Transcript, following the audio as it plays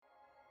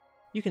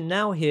You can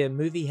now hear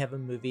Movie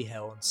Heaven, Movie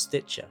Hell on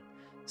Stitcher.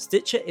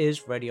 Stitcher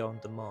is radio on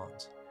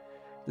demand.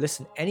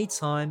 Listen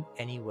anytime,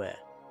 anywhere.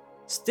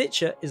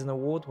 Stitcher is an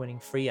award-winning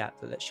free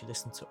app that lets you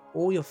listen to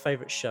all your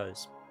favourite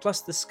shows,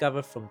 plus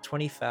discover from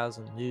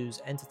 20,000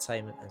 news,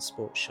 entertainment and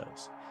sports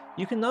shows.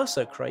 You can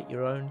also create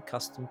your own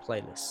custom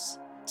playlists.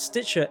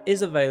 Stitcher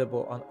is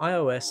available on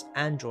iOS,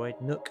 Android,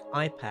 Nook,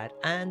 iPad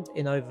and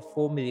in over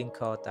 4 million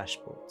car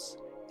dashboards.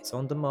 It's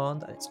on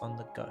demand and it's on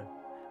the go.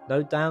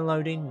 No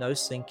downloading, no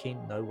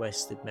syncing, no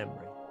wasted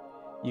memory.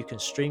 You can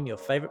stream your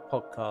favourite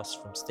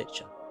podcasts from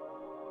Stitcher.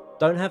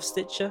 Don't have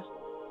Stitcher?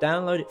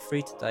 Download it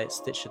free today at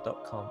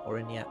Stitcher.com or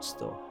in the App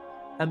Store.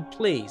 And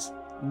please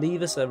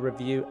leave us a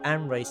review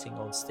and rating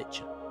on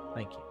Stitcher.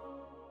 Thank you.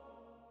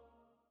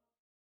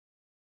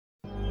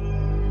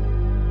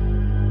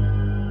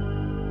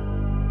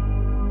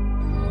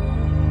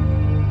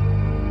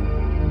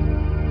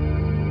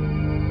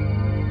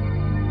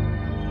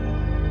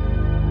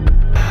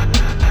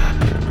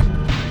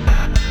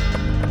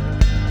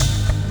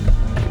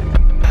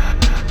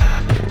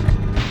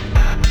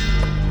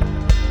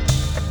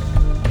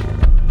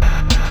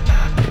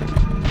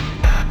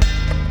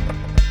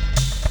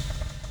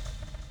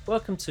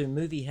 Welcome to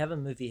Movie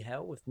Heaven, Movie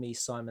Hell with me,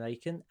 Simon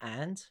Aiken,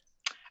 and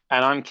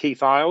I'm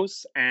Keith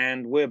Isles,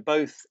 and we're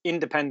both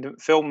independent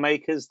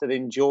filmmakers that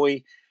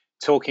enjoy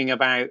talking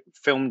about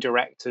film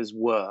directors'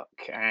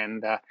 work.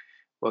 And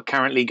we're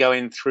currently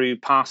going through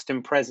past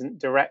and present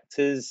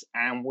directors,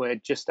 and we're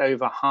just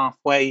over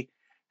halfway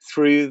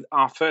through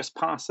our first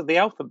pass of the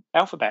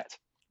alphabet.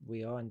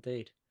 We are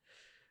indeed.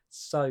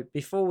 So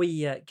before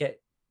we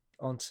get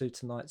onto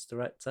tonight's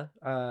director,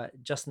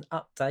 just an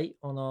update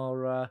on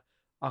our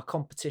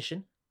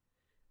competition.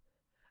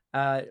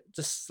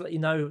 Just to let you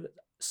know,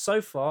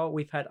 so far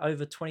we've had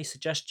over 20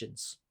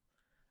 suggestions.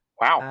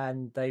 Wow.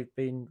 And they've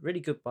been really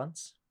good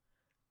ones.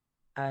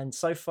 And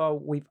so far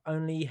we've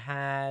only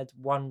had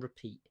one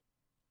repeat,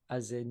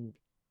 as in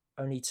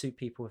only 2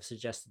 people have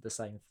suggested the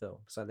same film.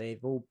 So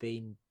they've all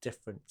been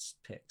different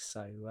picks.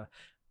 So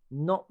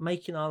not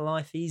making our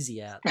life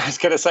easy out there. I was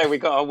going to say, we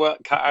got our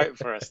work cut out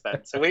for us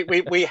then. So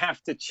we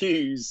have to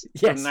choose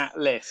from that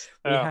list.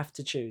 We have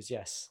to choose,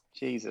 yes.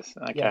 Jesus,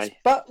 okay. Yes,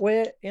 but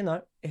we're,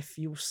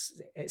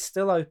 it's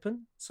still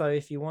open. So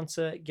if you want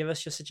to give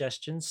us your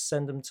suggestions,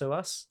 send them to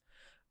us.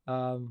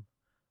 I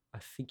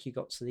think you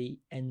got to the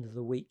end of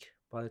the week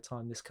by the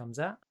time this comes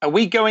out. Are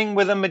we going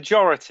with a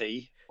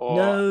majority? Or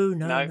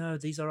No.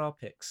 These are our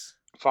picks.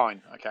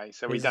 Fine. Okay.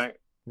 So we don't.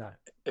 No.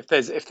 If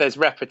there's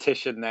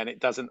repetition, then it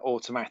doesn't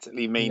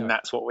automatically mean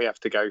that's what we have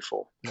to go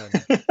for. No.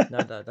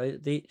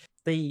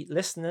 The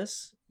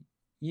listeners,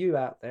 you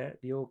out there,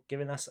 you're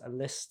giving us a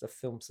list of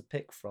films to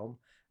pick from,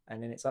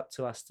 and then it's up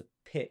to us to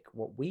pick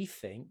what we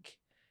think,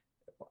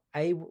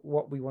 A,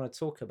 what we want to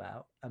talk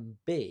about, and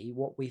B,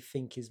 what we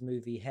think is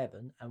movie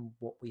heaven and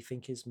what we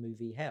think is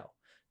movie hell.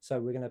 So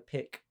we're going to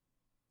pick,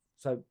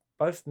 so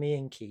both me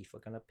and Keith are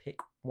going to pick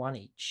one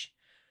each.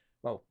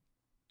 Well,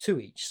 2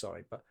 each,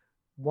 sorry, but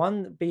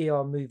one be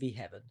our movie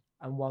heaven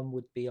and one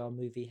would be our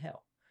movie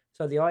hell.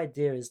 So the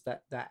idea is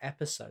that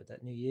episode,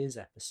 that New Year's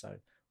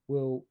episode,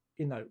 we'll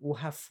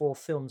have 4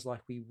 films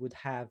like we would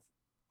have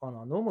on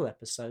our normal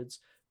episodes,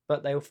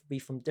 but they'll be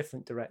from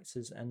different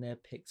directors and they're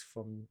picked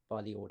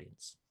by the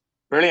audience.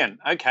 Brilliant.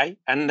 Okay.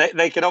 And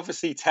they could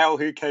obviously tell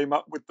who came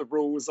up with the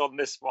rules on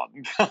this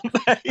one, can't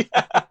they?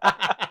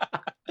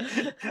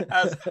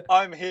 As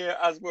I'm here,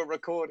 as we're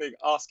recording,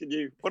 asking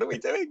you, what are we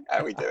doing? How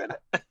are we doing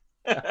it?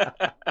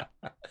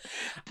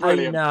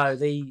 Brilliant. I know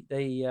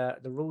the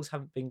rules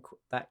haven't been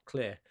that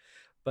clear,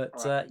 but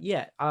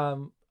right.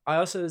 I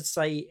also would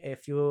say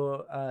if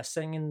you're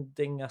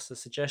sending us a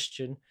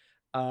suggestion,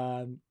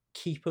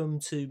 keep them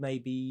to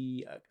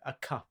maybe a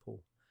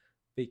couple,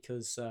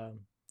 because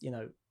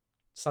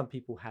some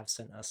people have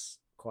sent us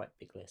quite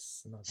big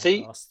lists, and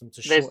I've asked them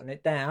to shorten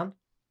it down.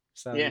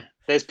 So yeah,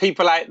 there's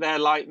people out there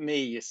like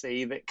me, you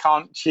see, that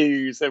can't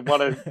choose and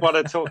want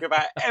to talk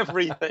about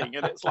everything,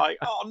 and it's like,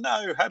 oh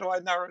no, how do I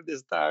narrow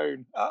this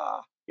down?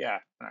 Yeah,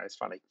 no, it's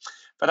funny,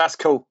 but that's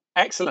cool.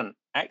 Excellent.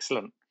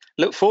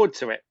 Look forward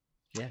to it.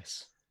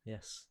 Yes,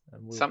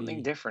 and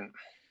something different.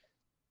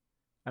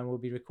 And we'll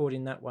be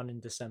recording that one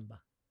in December.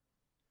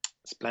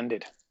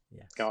 Splendid.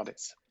 Yes. God,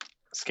 it's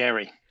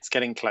scary. It's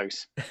getting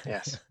close.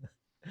 Yes.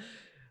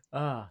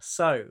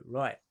 So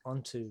right,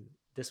 on to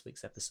this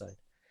week's episode.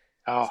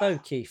 So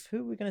Keith,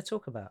 who are we going to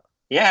talk about?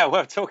 Yeah,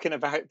 we're talking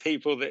about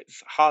people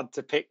that's hard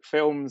to pick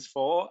films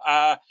for.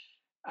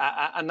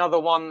 Another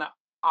one that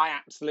I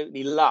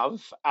absolutely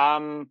love.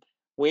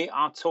 We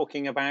are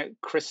talking about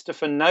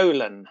Christopher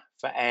Nolan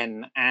for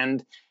N.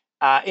 And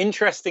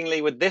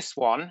interestingly, with this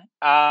one,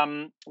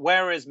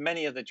 whereas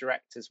many of the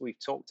directors we've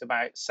talked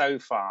about so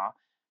far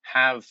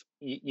have,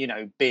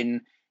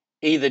 been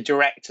either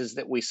directors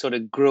that we sort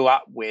of grew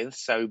up with,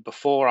 so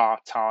before our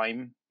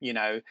time,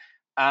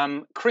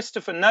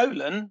 Christopher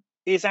Nolan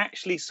is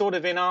actually sort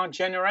of in our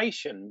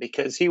generation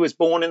because he was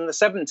born in the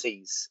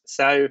 70s.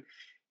 So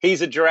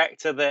he's a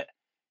director that,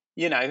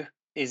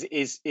 is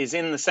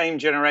in the same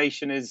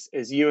generation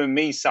as you and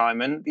me,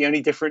 Simon. The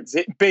only difference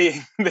it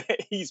being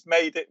that he's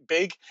made it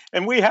big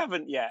and we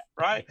haven't yet,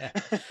 right? Yeah.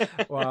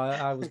 Well,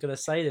 I was going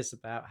to say this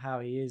about how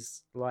he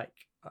is like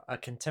a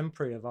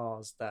contemporary of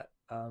ours that,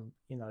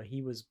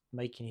 he was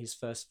making his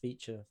first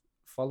feature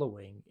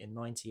following in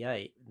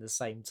 98, at the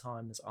same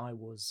time as I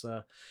was,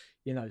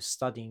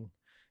 studying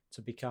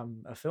to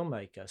become a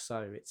filmmaker.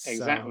 So it's,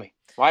 Exactly.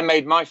 Well, I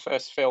made my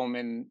first film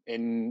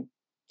in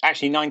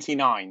actually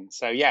 99.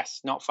 So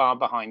yes, not far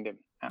behind him.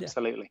 yeah,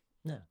 Absolutely.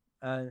 yeah.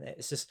 And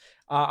it's just,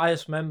 I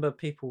just remember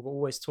people were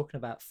always talking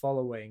about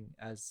Following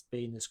as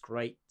being this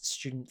great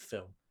student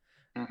film.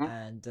 Hmm.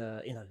 And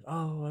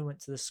oh, I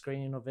went to the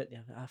screening of it,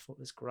 I thought it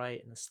was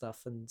great and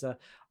stuff. And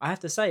I have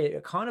to say,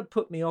 it kind of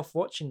put me off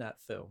watching that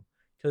film,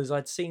 because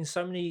I'd seen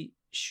so many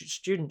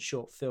student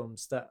short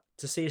films that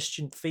to see a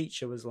student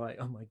feature was like,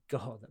 oh my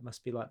god, that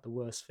must be like the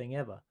worst thing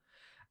ever.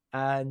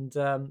 And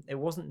it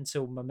wasn't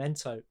until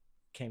Memento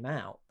came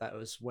out that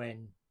was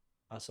when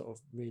I sort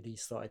of really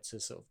started to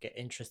sort of get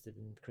interested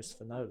in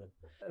Christopher Nolan.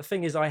 The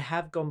thing is, I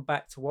have gone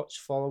back to watch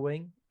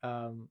Following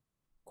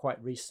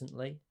quite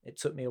recently. It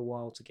took me a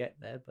while to get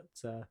there,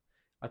 but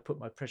I put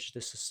my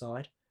prejudice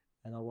aside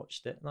and I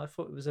watched it, and I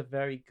thought it was a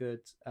very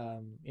good,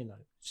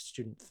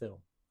 student film.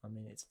 I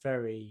mean, it's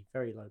very,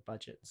 very low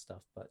budget and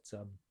stuff, but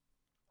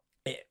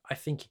I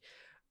think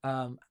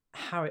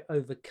how it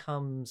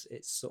overcomes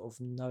its sort of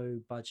no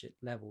budget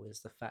level is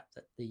the fact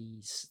that the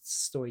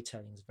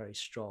storytelling is very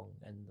strong,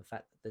 and the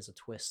fact that there's a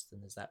twist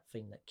and there's that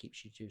thing that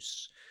keeps you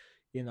just,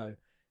 you know,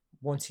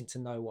 wanting to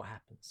know what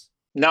happens.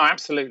 No,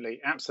 absolutely,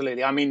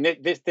 absolutely. I mean,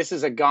 this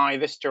is a guy.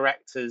 This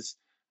director's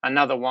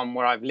another one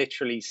where I've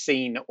literally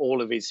seen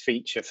all of his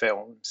feature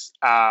films.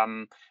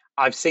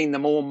 I've seen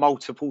them all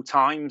multiple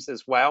times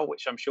as well,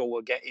 which I'm sure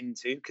we'll get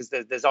into because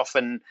there's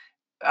often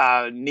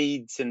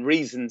needs and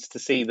reasons to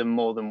see them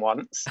more than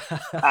once.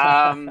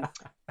 Um,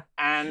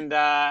 and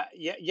yeah,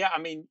 yeah, I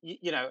mean,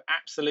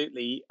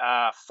 absolutely.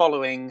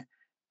 Following,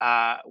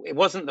 it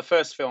wasn't the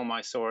first film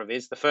I saw of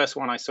his. The first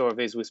one I saw of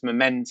his was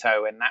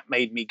Memento, and that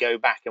made me go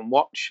back and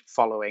watch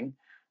Following.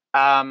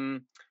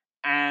 Um,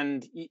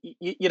 and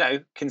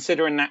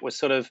considering that was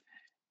sort of,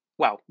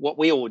 well, what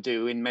we all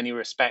do in many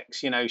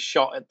respects,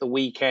 shot at the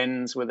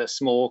weekends with a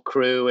small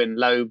crew and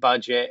low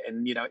budget,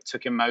 and it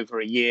took him over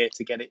a year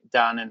to get it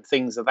done, and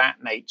things of that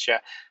nature.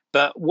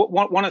 But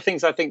one of the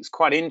things I think is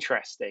quite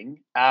interesting.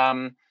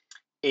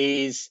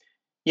 Is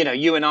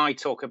you and I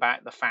talk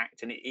about the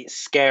fact, and it's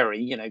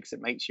scary, because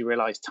it makes you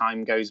realize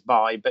time goes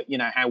by, but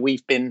how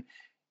we've been,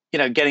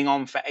 getting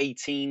on for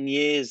 18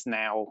 years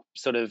now,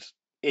 sort of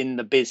in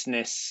the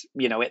business,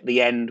 at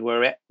the end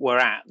we're at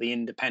the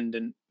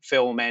independent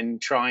film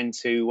end, trying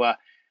to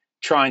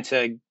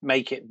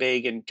make it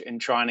big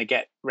and trying to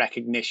get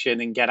recognition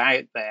and get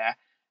out there.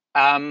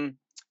 um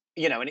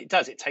and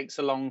it takes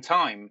a long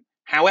time.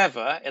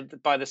 However,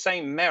 by the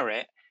same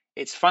merit,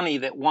 it's funny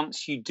that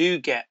once you do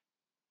get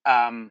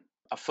a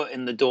foot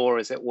in the door,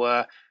 as it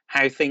were,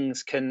 how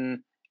things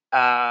can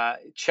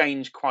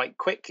change quite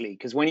quickly.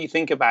 Because when you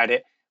think about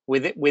it,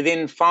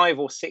 within 5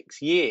 or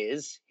 6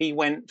 years, he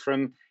went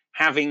from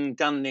having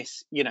done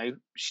this,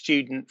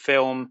 student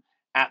film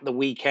at the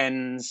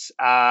weekends,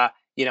 on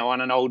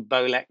an old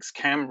Bolex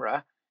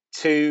camera,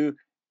 to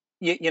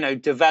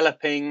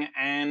developing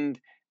and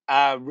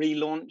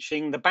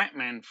relaunching the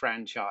Batman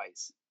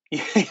franchise.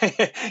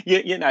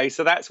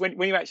 So that's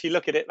when you actually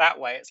look at it that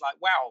way, it's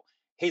like, wow,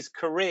 his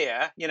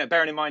career,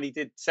 bearing in mind he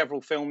did several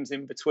films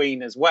in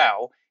between as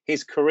well,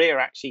 his career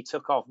actually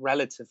took off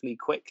relatively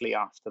quickly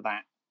after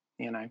that.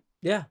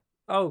 Yeah.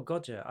 Oh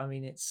god, yeah. I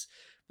mean,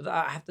 but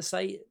I have to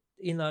say,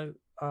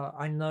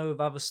 I know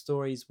of other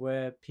stories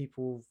where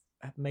people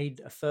have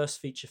made a first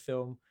feature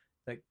film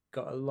that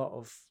got a lot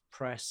of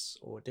press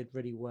or did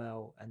really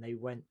well, and they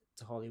went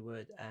to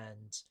Hollywood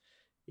and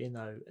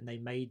and they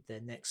made their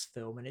next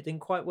film and it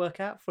didn't quite work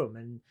out for them.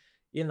 And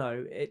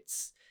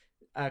it's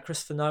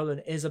Christopher Nolan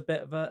is a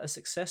bit of a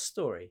success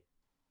story.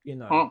 You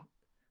know, Oh,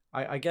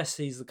 I guess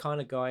he's the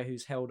kind of guy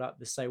who's held up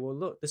to say, well,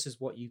 look, this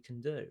is what you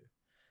can do.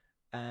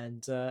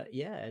 And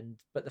yeah, and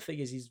but the thing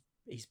is,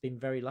 he's been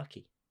very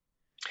lucky,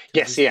 because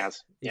yes, he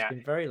has. he's Yeah.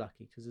 been very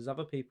lucky because there's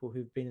other people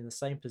who've been in the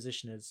same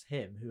position as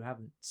him who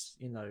haven't,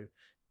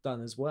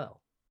 done as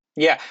well.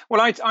 Yeah,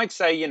 well, I'd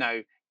say,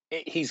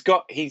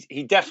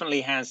 he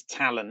definitely has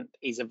talent.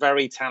 He's a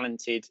very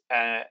talented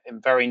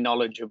and very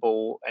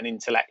knowledgeable and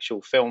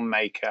intellectual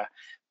filmmaker.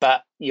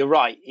 But you're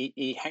right,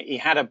 he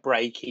had a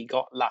break. He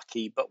got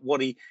lucky. But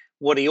what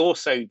he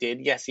also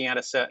did, yes, he had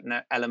a certain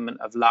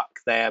element of luck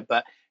there.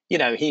 But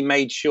he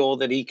made sure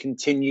that he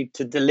continued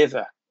to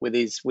deliver with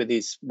his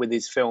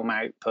film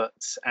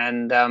outputs.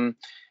 And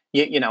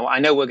I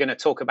know we're going to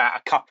talk about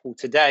a couple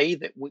today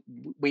that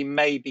we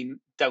maybe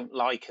don't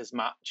like as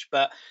much,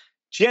 but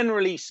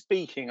generally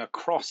speaking,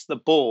 across the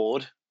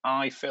board,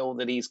 I feel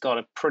that he's got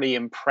a pretty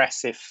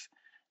impressive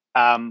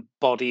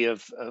body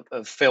of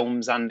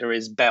films under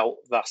his belt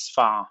thus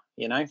far.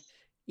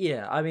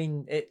 Yeah, I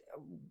mean, it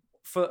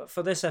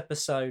for this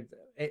episode,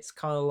 it's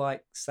kind of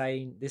like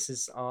saying this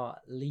is our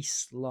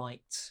least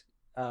liked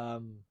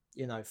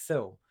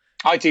film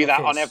I do of that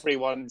on his.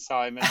 everyone,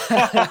 Simon.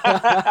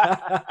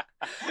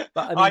 But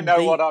I I mean,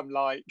 know what I'm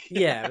like.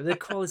 yeah, the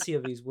quality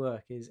of his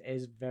work is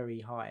very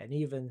high, and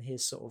even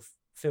his sort of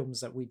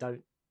films that we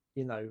don't,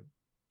 you know,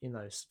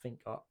 think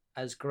are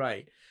as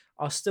great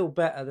are still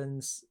better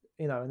than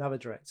another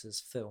director's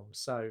films.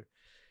 So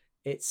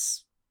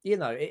it's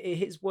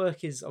his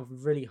work is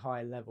of really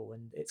high level,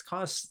 and it's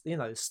kind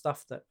of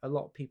stuff that a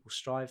lot of people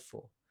strive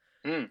for,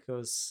 Mm.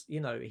 because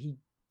he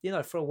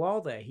for a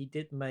while there he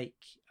did make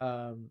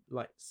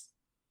like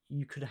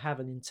you could have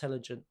an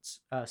intelligent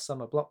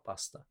summer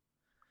blockbuster.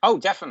 Oh,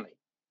 definitely,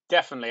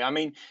 definitely. I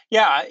mean,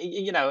 yeah,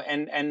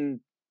 and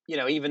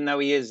even though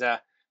he is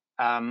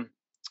um,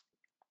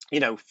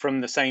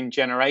 from the same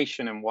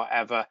generation and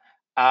whatever,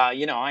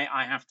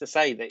 I have to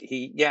say that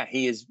he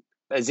is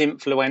as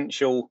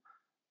influential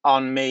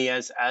on me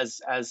as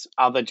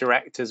other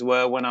directors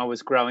were when I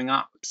was growing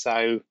up.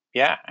 So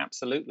yeah,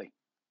 absolutely.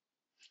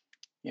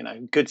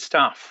 Good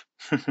stuff.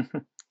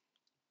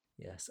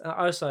 Yes, and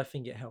also I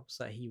think it helps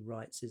that he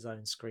writes his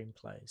own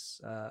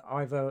screenplays,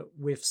 either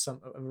with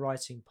a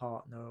writing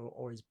partner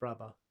or his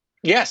brother.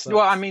 Yes, well,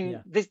 But I mean,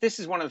 yeah, this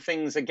is one of the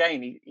things.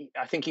 Again,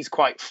 I think he's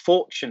quite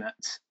fortunate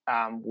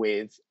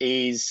with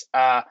is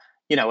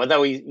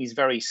although he's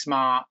very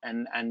smart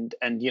and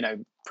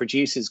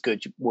produces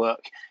good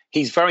work,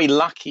 he's very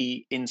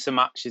lucky in so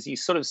much as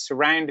he's sort of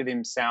surrounded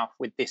himself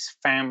with this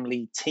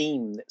family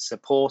team that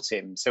support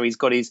him. So he's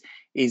got his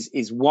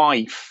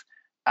wife,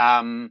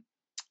 um,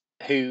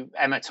 who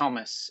Emma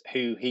Thomas,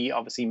 who he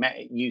obviously met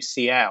at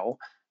UCL.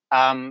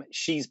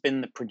 She's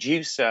been the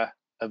producer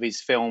of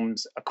his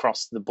films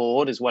across the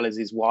board, as well as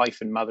his wife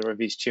and mother of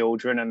his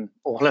children and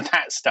all of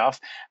that stuff.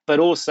 But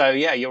also,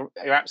 yeah, you're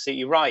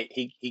absolutely right.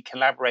 He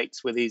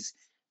collaborates with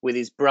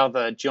his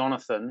brother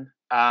Jonathan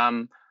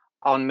on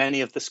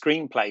many of the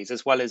screenplays,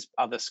 as well as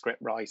other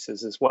script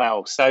writers as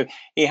well. So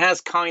he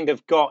has kind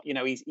of got,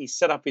 he's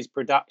set up his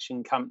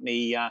production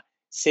company,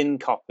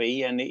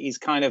 Syncopy, and he's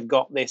kind of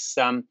got this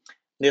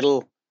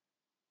little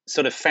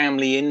sort of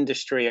family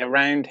industry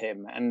around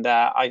him, and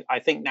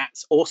I think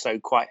that's also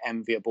quite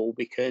enviable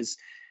because,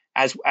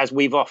 as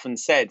we've often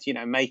said,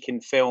 making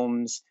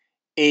films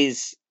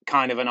is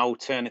kind of an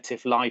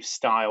alternative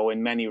lifestyle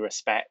in many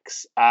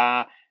respects.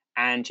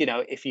 And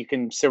if you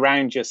can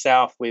surround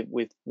yourself with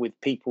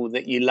people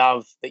that you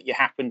love, that you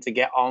happen to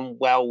get on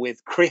well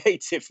with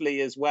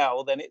creatively as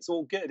well, then it's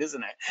all good,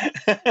 isn't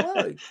it?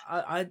 well,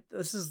 I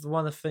this is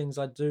one of the things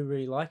I do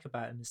really like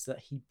about him, is that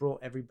he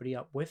brought everybody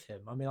up with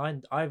him. I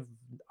mean,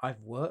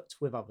 I've worked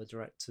with other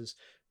directors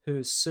who,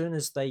 as soon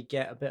as they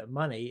get a bit of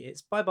money,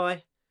 it's bye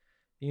bye.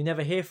 You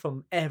never hear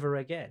from ever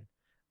again.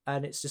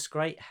 And it's just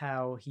great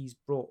how he's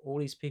brought all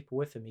these people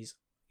with him. He's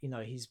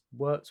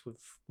worked with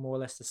more or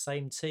less the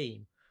same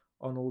team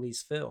on all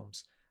these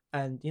films,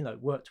 and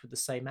worked with the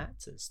same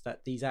actors,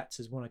 that these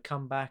actors want to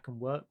come back and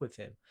work with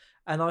him.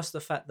 And also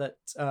the fact that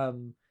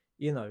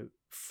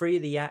three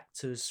of the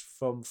actors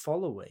from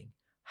Following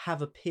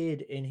have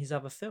appeared in his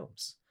other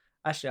films.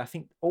 Actually, I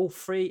think all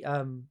three,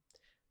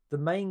 the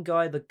main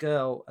guy, the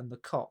girl, and the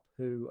cop,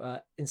 who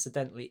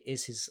incidentally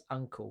is his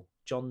uncle,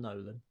 John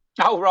Nolan.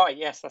 Oh, right,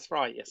 yes, that's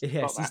right. Yes, I've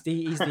got Yes, that.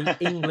 he's the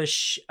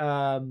English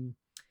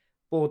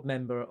board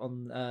member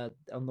on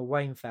the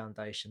Wayne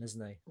Foundation,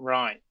 isn't he?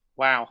 Right.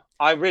 Wow.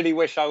 I really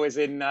wish I was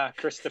in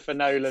Christopher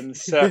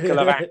Nolan's circle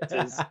of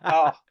actors.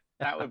 Oh,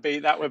 that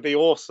would be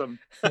awesome.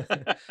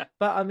 But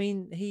I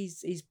mean,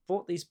 he's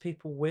brought these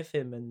people with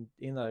him, and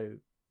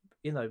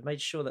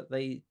made sure that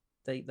they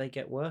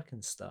get work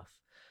and stuff.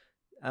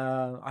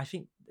 I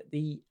think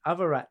the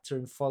other actor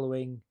in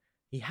Following,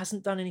 he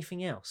hasn't done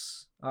anything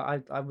else.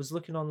 I was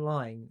looking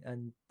online,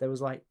 and there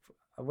was like,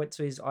 I went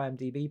to his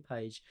IMDb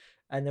page,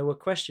 and there were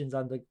questions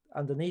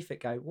underneath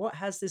it going, what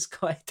has this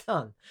guy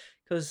done?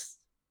 Because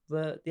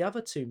the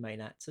other two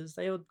main actors,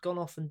 they had gone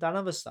off and done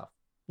other stuff.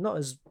 Not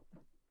as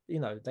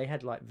they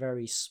had like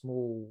very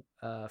small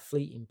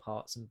fleeting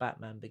parts in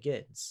Batman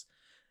Begins,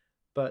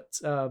 but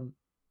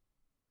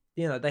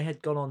they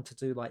had gone on to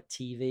do like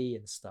TV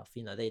and stuff.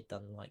 They had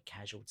done like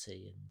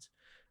Casualty,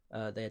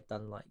 and they had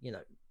done like,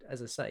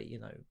 as I say,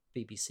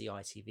 BBC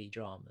ITV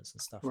dramas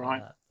and stuff like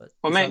Right. that. But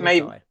Well, this other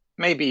guy,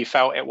 maybe you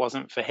felt it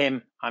wasn't for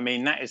him. I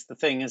mean, that is the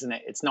thing, isn't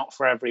it? It's not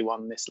for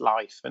everyone, this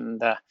life,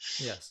 and yes,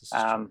 this is true.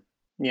 um,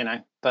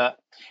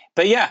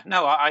 but yeah,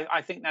 no,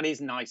 I think that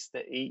is nice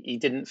that he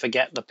didn't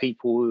forget the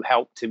people who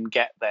helped him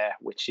get there,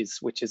 which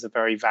is a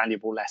very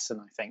valuable lesson,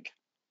 I think,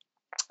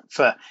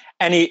 for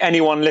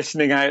anyone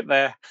listening out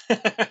there.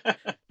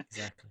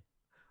 Exactly.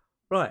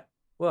 Right.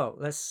 Well,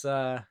 let's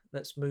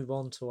move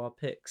on to our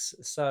picks.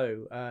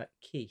 So,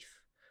 Keith,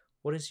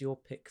 what is your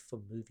pick for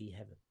Movie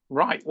Heaven?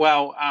 Right.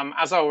 Well,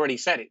 as I already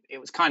said, it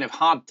was kind of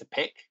hard to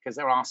pick because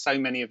there are so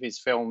many of his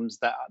films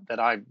that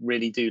I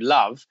really do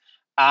love.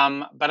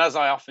 But as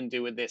I often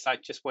do with this, I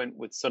just went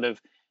with sort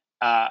of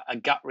a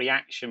gut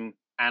reaction,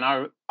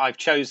 and I've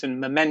chosen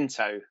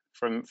Memento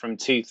from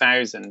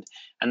 2000.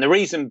 And the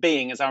reason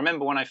being is I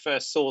remember when I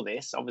first saw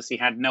this, obviously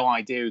had no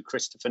idea who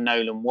Christopher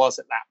Nolan was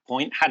at that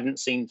point, hadn't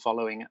seen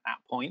Following at that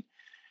point.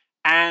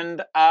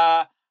 And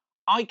I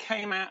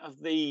came out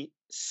of the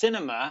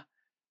cinema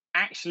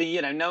actually,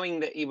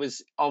 knowing that he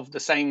was of the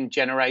same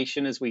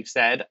generation as we've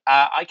said.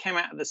 I came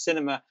out of the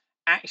cinema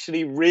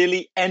actually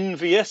really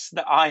envious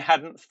that I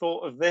hadn't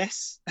thought of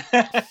this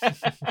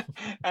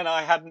and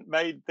I hadn't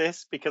made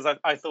this, because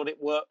I thought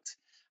it worked.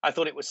 I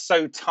thought it was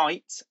so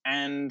tight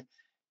and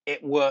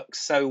it worked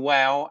so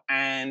well.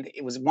 And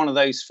it was one of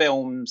those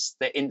films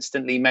that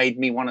instantly made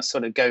me want to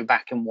sort of go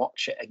back and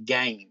watch it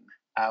again,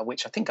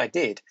 which I think I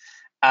did.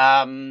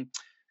 Um,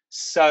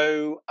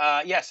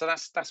 yeah, so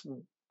that's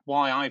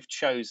why I've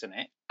chosen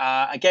it.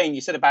 Again,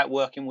 you said about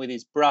working with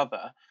his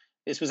brother.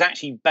 This was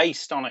actually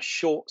based on a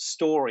short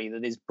story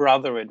that his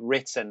brother had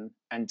written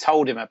and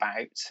told him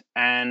about.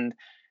 And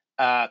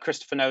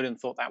Christopher Nolan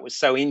thought that was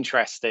so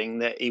interesting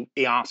that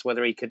he asked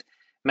whether he could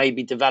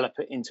maybe develop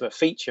it into a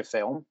feature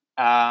film,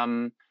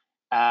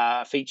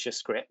 feature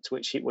script,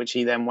 which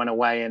he then went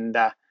away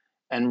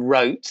and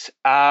wrote.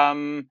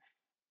 Yeah,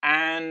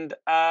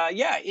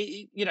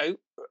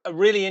 a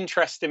really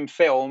interesting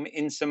film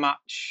in so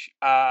much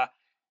that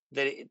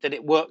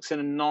it works in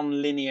a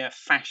non-linear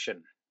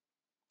fashion,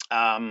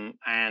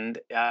 and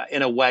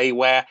in a way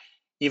where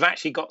you've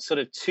actually got sort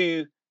of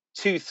two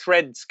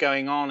threads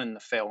going on in the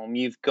film.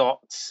 You've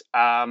got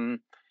the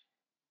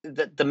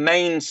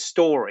main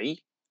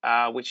story,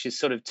 which is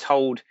sort of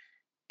told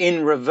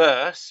in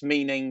reverse,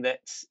 meaning that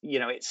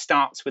it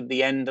starts with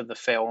the end of the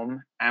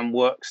film and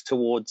works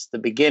towards the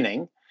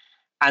beginning.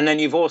 And then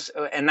you've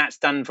also, and that's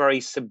done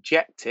very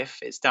subjective.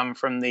 It's done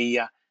from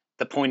the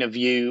point of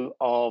view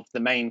of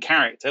the main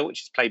character,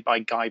 which is played by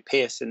Guy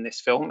Pearce in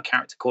this film, a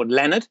character called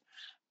Leonard.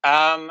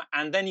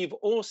 And then you've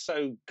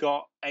also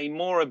got a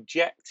more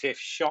objective,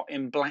 shot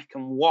in black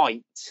and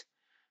white,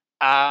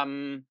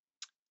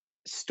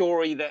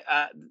 story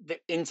that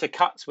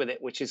intercuts with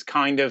it, which is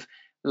kind of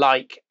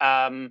like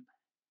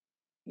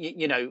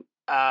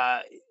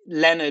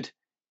Leonard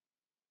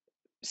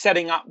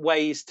setting up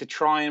ways to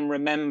try and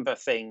remember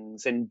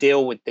things and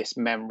deal with this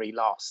memory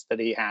loss that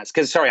he has.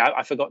 Because sorry,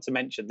 I forgot to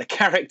mention the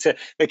character.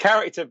 The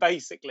character,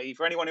 basically,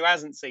 for anyone who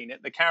hasn't seen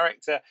it, the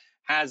character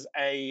has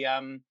a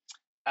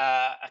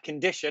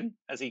condition,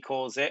 as he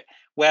calls it,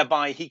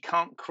 whereby he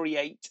can't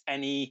create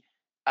any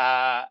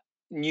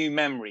new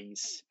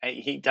memories.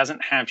 He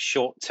doesn't have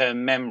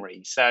short-term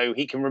memory, so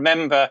he can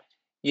remember,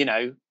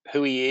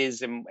 who he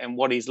is and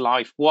what his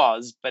life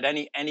was, but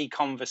any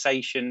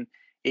conversation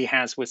he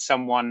has with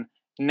someone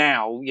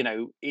now,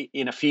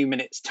 in a few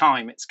minutes'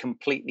 time, it's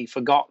completely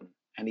forgotten,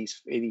 and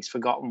he's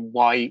forgotten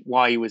why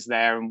he was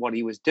there and what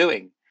he was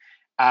doing.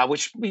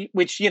 Which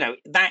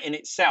that in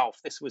itself,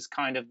 this was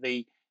kind of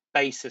the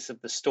basis of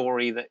the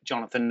story that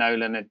Jonathan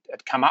Nolan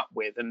had come up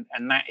with, and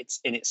that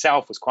it's in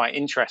itself was quite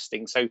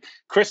interesting. So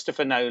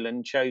Christopher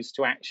Nolan chose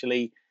to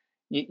actually,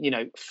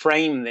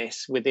 frame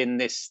this within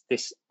this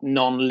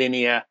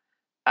non-linear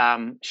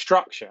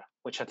structure,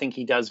 which I think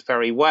he does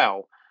very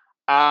well.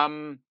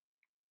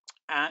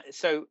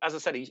 So, as I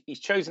said, he's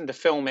chosen to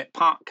film it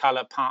part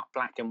color, part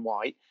black and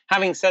white.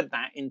 Having said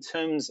that, in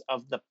terms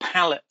of the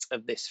palette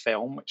of this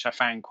film, which I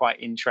found quite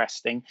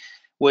interesting,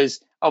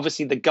 was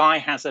obviously the guy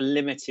has a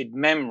limited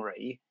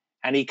memory,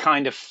 and he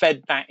kind of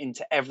fed that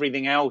into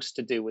everything else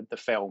to do with the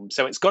film.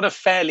 So it's got a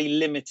fairly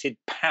limited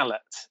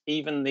palette.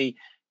 Even the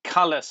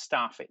color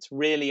stuff, it's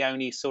really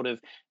only sort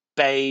of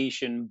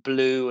beige and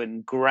blue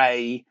and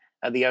gray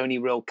are the only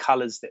real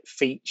colors that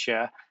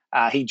feature.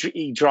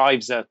 He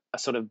drives a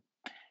sort of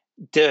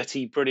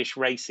dirty British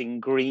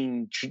racing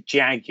green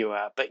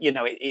Jaguar, but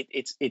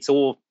it's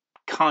all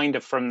kind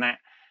of from that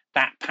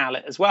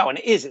palette as well. And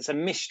it's a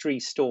mystery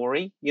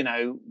story.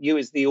 You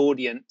as the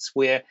audience,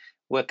 we're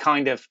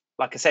kind of,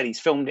 like I said, he's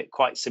filmed it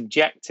quite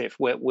subjective.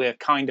 We're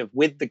kind of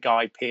with the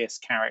Guy Pearce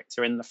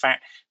character in the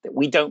fact that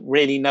we don't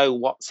really know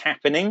what's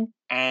happening,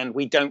 and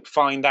we don't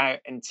find out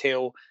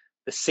until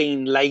the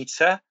scene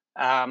later.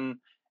 So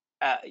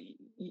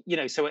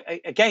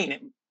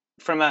again,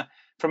 from a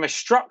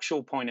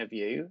structural point of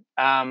view,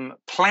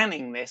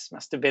 planning this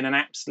must have been an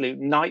absolute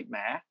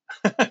nightmare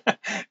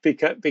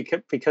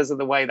because of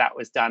the way that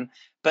was done.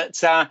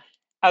 But as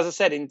I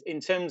said, in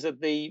terms of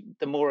the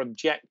more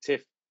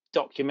objective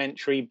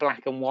documentary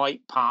black and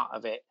white part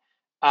of it,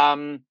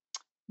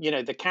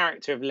 the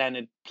character of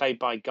Leonard, played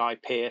by Guy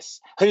Pearce,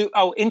 who,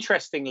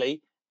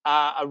 interestingly,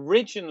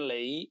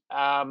 originally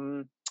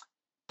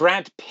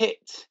Brad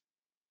Pitt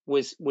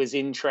was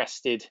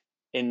interested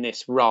in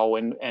this role,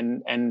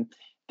 and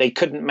they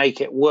couldn't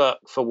make it work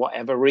for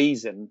whatever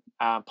reason,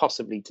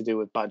 possibly to do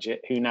with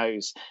budget, who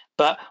knows.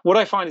 But what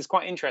I find is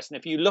quite interesting,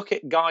 if you look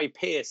at Guy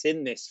Pearce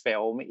in this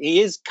film,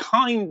 he is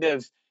kind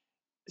of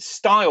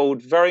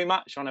styled very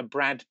much on a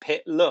Brad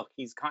Pitt look.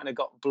 He's kind of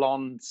got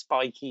blonde,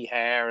 spiky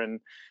hair, and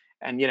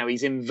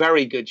he's in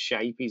very good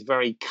shape. He's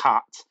very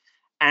cut,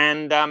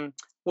 and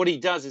what he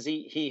does is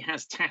he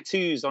has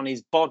tattoos on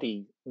his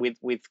body with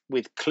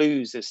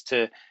clues as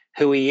to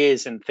who he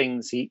is and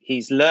things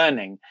he's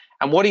learning.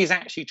 And what he's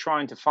actually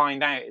trying to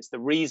find out is the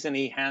reason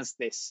he has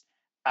this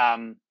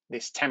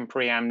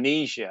temporary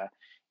amnesia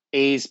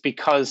is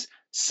because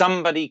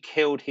somebody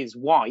killed his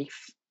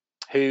wife,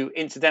 who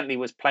incidentally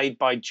was played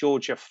by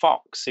Georgia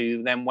Fox,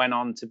 who then went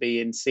on to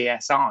be in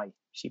CSI.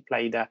 She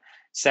played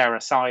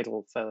Sarah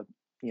Seidel for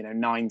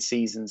 9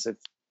 seasons of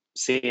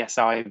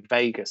CSI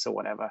Vegas or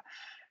whatever.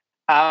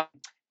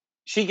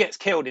 She gets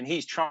killed, and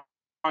he's trying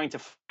to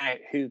find out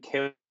who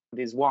killed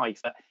his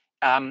wife.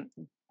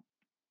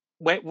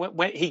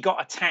 When he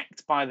got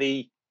attacked by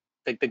the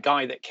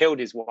guy that killed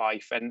his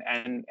wife and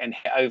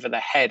hit over the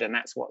head, and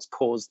that's what's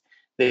caused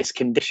this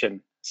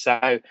condition.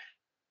 So,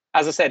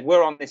 as I said,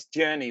 we're on this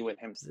journey with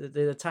him.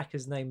 The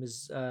attacker's name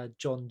is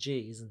John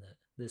G, isn't it?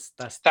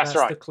 That's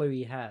right. The clue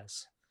he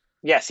has.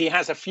 Yes, he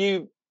has a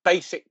few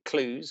basic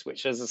clues,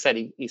 which, as I said,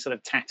 he sort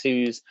of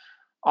tattoos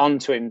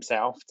onto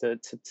himself to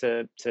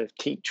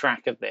keep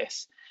track of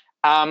this.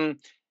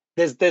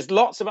 There's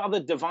lots of other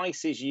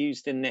devices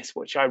used in this,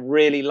 which I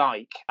really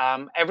like.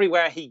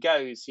 Everywhere he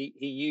goes, he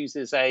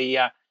uses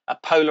a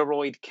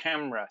Polaroid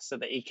camera so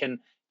that he can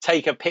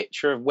take a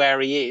picture of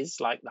where he is,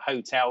 like the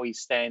hotel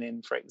he's staying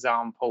in, for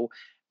example,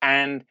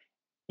 and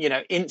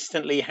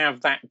instantly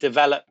have that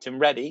developed and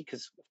ready,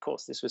 because of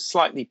course this was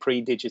slightly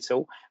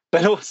pre-digital,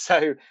 but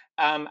also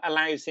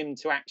allows him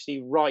to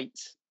actually write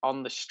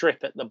on the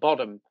strip at the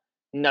bottom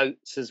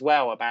notes as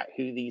well about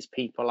who these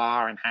people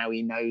are and how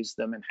he knows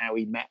them and how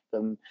he met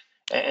them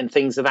and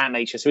things of that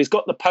nature. So he's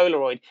got the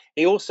Polaroid.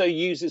 He also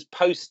uses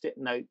post-it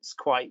notes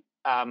quite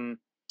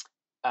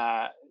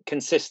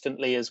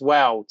consistently as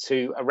well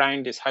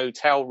around his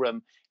hotel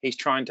room. He's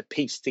trying to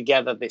piece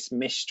together this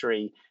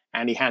mystery,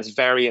 and he has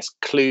various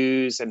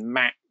clues and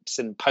maps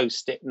and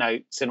post-it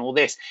notes and all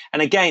this.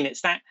 And again,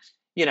 it's that,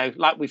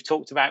 like we've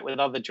talked about with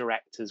other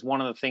directors,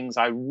 one of the things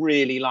I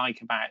really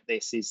like about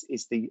this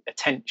is the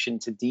attention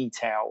to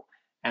detail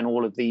and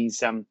all of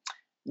these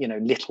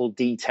little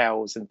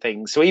details and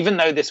things. So even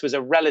though this was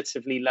a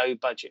relatively low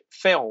budget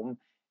film,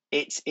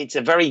 it's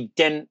a very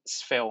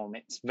dense film.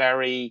 It's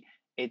very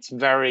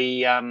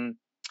visually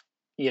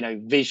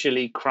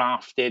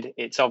crafted.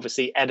 It's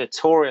obviously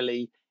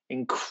editorially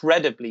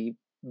incredibly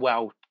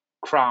well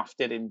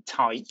crafted and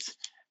tight,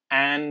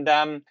 and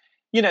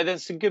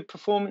there's some good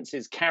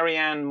performances.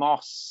 Carrie-Anne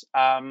Moss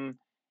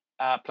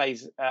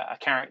plays a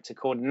character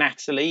called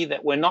Natalie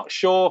that we're not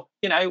sure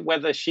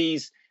whether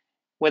she's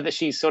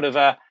sort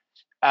of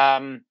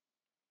an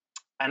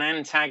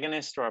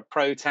antagonist or a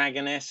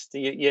protagonist.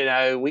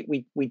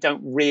 We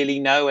don't really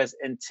know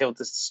until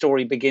the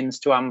story begins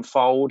to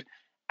unfold.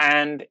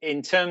 And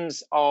in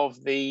terms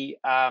of the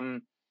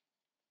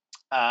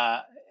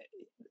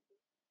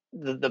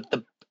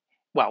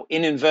well,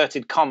 in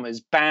inverted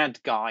commas, bad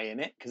guy in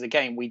it, because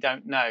again, we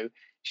don't know.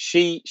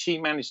 She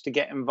managed to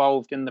get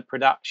involved in the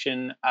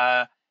production.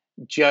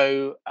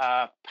 Joe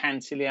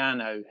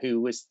Pantoliano,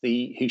 who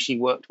she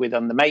worked with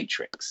on the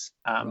Matrix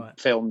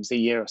films a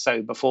year or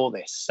so before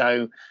this.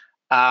 So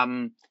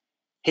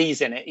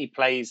he's in it. He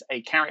plays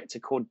a character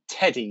called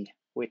Teddy,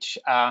 which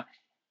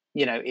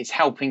is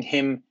helping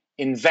him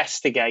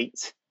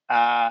investigate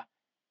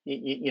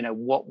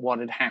what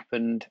had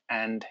happened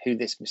and who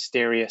this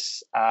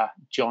mysterious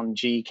John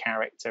G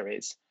character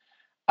is.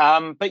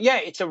 But yeah,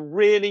 it's a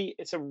really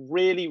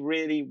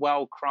really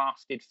well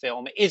crafted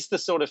film. It is the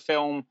sort of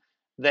film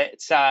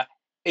that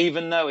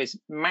even though it's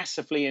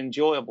massively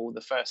enjoyable the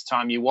first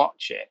time you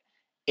watch it,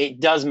 it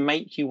does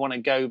make you want to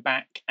go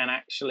back and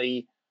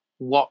actually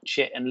watch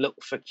it and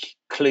look for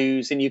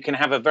clues, and you can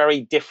have a very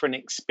different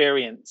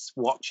experience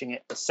watching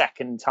it the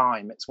second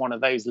time. It's one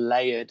of those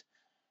layered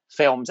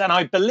films. And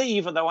I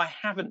believe, although I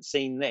haven't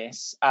seen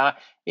this,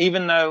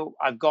 even though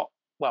I've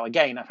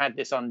had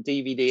this on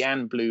DVD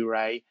and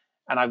Blu-ray,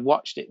 and I've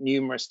watched it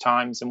numerous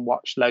times and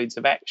watched loads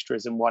of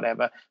extras and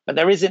whatever, but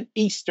there is an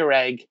Easter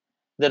egg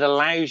that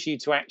allows you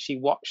to actually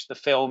watch the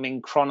film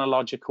in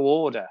chronological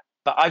order.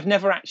 But I've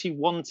never actually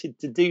wanted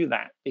to do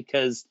that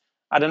because,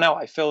 I don't know,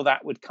 I feel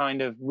that would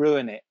kind of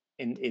ruin it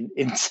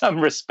in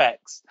some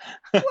respects.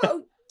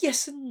 Well,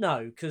 yes and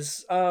no,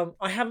 because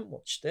I haven't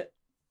watched it,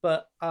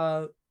 but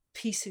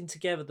piecing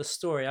together the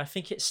story, I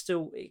think it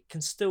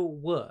can still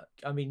work.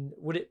 I mean,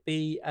 would it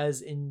be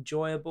as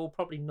enjoyable?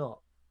 Probably not.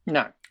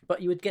 No.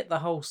 But you would get the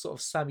whole sort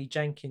of Sammy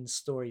Jenkins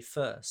story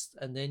first,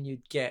 and then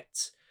you'd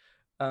get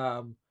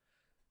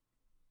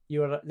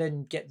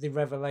then get the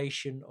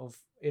revelation of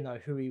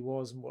who he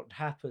was and what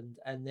happened,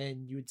 and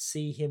then you would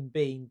see him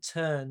being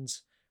turned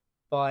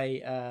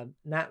by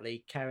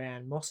Natalie,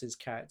 Carrie-Anne Moss's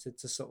character,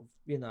 to sort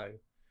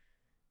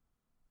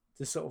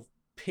of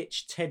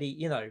pitch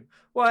Teddy.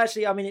 Well,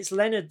 actually, I mean, it's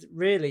Leonard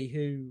really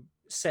who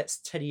sets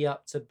Teddy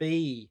up to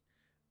be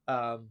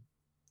the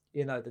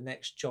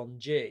next John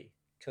G,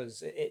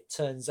 because it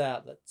turns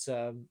out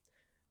that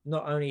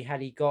not only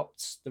had he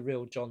got the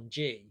real John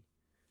G,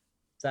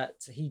 that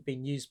he'd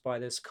been used by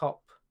this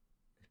cop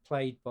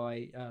played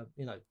by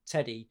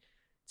Teddy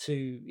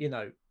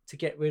to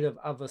get rid of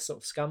other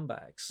sort of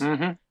scumbags.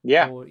 Mm-hmm.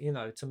 Yeah. Or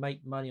to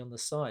make money on the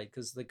side,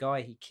 because the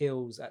guy he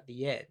kills at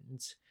the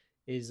end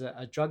is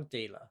a drug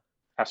dealer.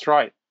 That's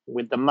right,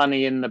 with the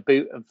money in the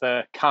boot of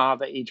the car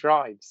that he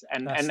drives,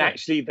 and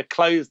actually the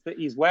clothes that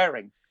he's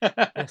wearing.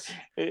 Yes.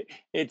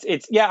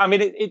 It's I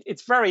mean,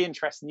 it's very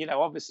interesting.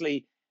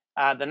 Obviously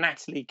the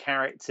Natalie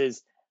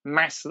character's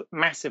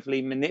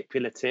massively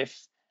manipulative,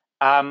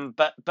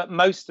 but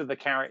most of the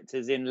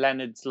characters in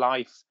Leonard's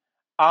life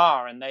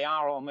are, and they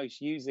are almost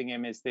using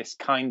him as this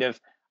kind of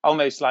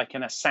almost like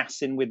an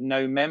assassin with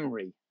no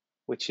memory,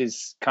 which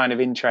is kind of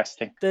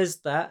interesting. There's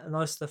that, and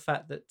also the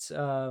fact that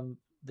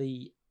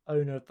the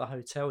owner of the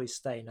hotel he's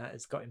staying at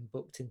has got him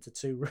booked into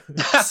 2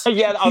 rooms.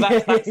 Yeah, oh,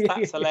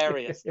 that's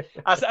hilarious.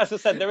 As I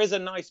said, there is a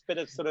nice bit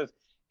of sort of,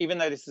 even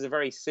though this is a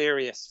very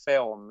serious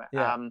film,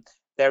 Yeah.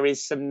 there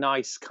is some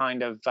nice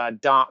kind of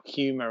dark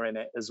humor in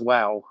it as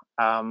well,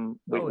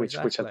 which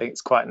I exactly. think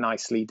is quite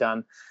nicely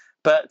done.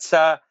 But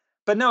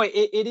no,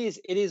 it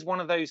is one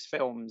of those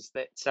films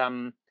that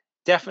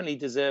definitely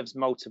deserves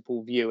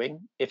multiple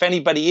viewing. If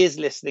anybody is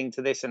listening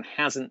to this and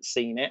hasn't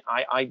seen it,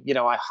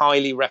 I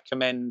highly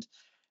recommend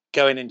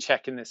going and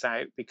checking this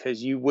out,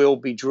 because you will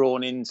be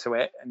drawn into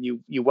it and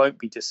you won't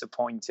be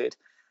disappointed.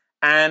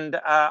 And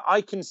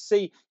I can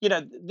see,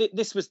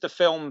 this was the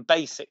film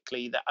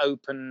basically that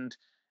opened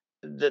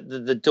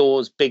the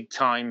doors big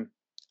time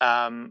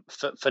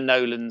for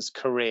Nolan's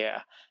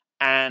career,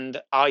 and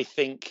I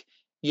think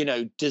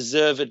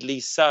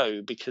deservedly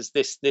so, because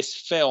this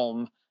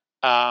film,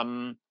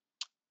 we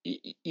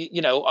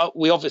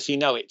obviously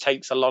know it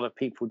takes a lot of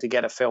people to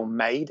get a film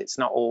made. It's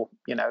not all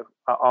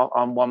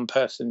on one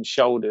person's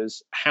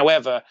shoulders.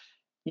 However,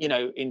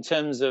 in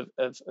terms of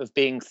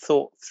being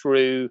thought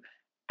through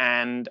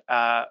and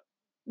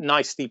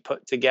nicely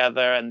put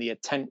together, and the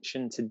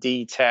attention to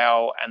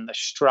detail and the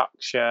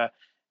structure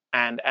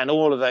and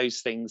all of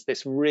those things,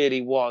 this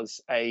really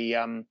was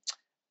an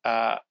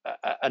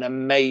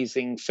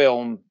amazing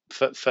film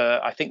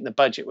for I think the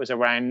budget was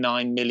around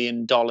 $9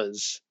 million,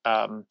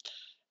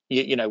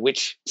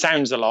 which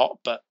sounds a lot,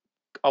 but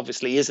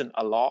obviously isn't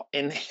a lot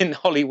in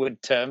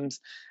Hollywood terms.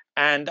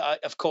 And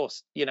of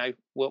course,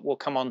 we'll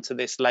come on to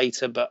this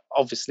later, but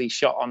obviously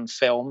shot on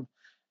film.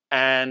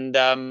 And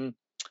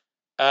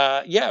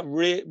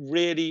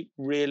really,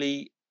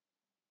 really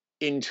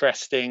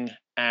interesting.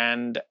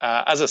 And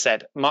as I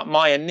said,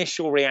 my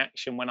initial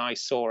reaction when I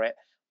saw it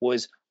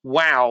was,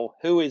 wow,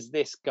 who is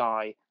this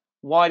guy?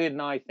 Why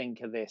didn't I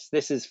think of this?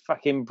 This is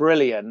fucking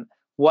brilliant.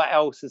 What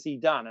else has he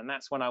done? And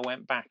that's when I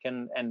went back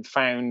and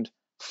found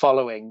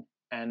Following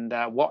and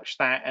watched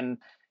that. And,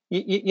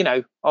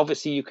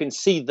 obviously you can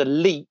see the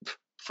leap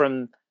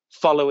from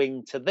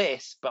Following to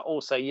this, but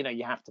also, you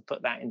have to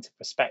put that into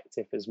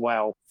perspective as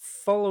well.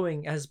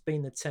 Following has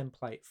been the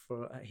template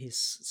for his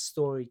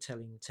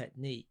storytelling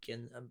technique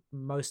in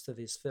most of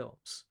his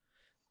films.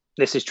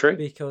 This is true.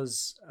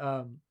 Because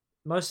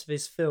most of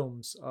his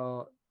films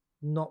are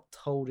not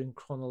told in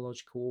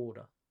chronological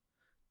order,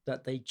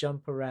 that they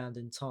jump around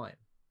in time.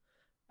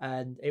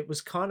 And it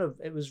was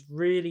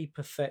really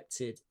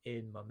perfected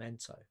in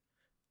Memento,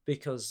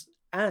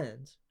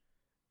 and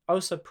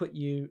also put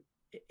you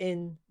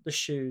in the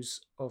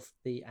shoes of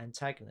the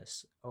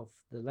antagonist of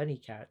the Lenny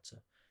character,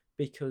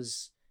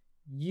 because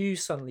you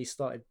suddenly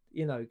started,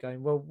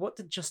 going, well, what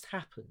did just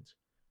happened?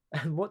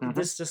 And what did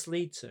this just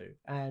lead to?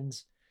 And,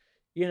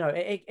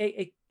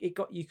 it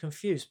got you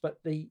confused. But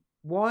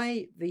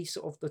why the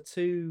sort of the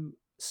two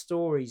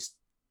stories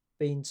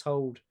being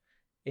told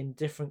in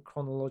different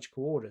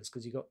chronological orders,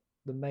 because you've got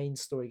the main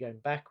story going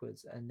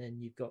backwards, and then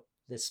you've got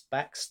this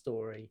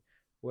backstory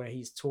where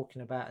he's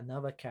talking about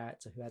another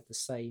character who had the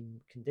same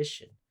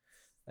condition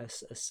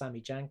as Sammy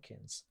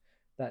Jenkins,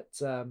 that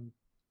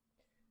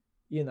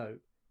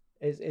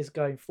is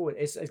going forward.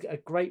 It's a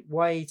great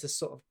way to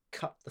sort of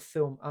cut the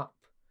film up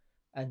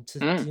and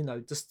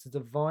to just to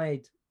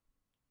divide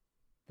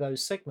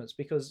those segments,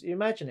 because you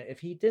imagine it, if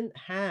he didn't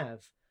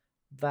have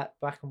that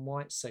black and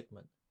white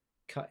segment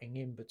cutting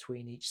in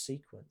between each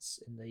sequence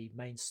in the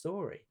main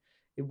story,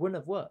 it wouldn't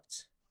have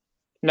worked.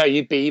 No,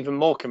 you'd be even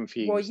more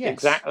confused. Well, yes.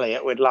 Exactly.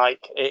 It would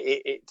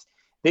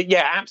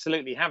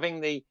absolutely. Having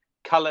the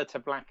color to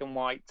black and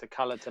white to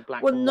color to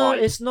black and white. Well, no,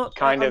 it's not.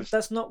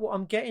 That's not what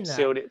I'm getting at.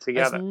 Sealed it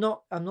together. I'm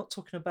not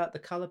talking about the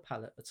color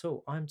palette at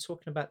all. I'm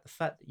talking about the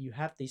fact that you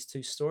have these two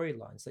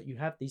storylines, that you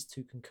have these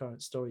two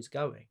concurrent stories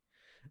going,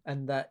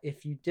 and that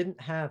if you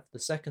didn't have the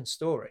second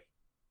story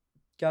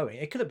going,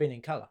 it could have been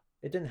in color.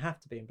 It didn't have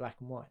to be in black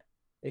and white.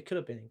 It could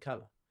have been in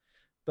color,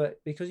 but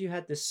because you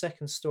had this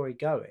second story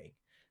going,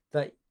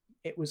 that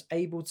it was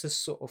able to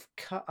sort of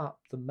cut up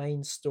the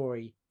main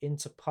story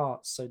into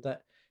parts so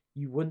that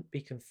you wouldn't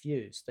be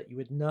confused, that you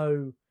would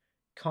know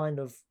kind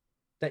of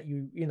that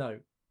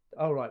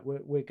all right,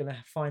 we're going to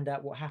find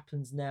out what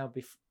happens now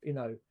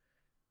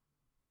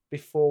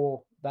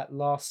before that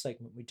last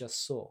segment we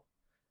just saw.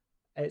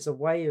 It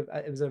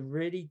was a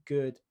really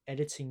good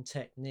editing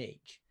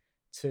technique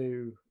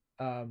to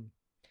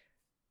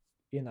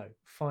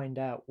find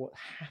out what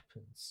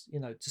happens,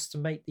 just to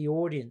make the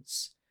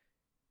audience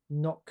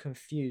not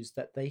confused,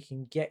 that they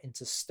can get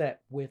into step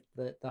with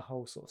the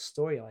whole sort of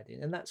story idea.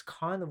 And that's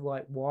kind of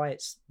like why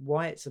it's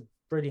a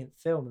brilliant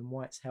film and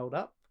why it's held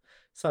up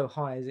so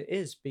high as it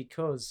is,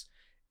 because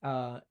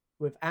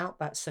without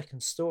that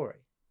second story,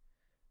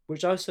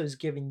 which also is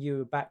giving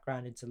you a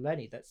background into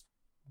Lenny, that's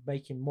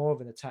making more of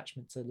an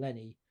attachment to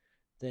Lenny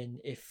than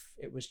if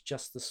it was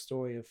just the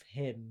story of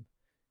him,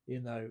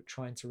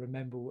 trying to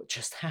remember what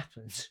just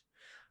happened.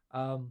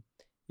 um,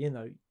 you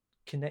know,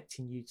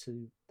 Connecting you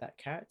to that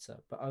character,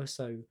 but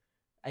also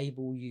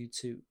able you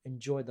to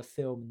enjoy the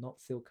film and not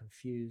feel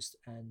confused.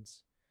 And,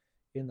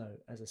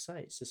 as I say,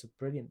 it's just a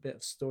brilliant bit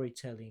of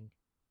storytelling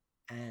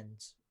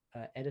and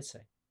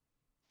editing.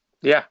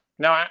 Yeah,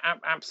 no,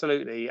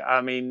 absolutely.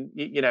 I mean,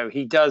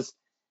 he does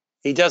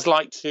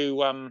like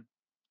to,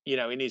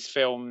 in his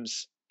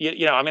films,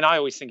 I mean, I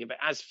always think of it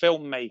as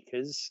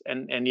filmmakers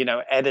and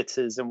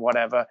editors and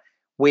whatever.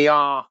 We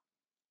are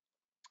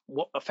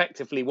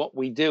what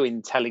we do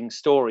in telling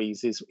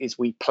stories is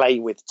we play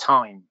with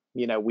time.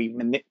 We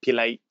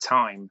manipulate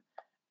time,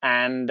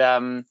 and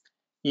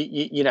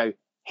you know,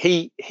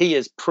 he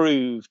has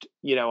proved,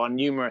 on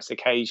numerous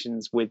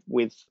occasions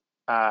with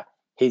uh,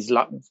 his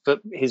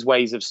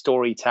ways of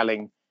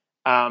storytelling.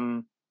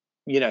 Um,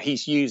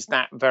 he's used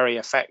that very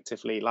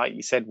effectively, like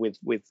you said, with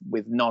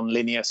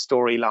non-linear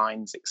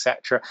storylines,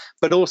 etc.,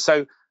 but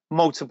also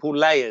multiple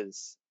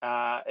layers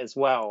as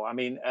well. I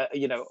mean,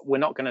 we're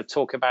not going to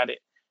talk about it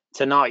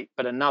tonight,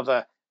 but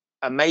another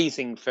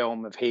amazing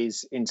film of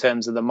his in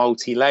terms of the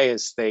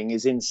multi-layers thing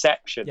is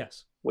Inception,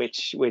 Yes.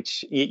 which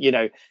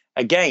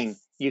again,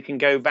 you can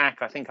go back.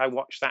 I think I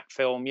watched that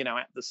film,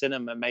 at the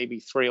cinema maybe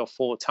 3 or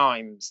 4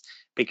 times,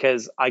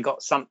 because I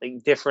got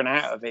something different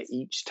out of it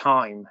each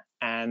time.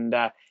 And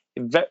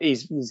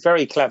he's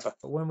very clever.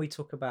 But when we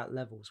talk about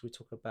levels, we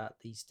talk about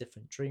these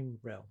different dream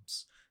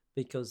realms,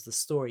 because the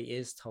story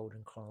is told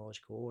in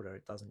chronological order.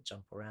 It doesn't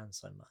jump around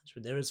so much.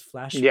 But there is Yeah.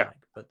 flashback,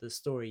 but the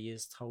story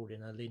is told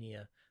in a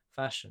linear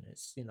fashion.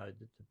 It's, the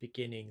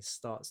beginning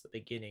starts at the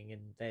beginning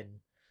and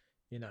then,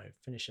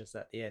 finishes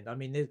at the end. I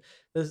mean,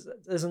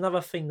 there's another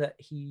thing that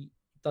he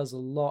does a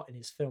lot in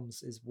his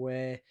films, is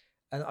where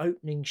an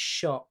opening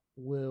shot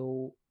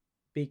will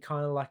be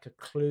kind of like a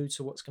clue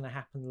to what's going to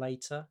happen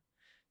later.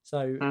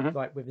 So, Hmm.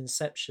 like with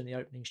Inception, the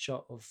opening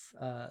shot of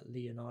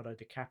Leonardo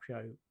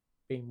DiCaprio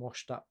being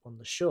washed up on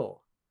the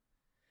shore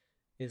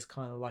is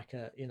kind of like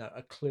a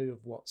clue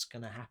of what's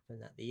going to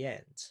happen at the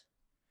end.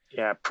 Yeah,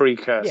 Yeah,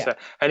 precursor.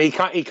 And he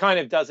kind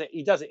of does it.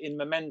 He does it in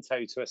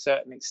Memento to a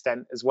certain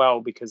extent as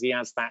well, because he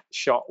has that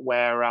shot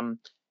where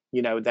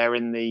they're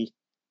in the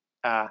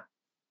uh,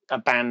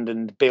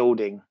 abandoned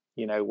building,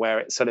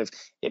 where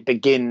it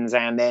begins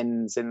and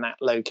ends in that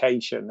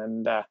location.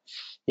 And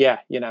yeah,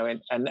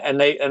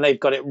 they've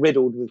got it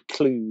riddled with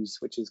clues,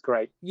 which is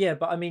great. yeah,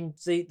 but I mean,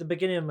 the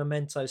beginning of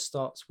Memento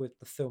starts with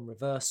the film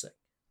reversing.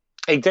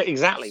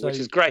 Exactly, which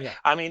So is great. yeah,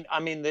 I mean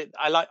that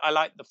I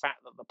like the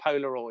fact that the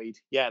Polaroid,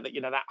 yeah, that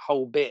that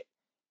whole bit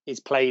is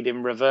played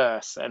in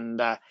reverse, and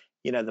the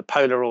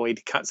Polaroid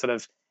sort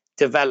of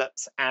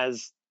develops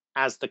as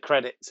the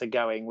credits are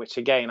going, which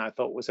again I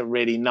thought was a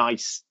really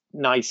nice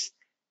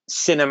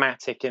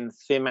cinematic and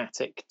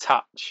thematic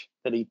touch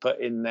that he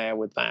put in there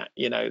with that.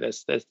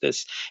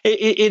 There's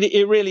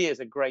it really is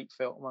a great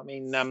film. I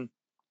mean,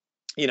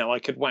 I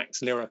could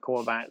wax lyrical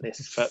about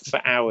this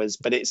for hours,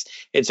 but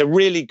it's a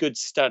really good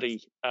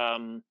study,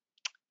 in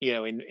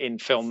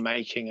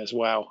filmmaking as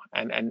well,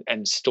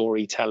 and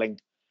storytelling,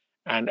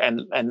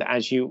 and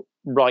as you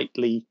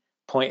rightly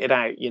pointed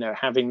out,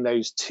 having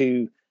those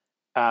two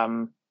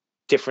um,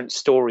 different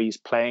stories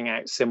playing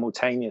out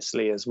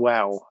simultaneously as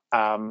well,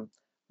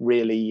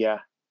 really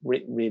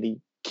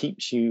really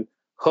keeps you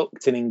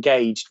hooked and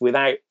engaged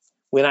without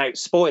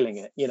spoiling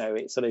it.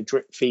 It sort of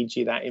drip feeds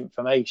you that yeah,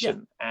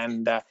 information,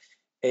 and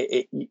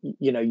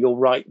you're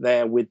right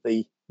there with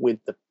the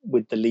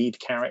lead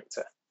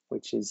character,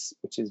 which is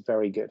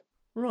very good.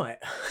 right.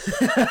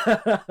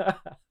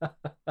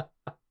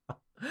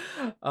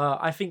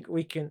 I think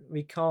we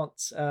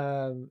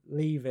can't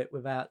leave it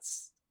without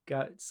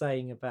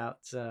saying about,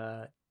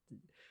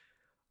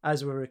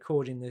 as we're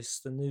recording this,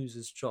 the news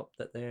has dropped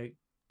that they're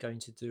going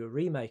to do a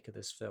remake of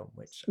this film,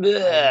 which I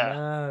Yeah.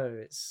 know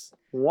it's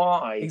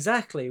Why?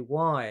 exactly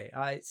why.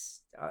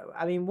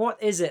 I mean,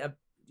 what is it?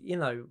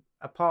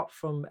 Apart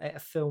from a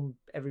film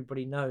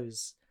everybody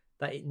knows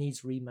that it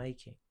needs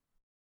remaking.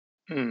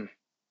 Hmm.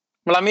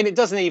 Well, I mean, it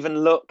doesn't even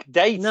look No,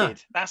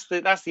 dated. That's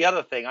the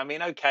other thing. I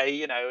mean, okay,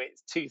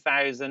 it's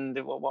 2000.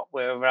 What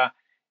we're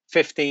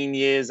 15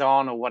 years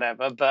on or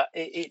whatever, but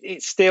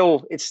it's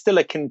still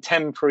a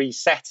contemporary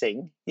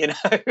setting.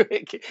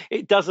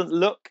 It doesn't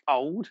look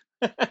old.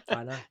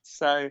 I know.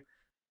 So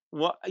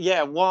what?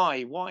 Yeah,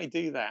 why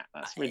do that?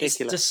 That's It's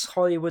ridiculous. just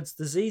Hollywood's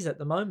disease at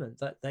the moment,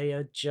 that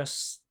they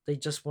just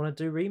want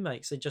to do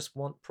remakes. They just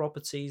want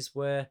properties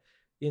where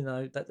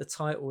that the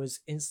title is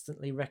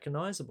instantly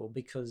recognizable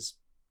because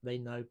they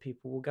know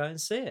people will go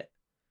and see it.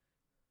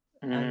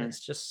 And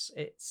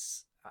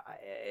Mm.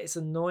 it's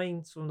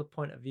annoying from the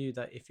point of view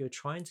that if you're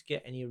trying to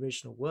get any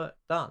original work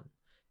done,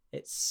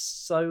 it's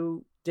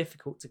so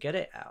difficult to get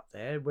it out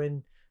there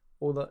when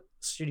all that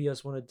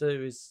studios want to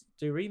do is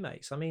do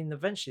remakes. I mean,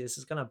 eventually this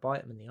is going to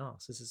bite them in the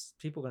ass. This is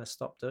People are going to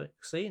stop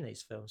seeing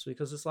these films,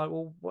 because it's like,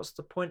 well, what's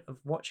the point of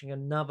watching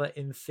another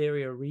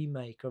inferior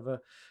remake of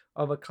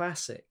a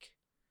classic?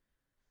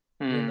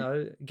 You Mm.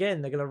 know,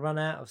 again, they're going to run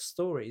out of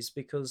stories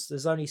because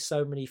there's only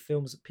so many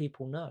films that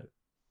people know.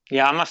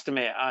 Yeah, I must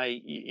admit,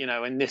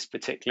 in this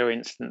particular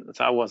instance,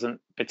 I wasn't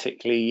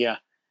particularly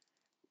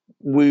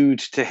wooed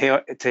to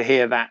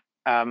hear that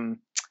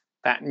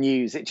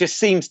news. It just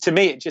seems to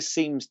me, it just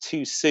seems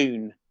too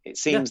soon. It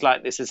Yeah, seems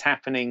like this is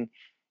happening,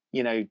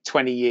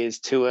 20 years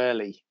too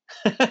early.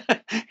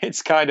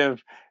 It's kind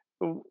of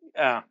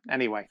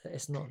anyway.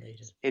 it's not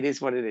needed. It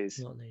is what it is.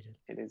 Not needed.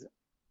 It is.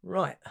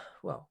 Right.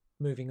 Well,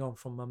 moving on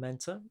from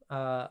Memento,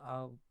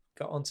 I'll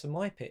go on to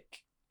my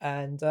pick.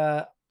 And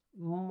I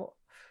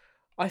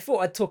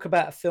thought I'd talk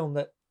about a film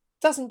that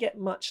doesn't get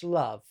much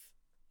love,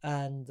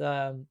 and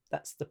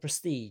that's The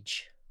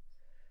Prestige.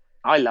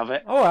 I love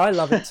it. Oh, I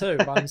love it too.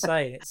 But I'm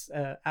saying it's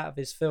out of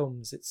his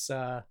films,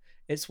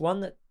 it's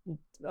one that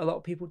a lot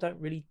of people don't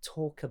really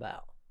talk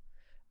about,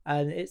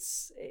 and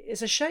it's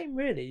a shame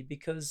really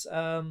because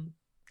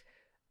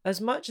as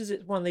much as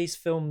it's one of these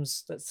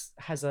films that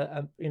has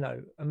a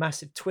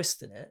massive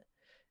twist in it,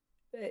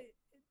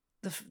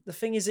 the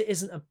thing is it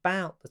isn't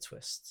about the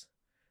twist.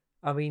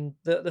 I mean,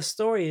 the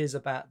story is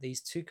about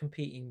these two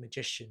competing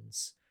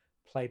magicians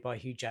played by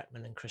Hugh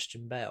Jackman and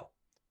Christian Bale,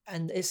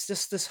 and it's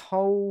just this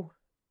whole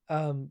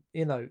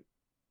you know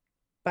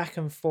back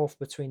and forth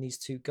between these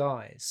two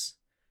guys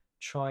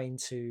trying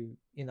to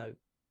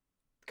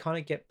kind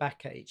of get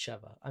back at each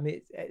other. I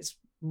mean, it's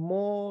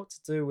more to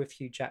do with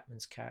Hugh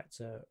Jackman's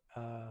character,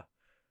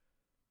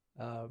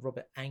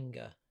 Robert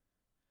Anger,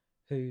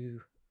 who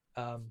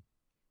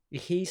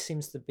he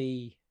seems to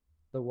be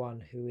the one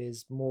who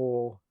is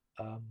more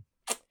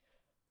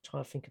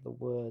trying to think of the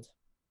word.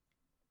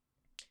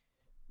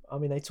 I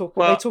mean, they talk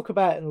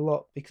about it a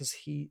lot because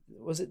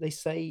they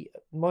say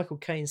Michael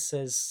Caine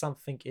says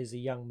something is a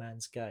young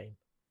man's game.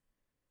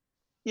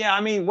 Yeah,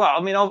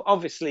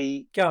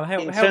 obviously, Go on,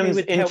 help me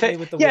with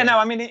the yeah, word. no,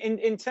 I mean,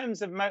 in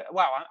terms of I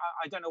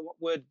don't know what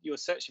word you're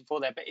searching for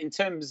there, but in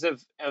terms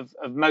of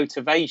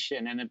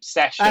motivation and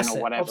obsession or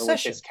whatever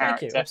obsession. with this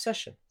character, Thank you,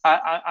 obsession.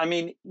 I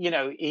mean,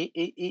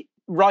 he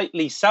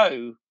rightly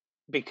so,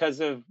 because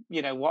of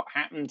what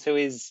happened to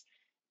his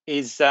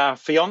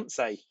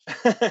fiance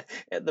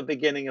at the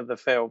beginning of the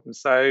film.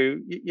 So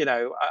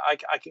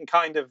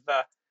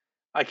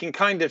I can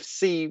kind of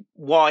see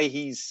why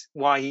he's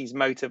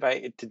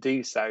motivated to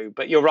do so.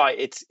 But you're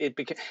right,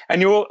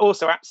 and you're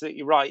also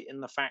absolutely right in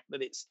the fact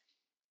that it's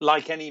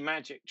like any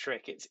magic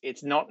trick.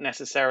 It's not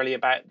necessarily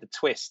about the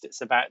twist;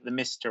 it's about the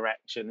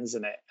misdirection,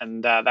 isn't it?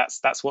 And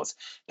that's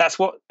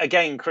what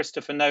again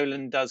Christopher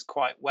Nolan does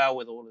quite well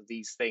with all of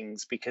these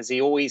things, because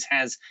he always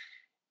has,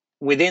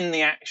 within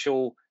the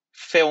actual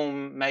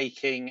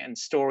filmmaking and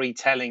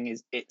storytelling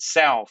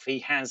itself, he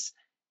has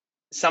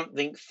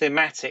something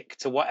thematic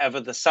to whatever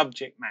the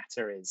subject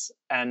matter is.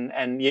 And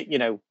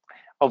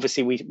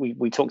obviously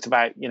we talked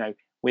about,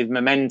 with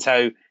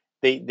Memento,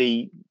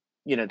 the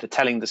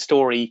telling the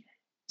story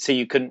so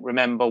you couldn't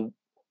remember,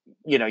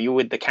 you're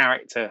with the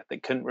character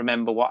that couldn't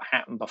remember what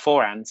happened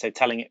beforehand, so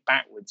telling it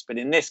backwards. But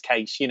in this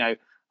case, a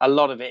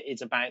lot of it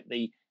is about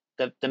the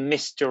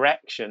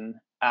misdirection,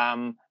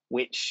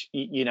 which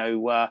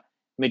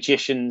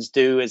magicians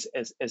do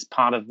as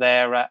part of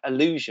their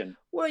illusion.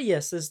 Well,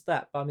 yes, there's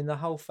that, but I mean the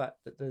whole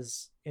fact that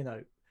there's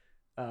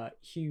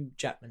Hugh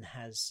Jackman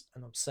has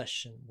an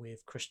obsession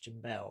with Christian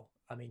Bale.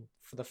 I mean,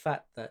 for the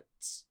fact that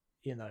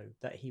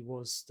that he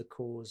was the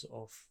cause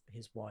of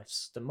his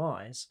wife's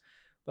demise,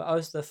 but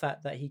also the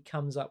fact that he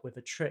comes up with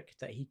a trick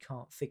that he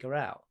can't figure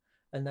out,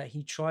 and that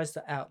he tries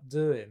to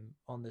outdo him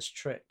on this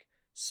trick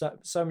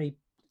so many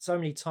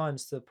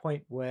times, to the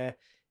point where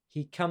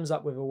he comes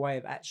up with a way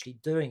of actually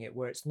doing it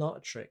where it's not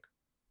a trick,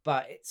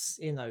 but it's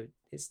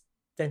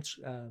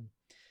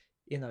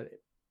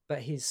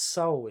but his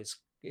soul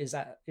is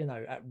at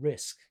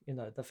risk.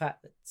 The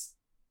fact that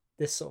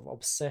this sort of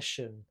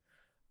obsession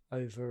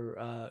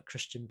over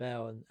Christian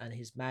Bale and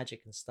his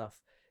magic and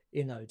stuff,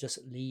 just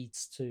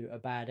leads to a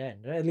bad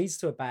end. It leads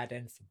to a bad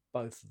end for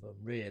both of them,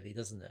 really,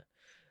 doesn't it?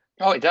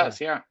 Oh, it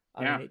does, yeah.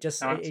 I mean, it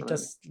just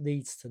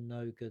leads to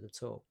no good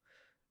at all.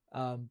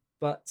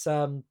 But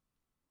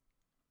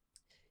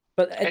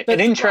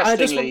interestingly, I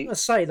just want to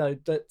say though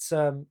that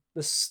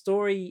the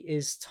story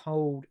is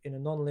told in a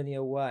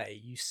non-linear way.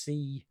 You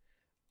see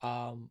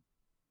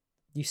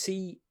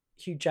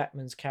Hugh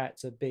Jackman's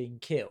character being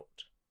killed,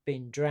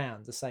 being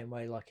drowned the same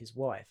way like his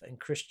wife, and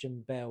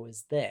Christian Bale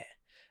is there,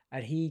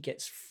 and he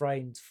gets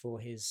framed for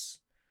his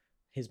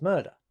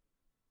murder.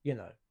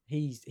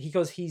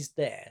 Because he's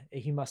there,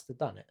 he must have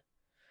done it,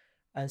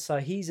 and so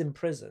he's in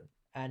prison,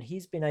 and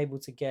he's been able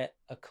to get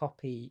a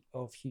copy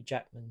of Hugh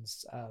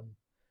Jackman's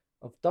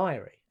of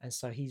diary, and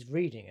so he's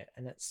reading it,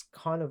 and it's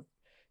kind of,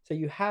 so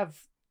you have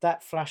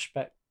that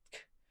flashback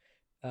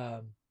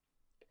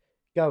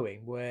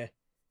going where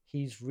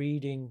he's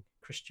reading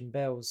Christian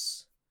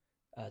Bale's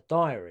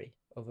diary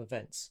of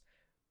events,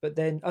 but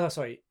then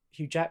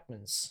Hugh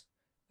Jackman's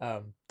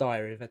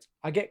diary events.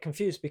 I get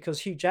confused because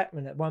Hugh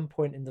Jackman at one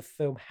point in the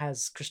film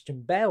has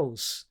Christian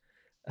Bale's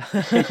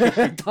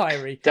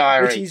diary,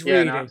 which he's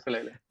reading. No,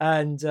 absolutely.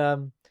 And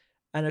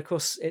of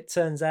course it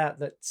turns out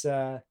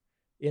that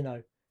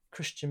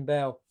Christian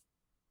Bale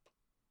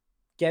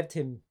gave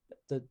him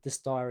this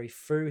diary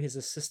through his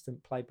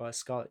assistant, played by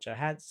Scarlett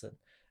Johansson,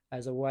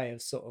 as a way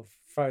of sort of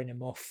throwing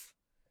him off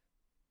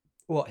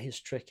what his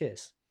trick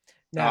is.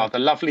 Now, the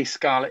lovely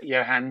Scarlett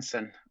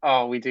Johansson.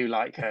 Oh, we do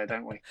like her,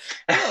 don't we?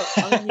 Well,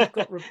 I mean, you've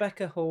got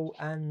Rebecca Hall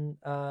and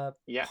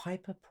Yeah,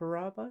 Piper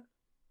Perabo.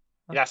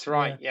 that's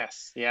right. Yeah.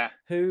 Yes, yeah.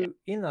 Who,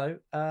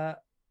 I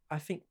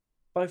think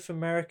both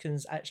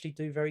Americans actually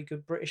do very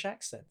good British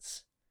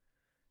accents.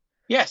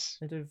 Yes,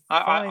 They do I,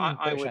 fine I, I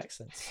British would.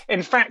 accents.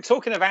 In fact,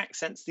 talking of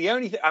accents, the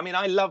only thing, I mean,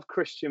 I love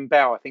Christian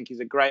Bale. I think he's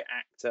a great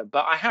actor,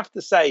 but I have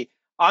to say,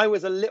 I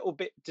was a little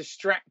bit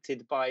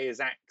distracted by his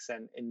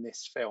accent in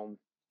this film.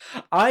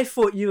 I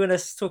thought you were going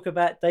to talk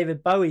about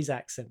David Bowie's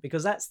accent,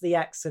 because that's the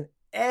accent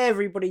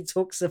everybody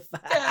talks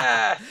about.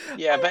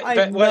 Yeah, I but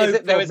have what no is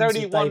it? There was problems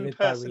only with one David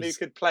person who Bowie's.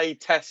 could play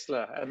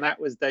Tesla, and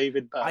that was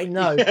David Bowie. I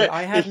know, but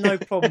I have no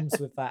problems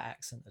with that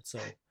accent at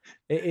all.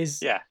 It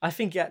is. Yeah. I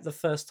think at the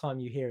first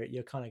time you hear it,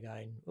 you're kind of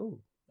going, "Oh,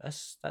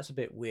 that's a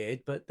bit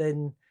weird," but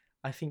then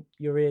I think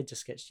your ear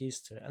just gets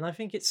used to it, and I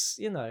think it's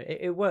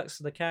it works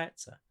for the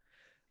character.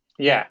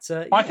 Yeah.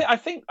 But, I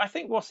think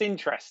what's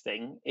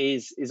interesting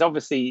is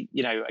obviously,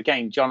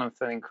 again,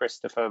 Jonathan and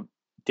Christopher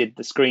did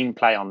the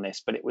screenplay on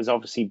this, but it was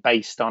obviously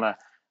based on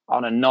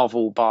a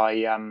novel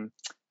by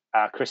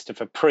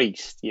Christopher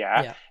Priest.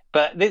 Yeah.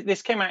 But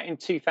this came out in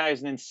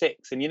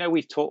 2006, and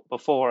we've talked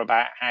before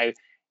about how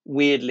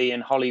weirdly in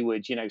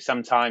Hollywood,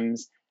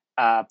 sometimes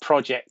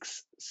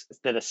projects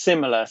that are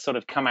similar sort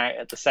of come out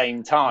at the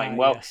same time.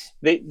 Well, yes.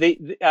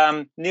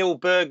 the Neil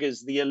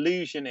Burger's The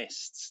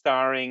Illusionist,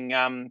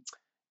 starring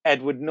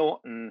Edward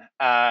Norton,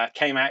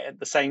 came out at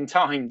the same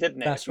time,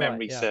 didn't it? That's if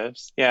memory right, yeah.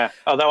 serves. Yeah.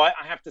 Although I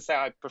have to say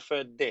I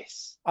preferred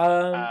this.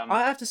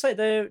 I have to say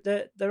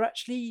they're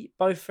actually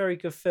both very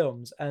good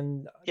films,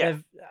 and Yeah.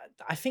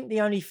 I think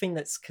the only thing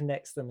that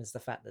connects them is the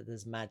fact that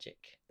there's magic.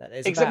 That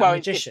there's Except, about a well,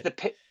 magician.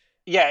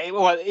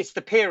 it's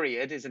the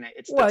period, isn't it?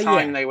 It's the Well,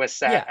 time yeah, they were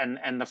set, yeah.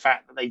 and the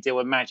fact that they deal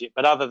with magic.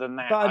 But other than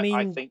that, But I I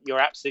mean, think you're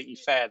absolutely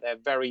fair. They're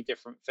very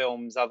different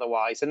films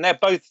otherwise, and they're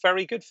both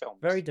very good films.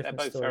 very different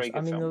They're both stories. very good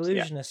I mean, The films. Yeah.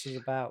 Illusionist is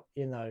about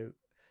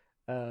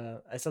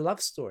it's a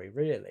love story,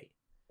 really,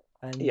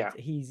 and Yeah.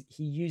 he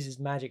uses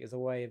magic as a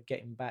way of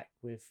getting back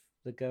with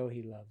the girl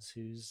he loves,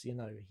 who's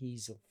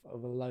he's of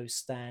a low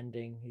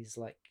standing. He's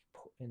like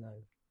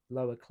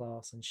lower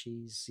class, and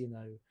she's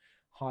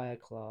higher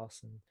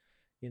class, and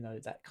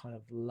that kind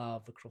of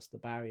love across the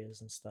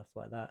barriers and stuff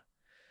like that.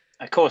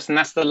 Of course, and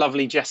that's the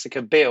lovely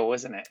Jessica Biel,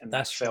 isn't it? In that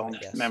That's film,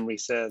 right, yes. if memory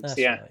serves. That's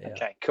Yeah. right, yeah.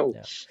 Okay. Cool.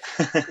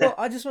 Yeah. Well,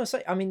 I just want to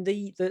say, I mean,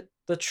 the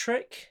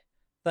trick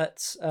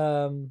that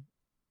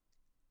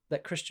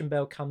that Christian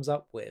Bale comes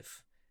up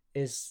with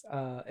is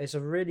a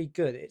really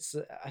good. It's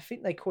I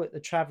think they call it the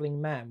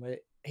traveling man, where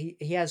he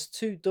has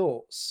two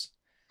doors,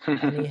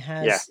 and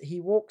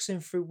he walks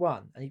in through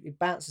one, and he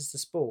bounces the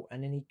sport,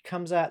 and then he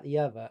comes out the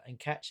other and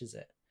catches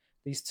it.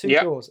 These two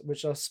Yep. doors,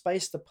 which are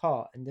spaced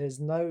apart, and there's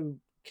no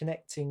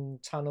connecting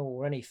tunnel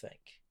or anything.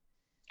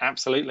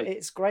 Absolutely.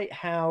 It's great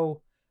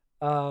how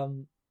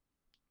Hugh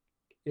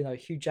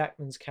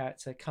Jackman's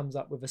character comes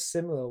up with a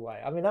similar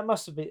way. I mean, that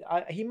must have been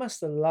he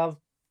must have loved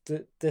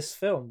this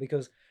film,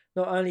 because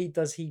not only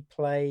does he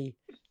play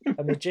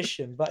a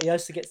magician, but he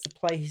also gets to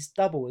play his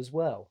double as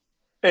well.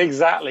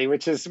 Exactly,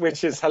 which is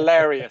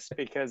hilarious,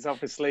 because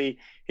obviously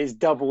his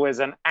double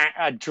is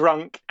a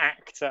drunk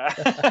actor,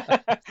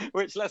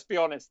 which, let's be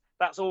honest,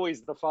 that's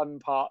always the fun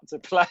part to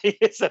play,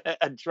 is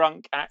a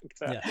drunk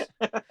actor. Yes.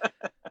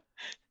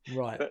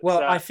 Right. But,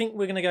 well, I think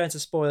we're going to go into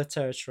spoiler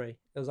territory.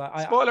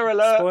 Spoiler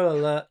alert! Spoiler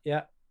alert!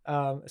 Yeah.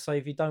 So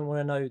if you don't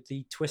want to know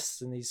the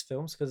twists in these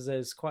films, because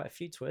there's quite a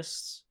few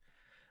twists.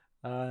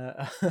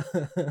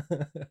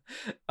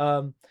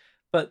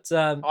 But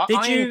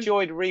I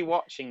enjoyed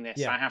rewatching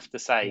this, I have to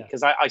say,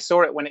 because I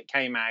saw it when it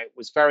came out,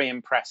 was very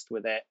impressed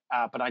with it,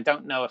 but I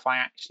don't know if I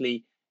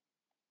actually,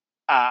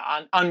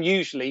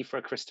 unusually for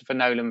a Christopher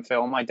Nolan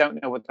film, I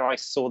don't know whether I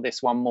saw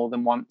this one more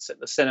than once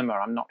at the cinema.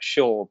 I'm not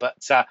sure, but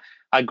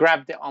I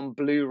grabbed it on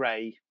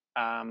Blu-ray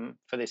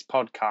for this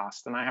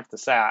podcast, and I have to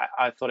say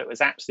I thought it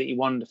was absolutely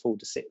wonderful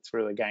to sit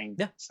through again.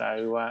 Yeah.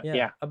 So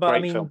but I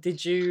mean, film.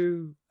 Did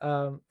you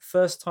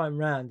first time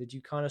round, did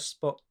you kind of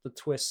spot the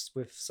twists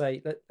with,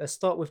 say, let's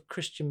start with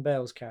Christian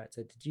Bale's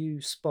character? Did you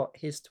spot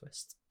his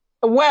twist?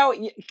 Well,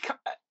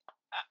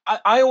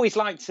 I always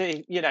like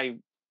to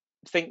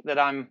think that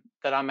I'm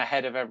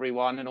ahead of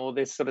everyone and all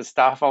this sort of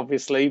stuff,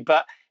 obviously,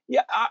 but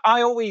yeah,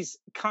 I always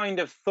kind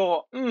of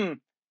thought,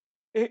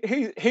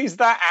 who's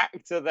that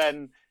actor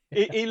then?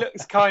 He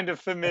looks kind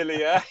of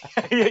familiar,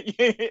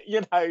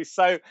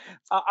 So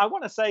I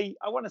want to say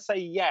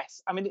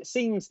yes. I mean, it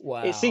seems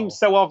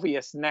so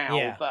obvious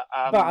now, but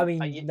I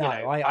mean,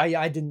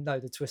 I didn't know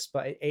the twist,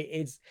 but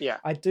it's. Yeah.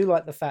 I do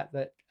like the fact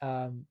that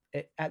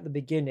at the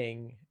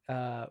beginning,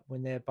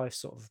 when they're both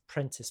sort of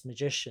apprentice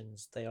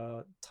magicians, they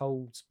are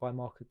told by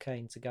Michael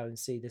Caine to go and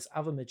see this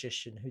other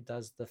magician who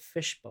does the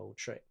fishbowl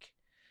trick.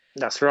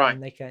 That's right.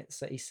 And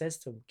so he says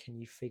to him, "Can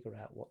you figure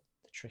out what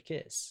the trick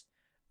is?"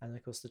 And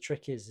of course, the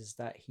trick is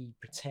that he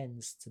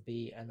pretends to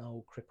be an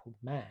old crippled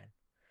man,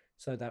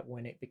 so that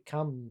when it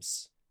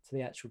becomes to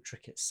the actual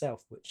trick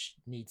itself, which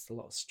needs a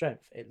lot of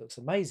strength, it looks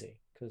amazing.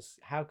 Because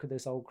how could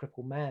this old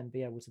crippled man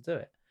be able to do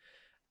it?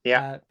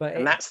 Yeah. But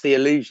And that's the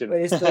illusion.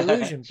 it's the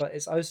illusion, but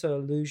it's also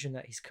an illusion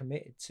that he's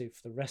committed to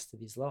for the rest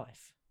of his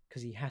life,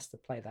 because he has to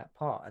play that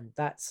part. And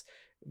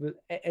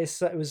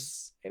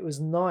it was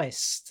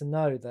nice to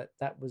know that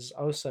that was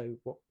also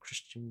what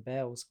Christian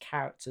Bale's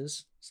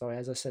characters, sorry,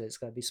 as I said, it's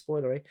going to be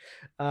spoilery,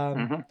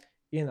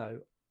 you know,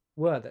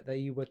 were that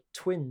they were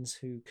twins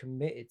who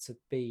committed to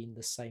being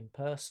the same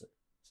person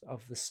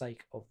of the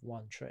sake of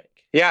one trick.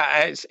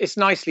 Yeah, it's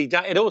nicely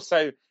done.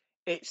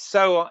 It's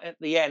so at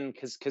the end,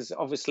 because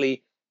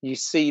obviously you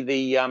see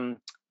the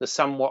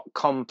somewhat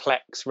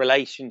complex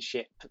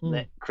relationship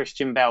that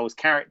Christian Bale's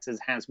characters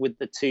has with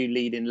the two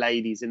leading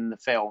ladies in the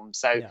film.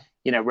 So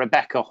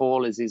Rebecca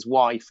Hall is his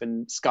wife,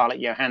 and Scarlett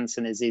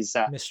Johansson is his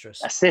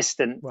mistress,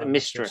 assistant, well,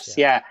 mistress.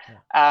 Yeah.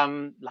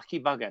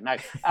 Lucky bugger. No,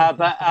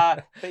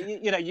 but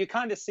you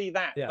kind of see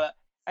that, Yeah.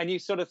 and you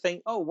sort of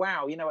think, oh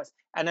wow,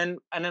 and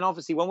then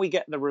obviously when we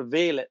get the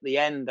reveal at the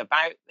end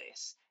about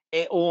this,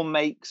 it all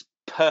makes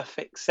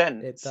perfect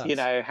sense. It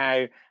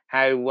does.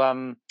 How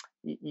one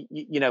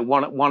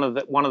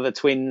of the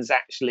twins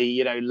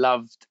actually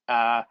loved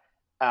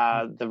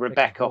the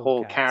Rebecca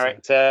Hall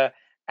character,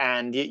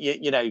 and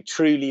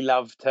truly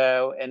loved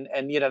her, and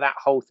that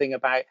whole thing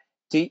about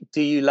do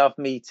you love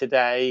me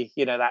today,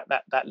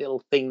 that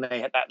little thing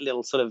they had, that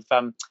little sort of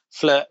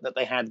flirt that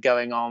they had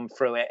going on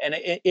through it. And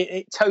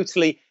it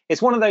totally,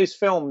 it's one of those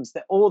films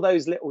that all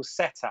those little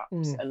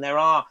setups, and there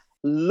are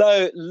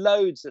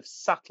loads of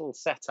subtle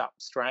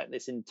setups throughout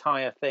this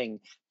entire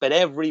thing, but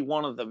every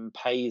one of them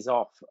pays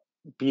off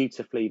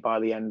beautifully by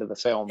the end of the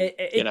film.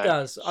 It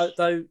does.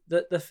 Though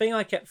the thing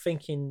I kept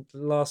thinking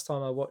the last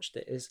time I watched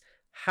it is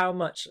how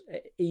much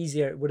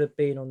easier it would have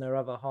been on their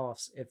other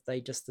halves if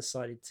they just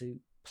decided to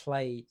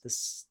play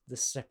the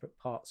separate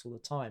parts all the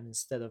time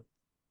instead of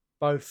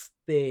both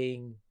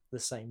being the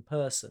same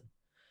person,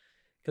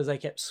 because they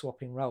kept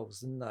swapping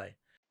roles, didn't they?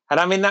 And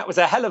I mean, that was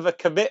a hell of a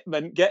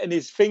commitment, getting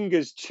his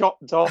fingers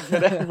chopped off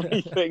and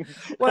everything.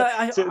 Well,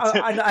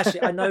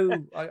 I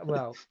know.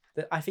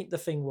 I think the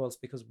thing was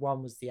because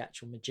one was the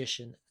actual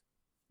magician,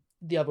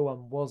 the other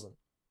one wasn't.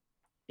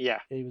 Yeah,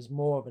 he was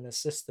more of an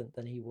assistant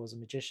than he was a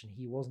magician.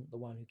 He wasn't the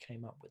one who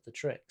came up with the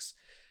tricks.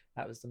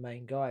 That was the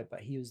main guy,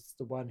 but he was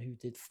the one who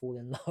did fall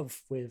in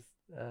love with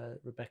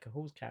Rebecca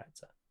Hall's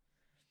character.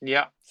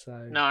 Yeah.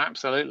 So no,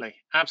 absolutely.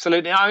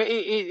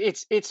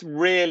 It's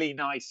really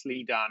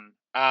nicely done.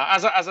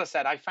 As I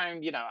said, I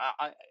found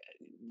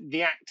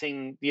the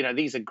acting.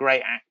 These are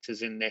great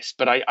actors in this,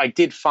 but I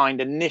did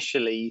find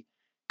initially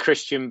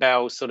Christian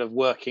Bale's sort of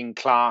working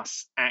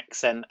class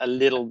accent a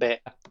little bit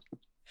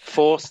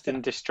forced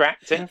and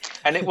distracting,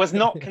 and it was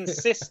not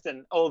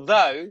consistent.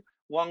 Although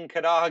one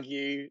could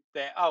argue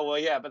that,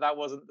 but that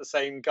wasn't the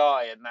same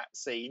guy in that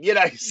scene,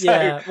 So,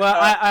 yeah, well,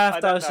 I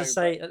have to also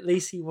say, at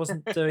least he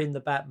wasn't doing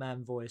the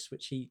Batman voice,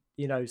 which he,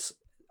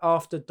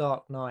 after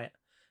Dark Knight,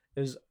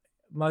 it was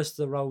most of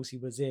the roles he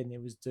was in.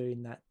 It was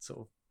doing that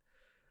sort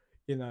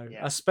of,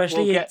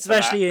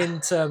 especially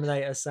in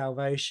Terminator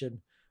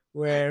Salvation,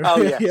 where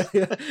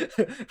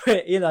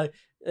where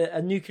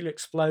a nuclear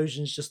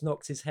explosion's just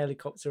knocked his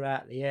helicopter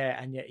out of the air,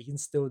 and yet he can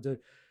still do.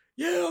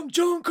 Yeah, I'm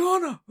John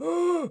Connor.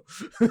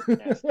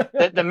 Yes.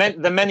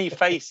 The many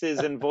faces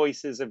and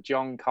voices of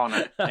John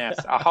Connor. Yes,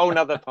 a whole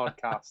nother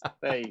podcast.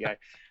 There you go.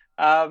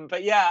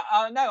 But yeah,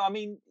 no, I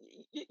mean,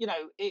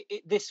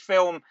 this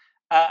film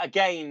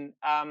again.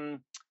 A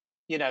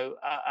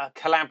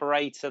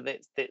collaborator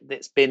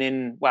that's been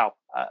in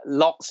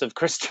lots of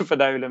Christopher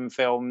Nolan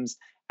films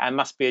and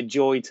must be a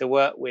joy to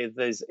work with.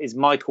 Is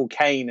Michael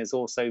Caine is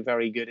also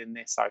very good in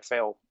this, I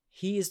feel.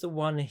 He is the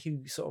one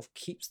who sort of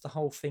keeps the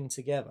whole thing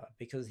together,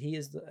 because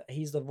he's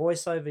the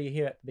voiceover you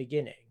hear at the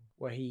beginning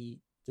where he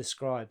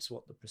describes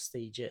what the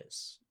Prestige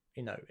is,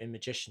 in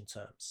magician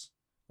terms.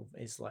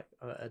 It's like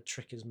a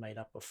trick is made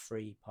up of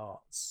 3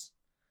 parts.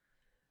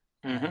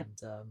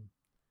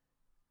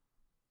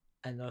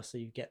 And also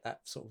you get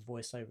that sort of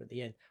voiceover at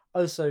the end.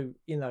 Also,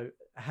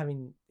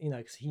 having,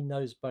 because he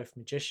knows both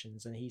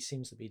magicians, and he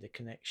seems to be the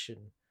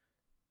connection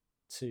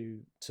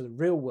to the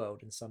real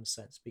world in some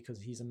sense,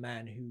 because he's a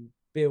man who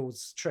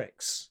builds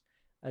tricks,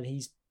 and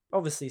he's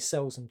obviously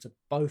sells them to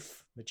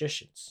both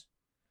magicians,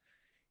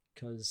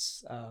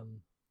 because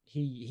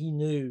he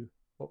knew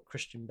what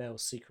Christian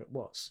Bale's secret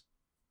was.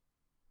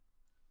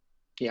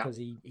 Yeah, because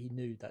he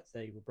knew that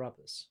they were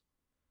brothers.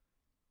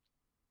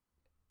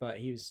 But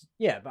he was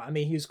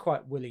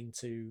quite willing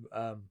to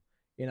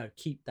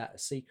keep that a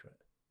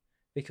secret,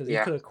 because he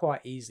could have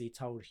quite easily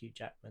told Hugh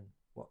Jackman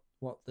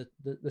what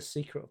the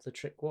secret of the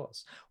trick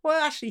was.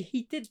 Well, actually,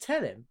 he did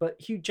tell him,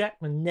 but Hugh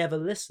Jackman never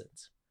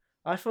listened.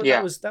 I thought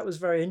that was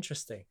very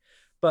interesting.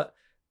 But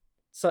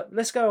so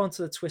let's go on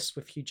to the twist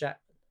with Hugh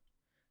Jackman,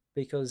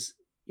 because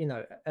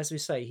as we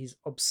say, he's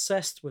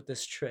obsessed with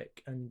this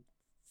trick and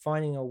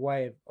finding a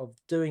way of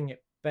doing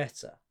it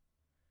better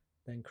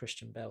than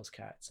Christian Bale's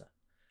character.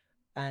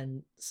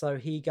 And so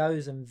he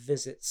goes and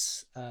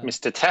visits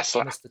Mr.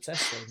 Tesla. Mr.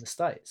 Tesla in the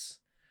States,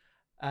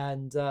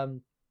 and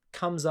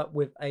comes up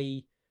with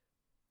a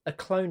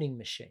cloning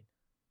machine.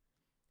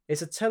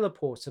 It's a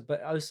teleporter,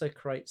 but it also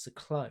creates a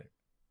clone.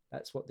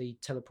 That's what the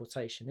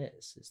teleportation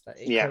is that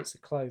it creates a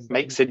clone, but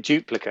makes a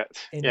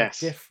duplicate. in a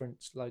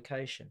different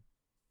location.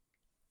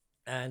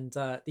 And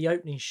the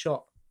opening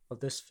shot of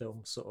this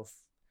film sort of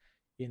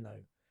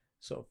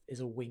is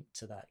a wink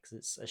to that, because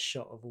it's a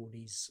shot of all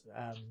these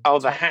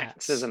the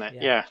hats, isn't it?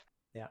 Yeah.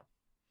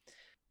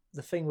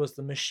 The thing was,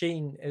 the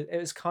machine, it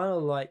was kind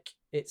of like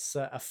it's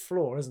a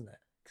flaw, isn't it?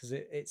 Because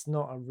it's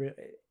not a real,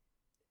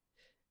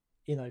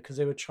 because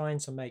they were trying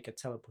to make a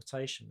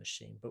teleportation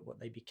machine, but what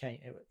they became,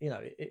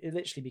 it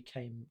literally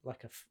became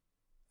like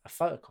a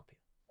photocopy.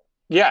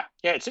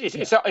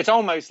 It's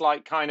almost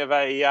like kind of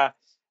a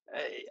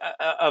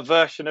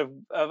version of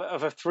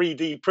a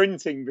 3D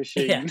printing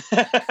machine.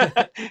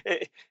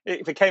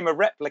 It became a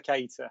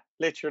replicator,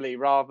 literally,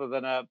 rather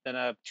than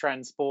a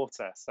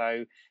transporter.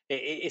 So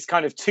it's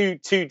kind of two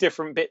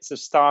different bits of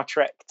Star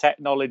Trek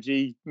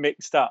technology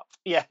mixed up.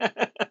 Yeah.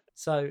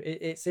 So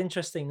it's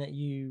interesting that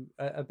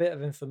a bit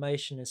of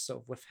information is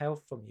sort of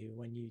withheld from you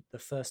when the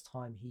first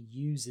time he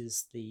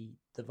uses the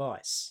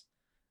device,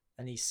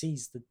 and he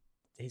sees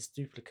his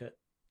duplicate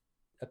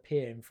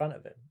appear in front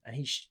of him, and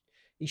he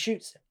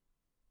shoots him.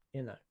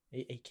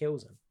 He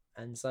kills him.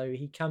 And so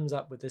he comes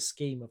up with this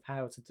scheme of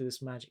how to do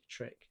this magic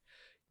trick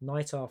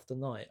night after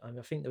night. I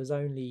think he was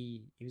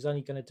only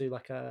going to do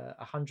like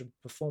 100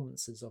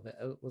 performances of it,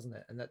 wasn't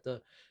it? And that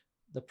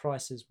the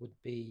prices would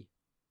be,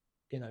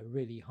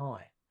 really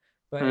high,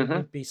 but it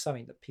would be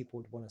something that people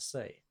would want to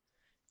see,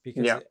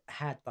 because it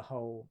had the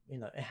whole,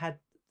 it had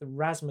the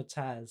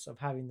razzmatazz of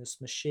having this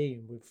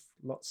machine with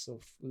lots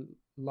of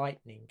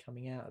lightning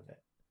coming out of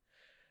it,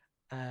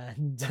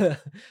 and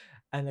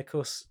and of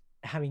course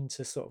having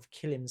to sort of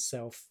kill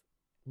himself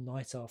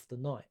night after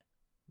night.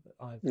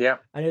 And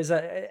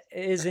it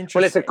is interesting.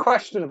 Well, it's a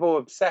questionable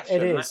obsession.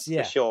 It is, that's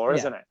for sure,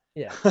 isn't it?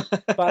 Yeah.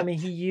 But I mean,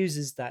 he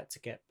uses that to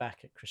get back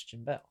at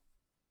Christian Bale.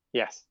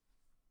 Yes.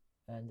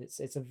 And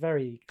it's a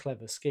very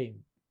clever scheme.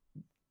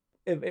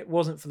 If it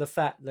wasn't for the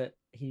fact that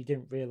he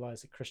didn't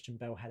realize that Christian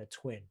Bale had a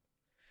twin,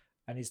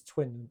 and his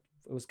twin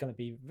was going to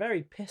be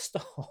very pissed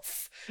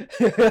off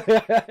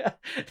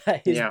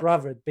that his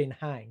brother had been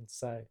hanged.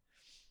 So,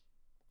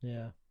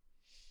 yeah.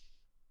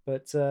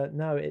 But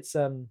no, it's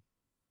a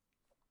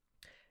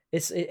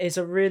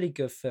really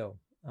good film.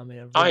 I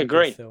mean, I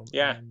agree. Film.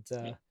 Yeah,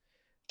 and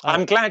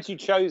I'm glad you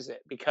chose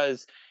it,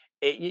 because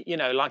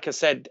like I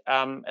said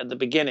at the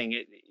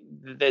beginning,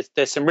 there's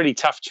some really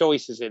tough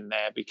choices in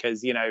there,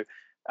 because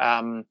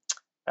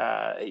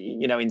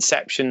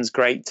Inception's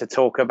great to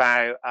talk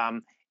about.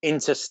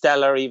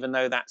 Interstellar, even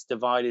though that's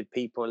divided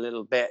people a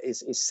little bit,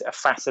 is a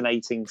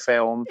fascinating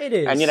film. It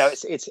is, and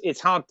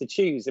it's hard to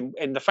choose.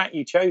 And the fact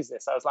you chose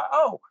this, I was like,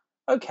 oh,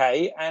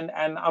 okay, and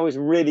I was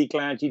really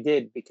glad you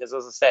did, because,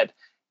 as I said,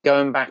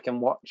 going back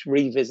and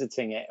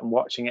revisiting it and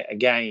watching it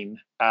again,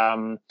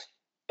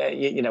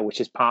 which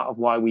is part of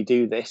why we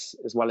do this,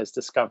 as well as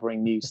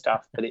discovering new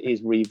stuff. But it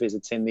is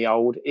revisiting the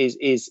old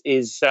is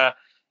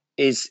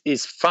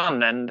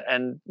fun,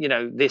 and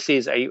this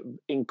is a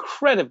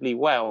incredibly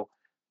well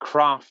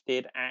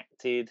crafted,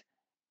 acted,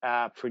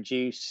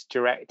 produced,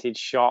 directed,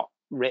 shot,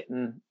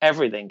 written,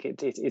 everything.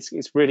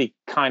 It's really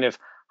kind of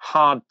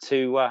hard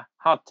to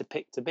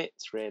pick to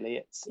bits. Really,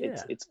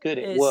 it's good.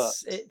 It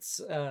works. It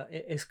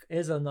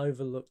is an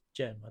overlooked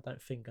gem. I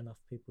don't think enough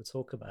people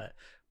talk about it.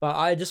 But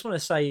I just want to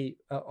say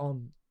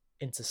on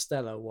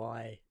Interstellar,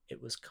 why it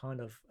was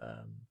kind of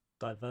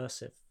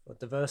diversive at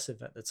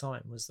the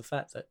time, was the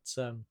fact that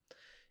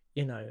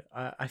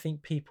I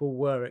think people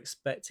were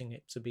expecting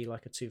it to be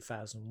like a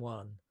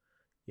 2001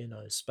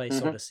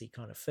 Space Odyssey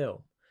kind of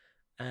film,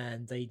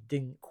 and they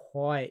didn't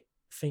quite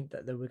think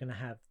that they were going to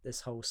have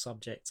this whole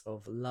subject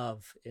of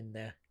love in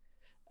there.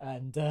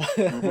 And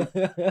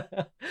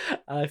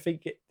I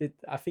think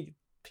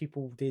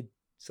people didn't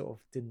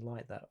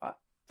like that,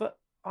 but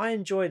I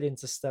enjoyed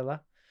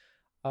Interstellar.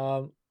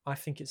 I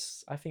think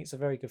it's a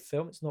very good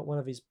film. It's not one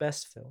of his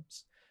best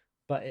films,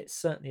 but it's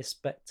certainly a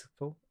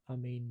spectacle. I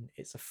mean,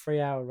 it's a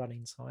 3-hour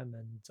running time,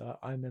 and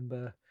I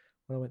remember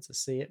when I went to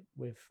see it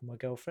with my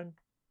girlfriend,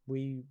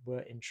 we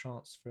were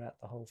entranced throughout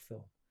the whole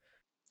film.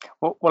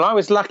 Well, I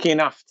was lucky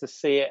enough to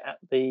see it at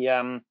the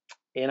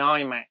in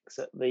IMAX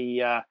at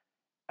the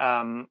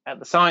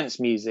Science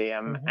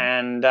Museum,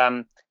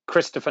 and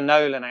Christopher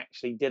Nolan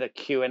actually did a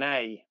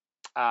Q&A,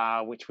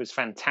 which was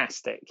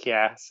fantastic.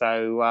 Yeah,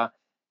 so I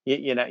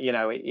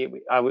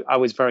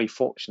was very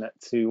fortunate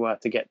to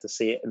get to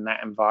see it in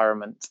that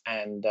environment,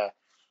 and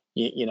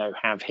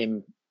have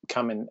him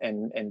come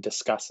and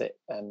discuss it.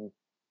 And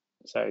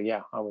so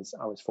yeah, I was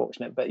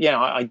fortunate. But yeah,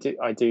 I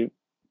do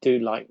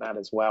like that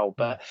as well.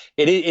 But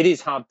it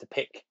is hard to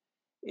pick.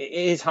 It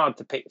is hard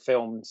to pick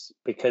films,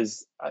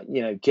 because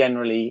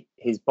generally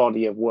his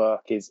body of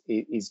work is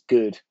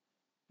good,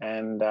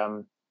 and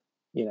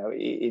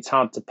it's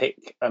hard to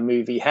pick a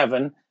movie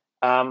heaven.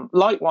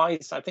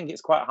 Likewise, I think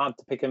it's quite hard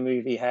to pick a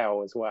movie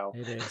hell as well.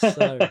 It is.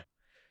 So,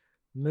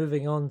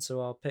 moving on to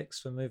our picks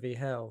for movie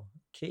hell.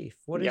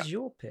 Keith, what Yeah. is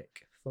your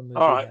pick for All movie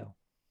right. hell?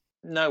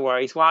 No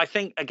worries. Well, I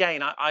think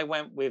again, I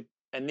went with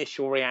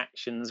initial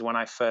reactions when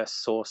I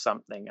first saw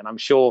something, and I'm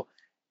sure,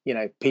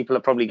 people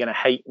are probably going to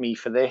hate me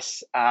for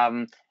this.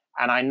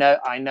 And I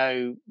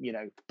know,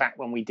 back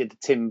when we did the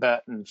Tim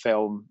Burton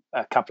film,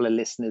 a couple of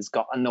listeners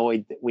got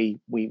annoyed that we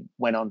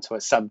went on to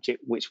a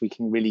subject which we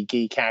can really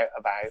geek out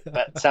about.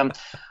 But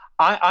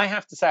I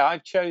have to say,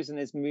 I've chosen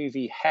as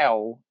movie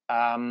hell.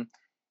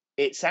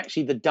 It's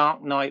actually The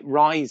Dark Knight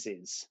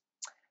Rises.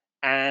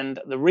 And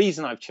the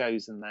reason I've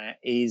chosen that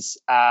is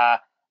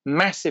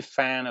massive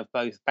fan of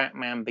both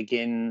Batman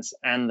Begins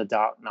and The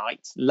Dark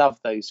Knight. Love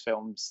those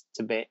films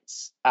to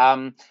bits.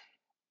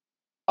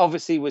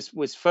 Obviously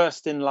was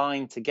first in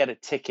line to get a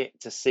ticket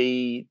to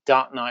see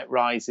Dark Knight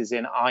Rises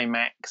in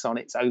IMAX on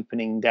its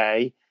opening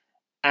day.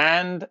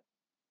 And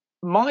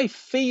my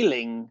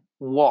feeling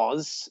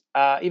was,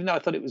 even though I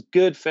thought it was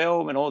good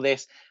film and all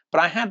this, but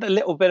I had a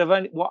little bit of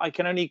what I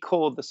can only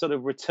call the sort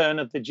of Return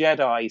of the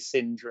Jedi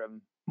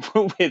syndrome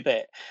with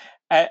it.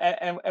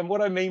 And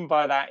what I mean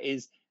by that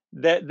is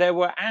that there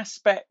were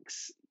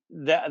aspects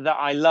that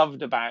I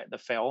loved about the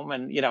film,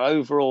 and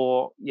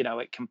overall,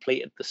 it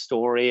completed the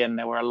story, and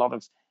there were a lot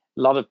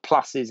of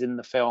pluses in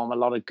the film, a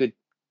lot of good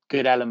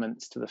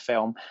elements to the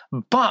film.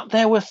 But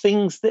there were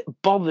things that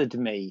bothered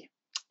me,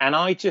 and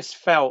I just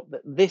felt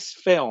that this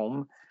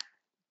film,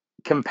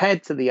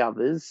 compared to the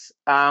others,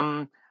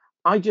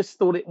 I just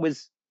thought it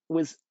was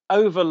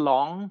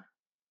overlong.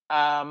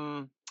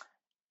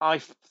 I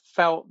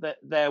felt that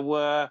there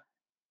were,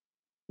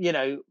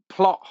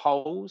 plot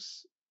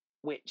holes,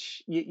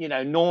 which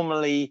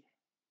normally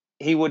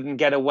he wouldn't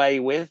get away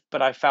with.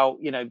 But I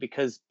felt,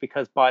 because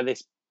by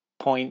this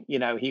point,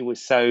 he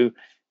was so,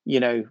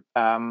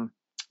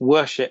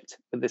 worshipped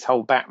with this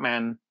whole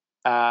Batman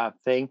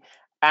thing,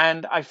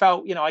 and I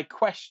felt, I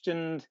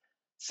questioned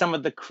some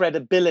of the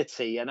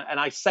credibility, and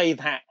I say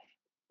that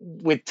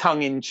with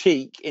tongue in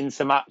cheek, in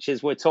so much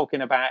as we're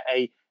talking about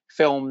a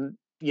film,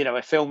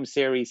 a film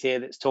series here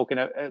that's talking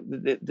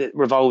that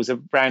revolves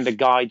around a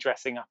guy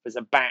dressing up as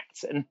a bat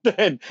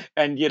and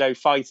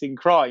fighting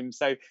crime.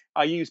 So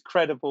I use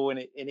credible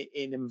in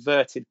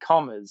inverted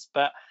commas,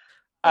 but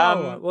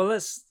All right. Well,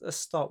 let's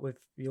start with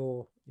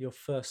your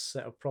first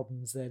set of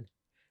problems then.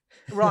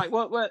 right.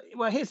 Well.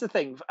 Here's the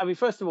thing. I mean,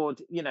 first of all,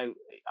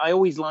 I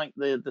always like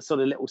the sort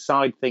of little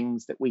side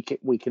things that we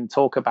can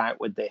talk about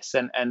with this,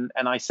 and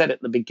I said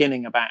at the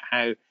beginning about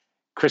how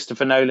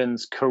Christopher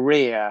Nolan's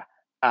career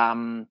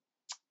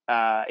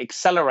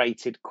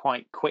accelerated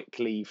quite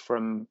quickly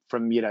from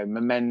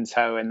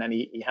Memento, and then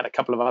he had a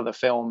couple of other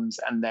films,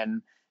 and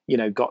then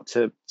got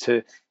to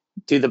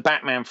do the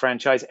Batman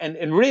franchise,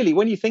 and really,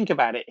 when you think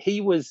about it,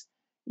 he was.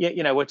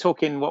 We're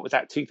talking, what was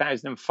that,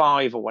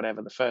 2005 or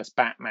whatever, the first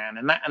Batman,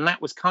 and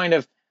that was kind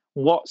of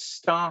what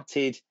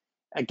started.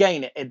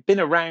 Again, it had been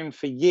around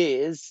for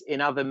years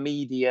in other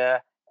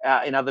media,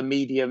 in other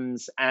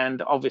mediums,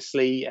 and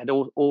obviously had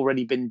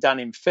already been done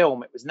in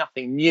film. It was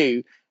nothing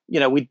new.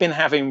 We'd been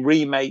having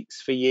remakes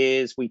for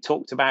years. We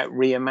talked about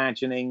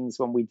reimaginings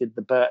when we did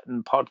the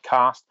Burton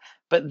podcast,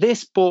 but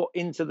this brought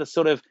into the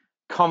sort of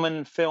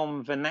common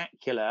film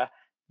vernacular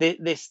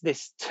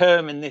this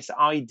term and this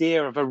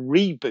idea of a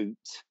reboot.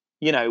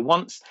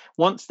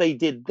 Once they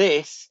did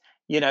this,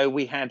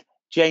 we had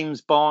James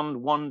Bond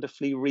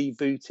wonderfully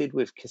rebooted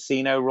with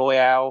Casino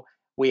Royale.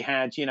 We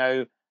had,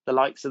 the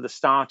likes of the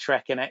Star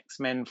Trek and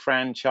X-Men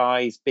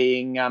franchise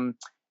being,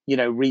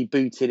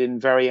 rebooted in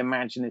very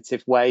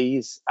imaginative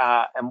ways,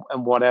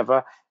 and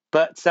whatever.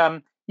 But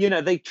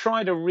they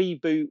tried a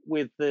reboot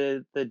with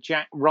the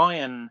Jack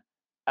Ryan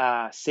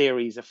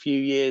series a few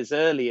years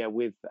earlier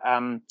with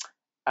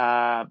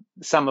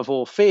Sum of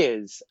All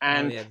Fears,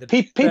 and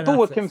people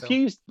were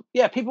confused.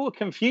 Yeah, people were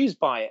confused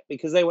by it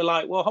because they were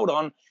like, well, hold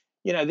on,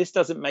 this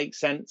doesn't make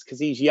sense because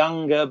he's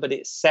younger, but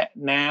it's set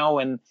now,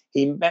 and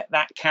he met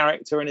that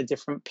character in a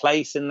different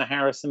place in the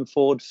Harrison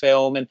Ford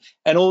film,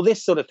 and all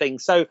this sort of thing.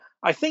 So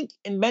I think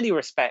in many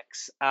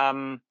respects,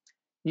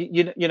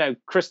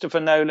 Christopher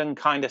Nolan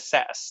kind of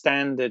set a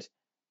standard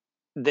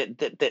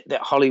that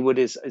Hollywood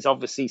is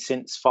obviously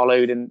since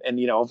followed, and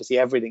obviously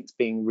everything's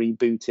being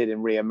rebooted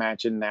and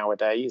reimagined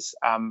nowadays,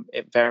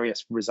 at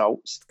various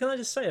results. Can I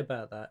just say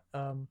about that?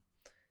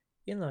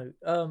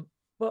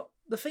 Well,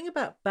 the thing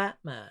about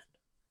Batman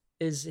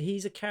is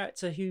he's a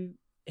character who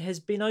has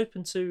been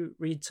open to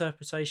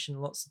reinterpretation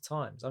lots of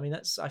times. I mean,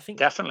 I think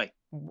definitely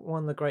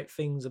one of the great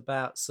things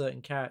about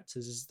certain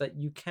characters is that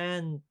you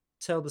can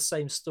tell the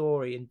same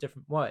story in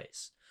different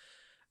ways.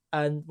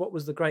 And what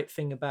was the great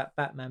thing about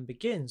Batman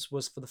Begins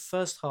was, for the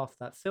first half of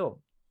that film,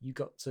 you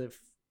got to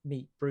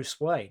meet Bruce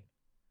Wayne.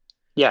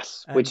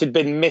 Yes, which had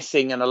been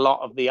missing in a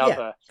lot of the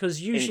other.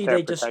 Because usually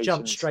they just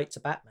jump straight to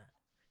Batman.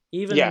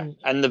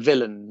 And the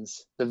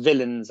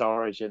villains'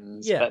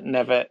 origins, but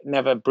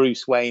never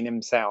Bruce Wayne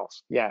himself.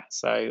 Yeah,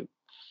 so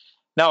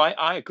No,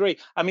 I agree.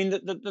 I mean,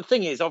 the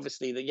thing is,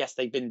 obviously, that yes,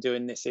 they've been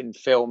doing this in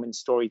film and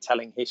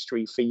storytelling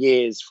history for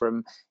years,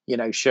 from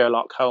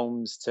Sherlock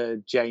Holmes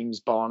to James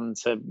Bond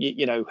to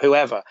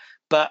whoever.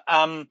 But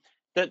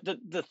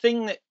the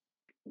thing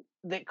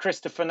that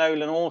Christopher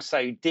Nolan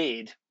also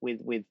did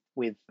with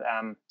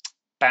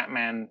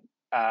Batman,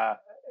 uh,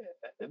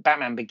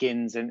 Batman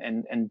Begins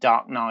and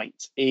Dark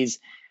Knight is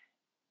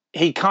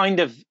he kind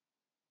of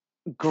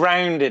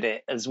grounded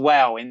it as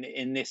well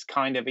in this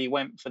kind of, he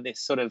went for this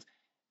sort of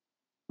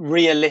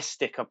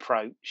realistic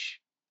approach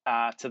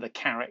to the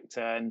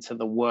character and to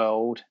the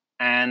world,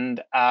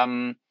 and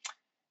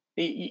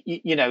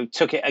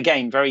took it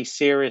again very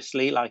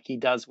seriously, like he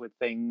does with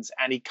things.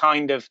 And he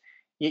kind of,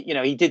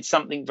 he did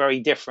something very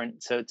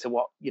different to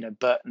what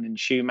Burton and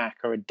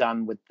Schumacher had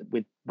done with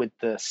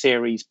the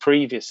series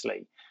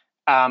previously,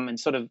 and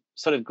sort of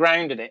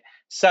grounded it.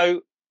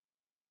 So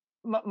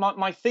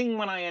my thing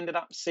when I ended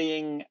up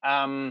seeing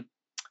uh,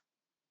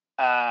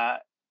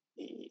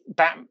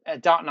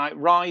 Dark Knight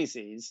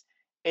Rises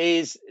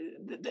is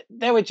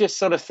there were just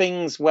sort of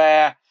things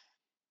where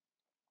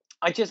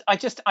I just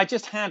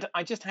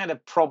had a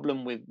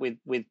problem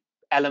with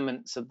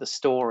elements of the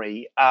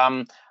story.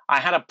 I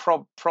had a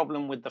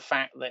problem with the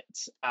fact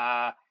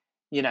that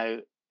you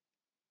know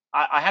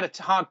I had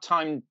a hard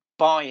time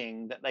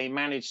buying that they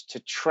managed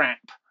to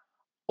trap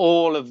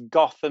all of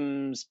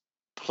Gotham's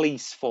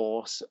police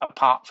force,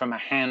 apart from a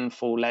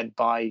handful led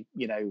by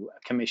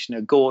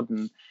Commissioner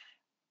Gordon,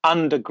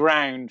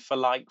 underground for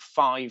like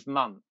 5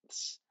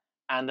 months,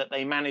 and that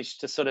they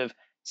managed to sort of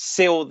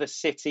seal the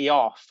city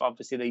off.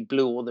 Obviously, they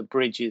blew all the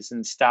bridges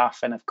and stuff,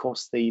 and of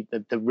course, the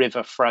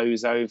river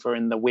froze over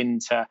in the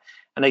winter,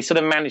 and they sort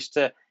of managed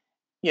to,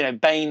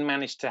 Bane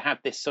managed to have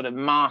this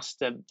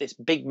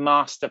big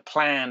master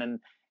plan,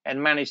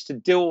 and managed to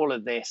do all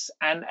of this,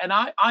 and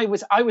I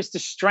was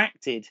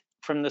distracted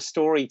from the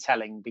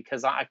storytelling,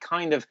 because I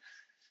kind of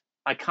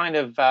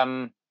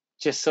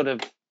just sort of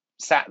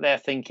sat there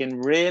thinking,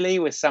 really,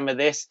 with some of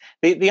this.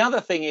 The other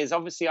thing is,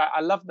 obviously,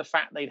 I love the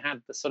fact they'd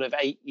had the sort of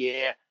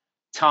 8-year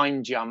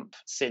time jump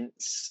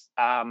since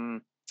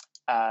the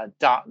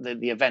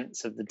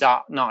events of the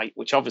Dark Knight,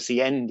 which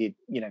obviously ended,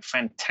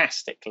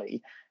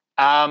 fantastically.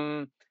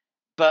 Um,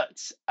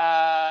 but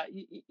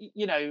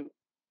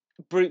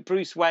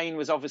Bruce Wayne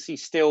was obviously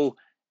still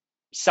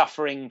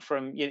suffering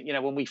from,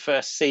 when we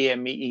first see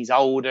him, he's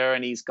older,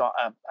 and he's got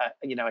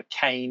a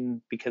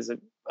cane because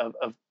of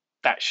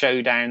that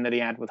showdown that he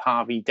had with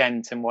Harvey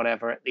Dent and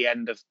whatever at the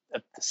end of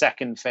the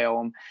second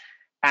film.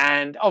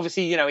 And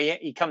obviously,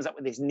 he comes up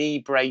with this knee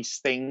brace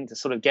thing to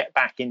sort of get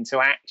back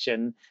into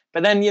action.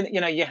 But then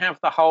you have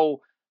the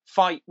whole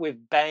fight with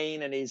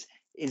Bane and his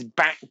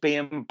back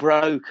being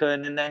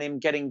broken, and then him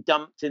getting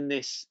dumped in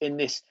this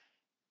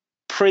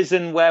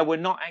prison where we're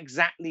not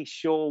exactly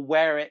sure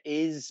where it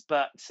is,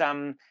 but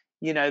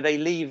they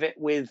leave it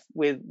with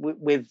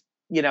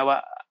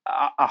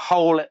a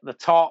hole at the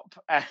top,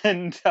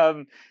 and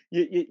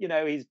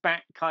his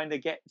back kind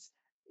of gets,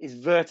 his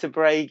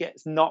vertebrae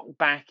gets knocked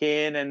back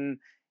in, and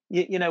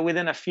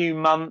within a few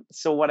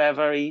months or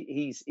whatever,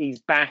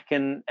 he's back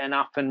and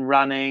up and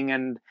running,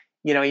 and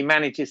he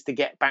manages to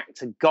get back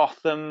to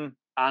Gotham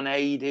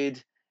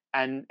unaided,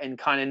 and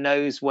kind of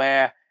knows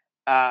where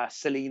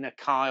Selina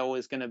Kyle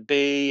is going to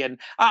be, and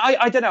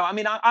I don't know. I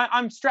mean,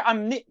 I'm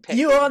nitpicking.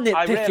 You are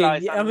I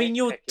realise nitpicking. I mean,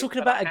 you're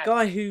talking about a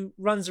guy who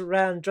runs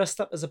around dressed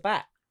up as a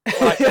bat.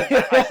 Well, I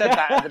said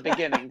that at the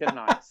beginning, didn't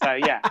I? So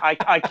yeah,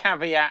 I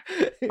caveat.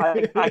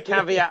 I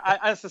caveat.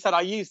 As I said,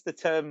 I used the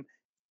term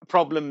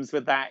problems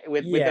with that,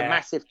 with the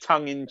massive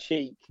tongue in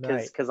cheek,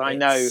 because I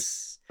know.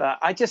 But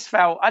I just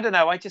felt, I don't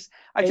know. I just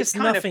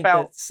kind of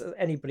felt that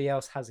anybody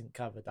else hasn't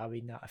covered. I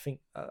mean, I think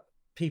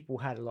people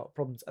had a lot of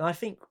problems, and I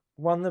think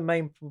one of the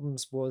main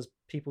problems was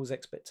people's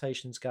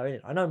expectations going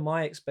in. I know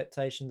my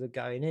expectations of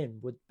going in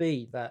would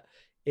be that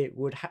it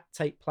would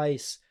take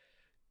place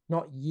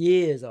not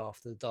years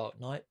after the Dark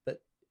Knight,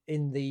 but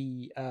in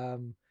the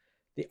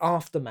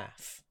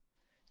aftermath.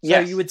 So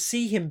you would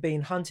see him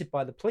being hunted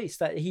by the police,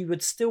 that he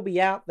would still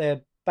be out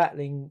there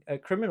battling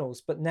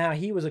criminals, but now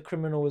he was a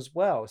criminal as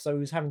well. So he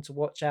was having to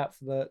watch out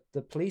for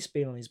the police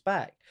being on his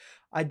back.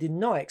 I did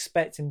not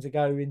expect him to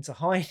go into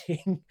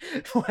hiding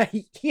for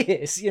 8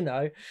 years,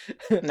 No,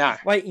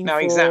 waiting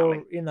for,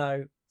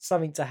 exactly.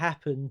 Something to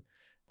happen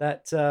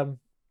that, so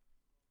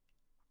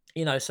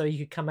he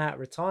could come out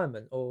of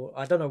retirement, or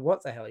I don't know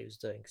what the hell he was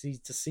doing, because he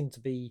just seemed to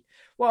be,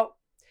 well,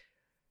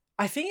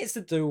 I think it's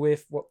to do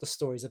with what the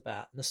story's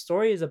about. And the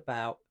story is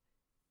about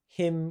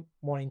him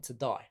wanting to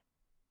die.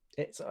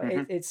 It's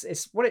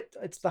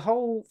the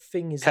whole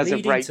thing is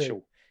leading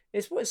to.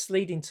 It's what it's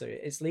leading to.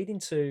 It's leading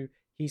to,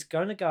 he's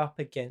going to go up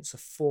against a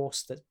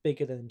force that's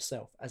bigger than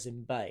himself, as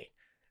in Bane.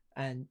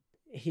 And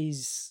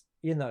he's,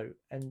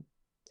 and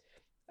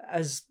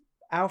as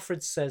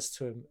Alfred says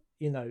to him,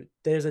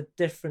 there's a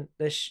different,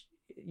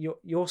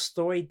 your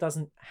story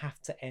doesn't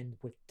have to end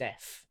with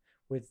death,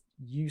 with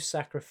you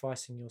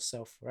sacrificing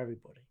yourself for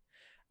everybody.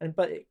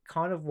 But it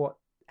kind of what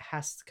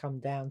has to come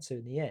down to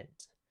in the end,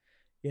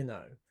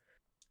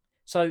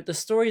 So the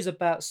story is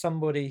about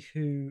somebody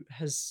who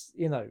has,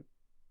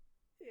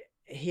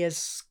 he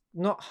has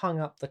not hung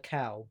up the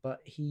cow, but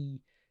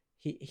he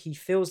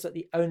feels that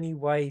the only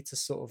way to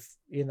sort of,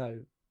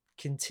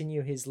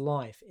 continue his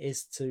life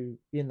is to,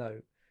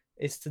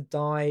 is to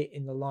die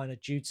in the line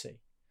of duty,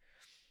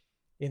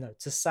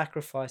 to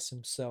sacrifice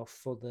himself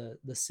for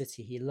the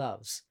city he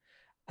loves.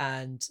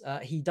 And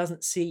he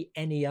doesn't see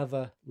any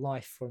other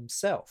life for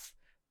himself.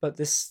 But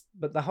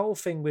the whole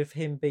thing with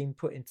him being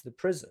put into the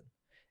prison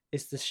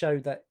is to show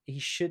that he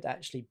should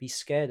actually be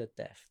scared of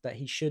death, that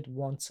he should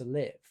want to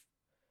live.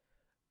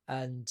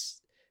 And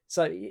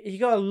so you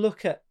got to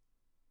look at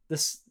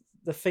this,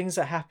 the things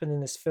that happen in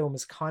this film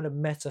as kind of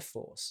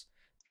metaphors.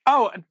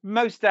 Oh,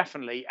 most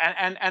definitely,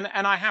 and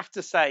I have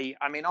to say,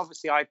 I mean,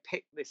 obviously, I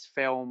picked this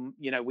film.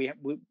 We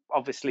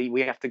obviously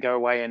we have to go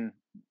away and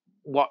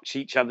watch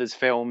each other's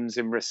films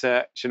and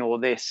research and all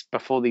this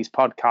before these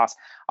podcasts.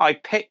 I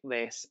picked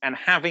this, and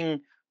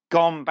having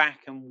gone back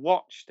and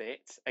watched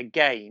it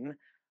again,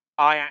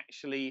 I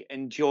actually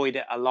enjoyed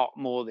it a lot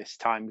more this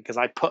time because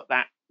I put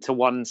that to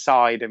one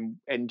side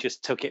and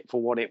just took it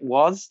for what it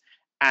was.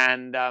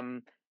 And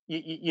I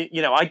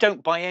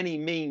don't by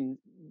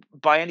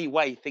any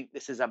way think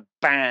this is a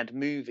bad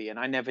movie, and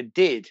I never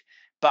did.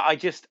 But I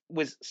just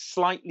was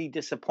slightly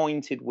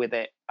disappointed with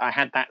it. I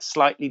had that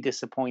slightly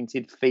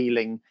disappointed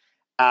feeling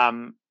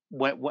when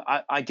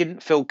I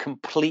didn't feel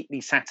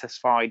completely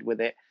satisfied with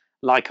it,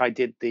 like I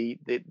did the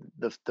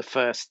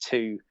first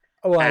two.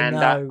 Oh, I And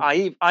know.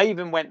 I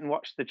even went and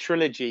watched the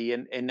trilogy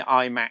in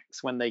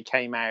IMAX when they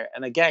came out.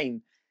 And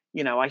again,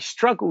 I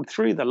struggled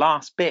through the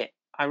last bit.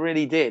 I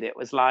really did. It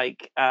was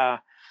like, I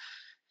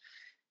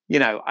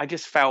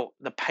just felt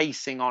the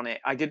pacing on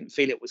it. I didn't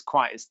feel it was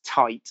quite as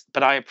tight,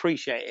 but I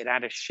appreciate it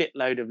had a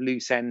shitload of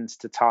loose ends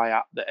to tie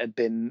up that had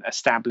been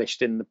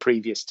established in the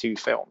previous two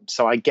films.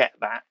 So I get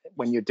that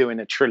when you're doing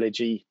a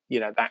trilogy,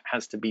 that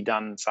has to be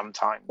done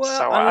sometimes. Well,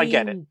 So I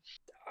get it.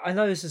 I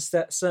know this is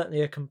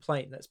certainly a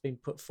complaint that's been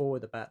put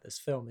forward about this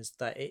film, is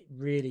that it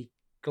really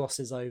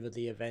glosses over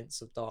the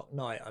events of Dark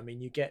Knight. I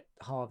mean, you get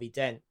Harvey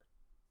Dent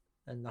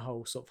and the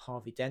whole sort of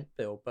Harvey Dent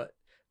bill, but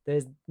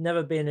there's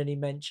never been any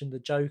mention of the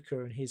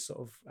Joker and his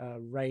sort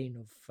of reign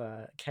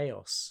of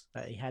chaos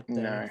that he had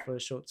there for a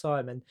short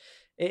time. And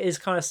it is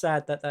kind of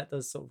sad that that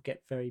does sort of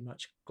get very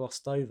much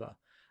glossed over.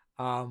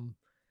 I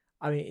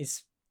mean,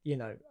 it's,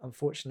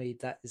 unfortunately,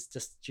 that is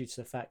just due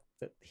to the fact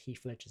that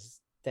Heath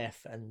Ledger's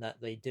death and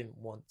that they didn't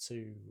want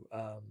to,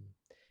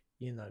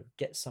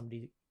 get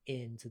somebody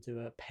in to do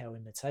a pale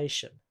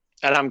imitation.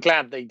 And I'm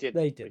glad they did.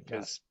 They did,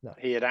 because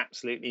he had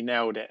absolutely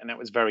nailed it, and it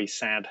was very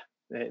sad,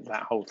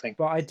 that whole thing.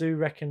 But I do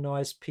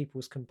recognise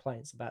people's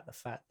complaints about the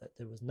fact that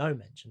there was no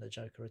mention of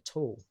Joker at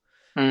all.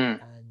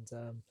 And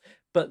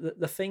but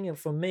the thing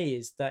for me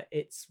is that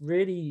it's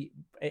really,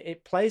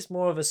 it plays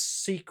more of a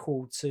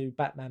sequel to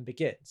Batman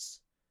Begins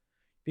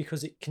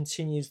because it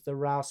continues the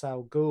Ra's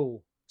al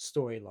Ghul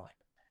storyline.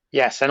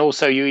 Yes, and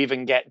also you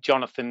even get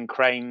Jonathan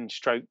Crane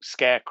 /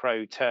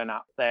 Scarecrow turn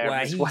up there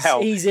as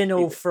well. He's in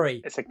all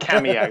three. It's a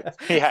cameo.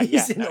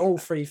 He's in all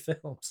three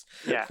films.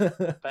 Yeah,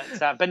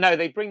 but no,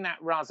 they bring that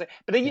Ra's.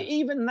 But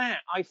even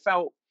that, I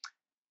felt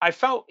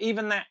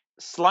even that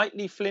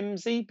slightly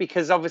flimsy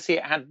because obviously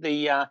it had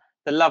the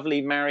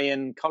lovely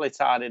Marion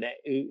Cotillard in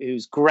it,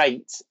 who's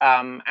great.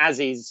 As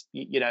is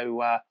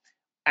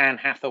Anne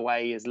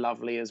Hathaway is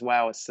lovely as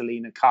well as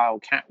Selena Kyle,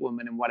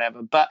 Catwoman, and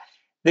whatever. But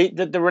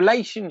the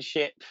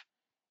relationship,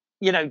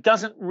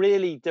 doesn't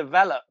really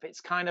develop.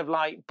 It's kind of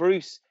like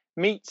Bruce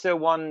meets her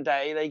one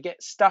day, they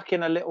get stuck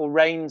in a little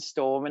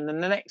rainstorm, and then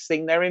the next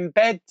thing they're in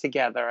bed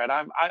together. And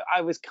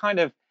I was kind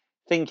of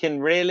thinking,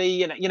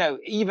 really,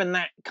 even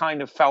that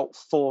kind of felt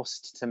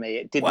forced to me.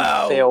 It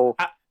didn't feel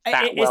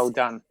that well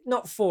done.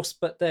 Not forced,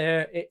 but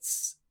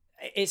it's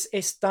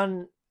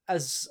done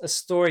as a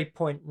story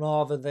point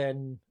rather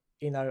than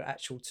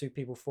actual two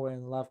people falling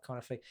in love kind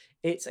of thing.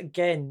 It's,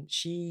 again,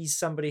 she's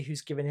somebody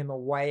who's given him a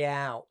way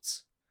out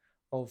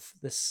of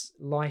this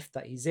life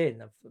that he's in,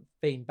 of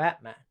being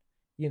Batman.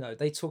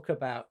 They talk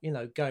about,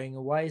 going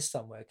away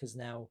somewhere because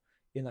now,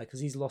 because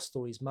he's lost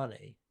all his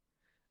money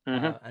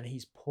and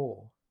he's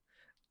poor,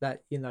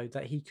 that,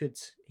 that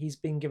he's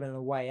been given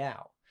a way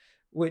out,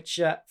 which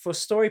for a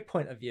story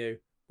point of view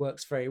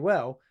works very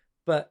well.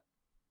 But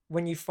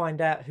when you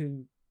find out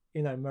who,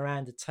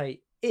 Miranda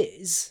Tate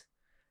is,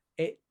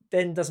 it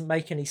then doesn't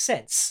make any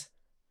sense.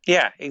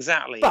 Yeah,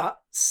 exactly. But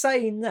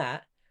saying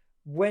that,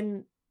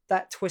 when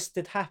that twist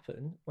did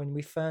happen, when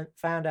we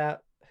found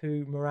out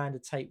who Miranda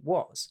Tate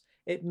was,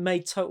 it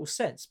made total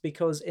sense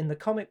because in the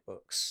comic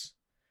books,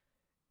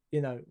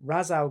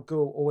 Ra's al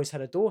Ghul always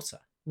had a daughter,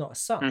 not a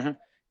son.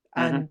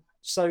 And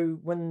so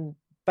when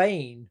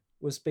Bane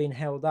was being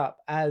held up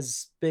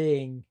as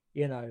being,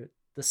 the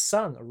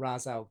son of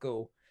Ra's al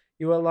Ghul,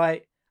 you were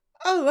like,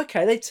 oh,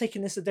 okay, they've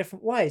taken this a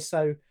different way.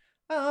 So,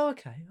 oh,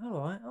 okay, all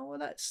right. Oh, well,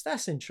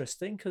 that's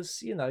interesting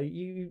because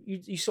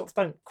you sort of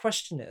don't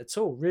question it at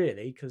all,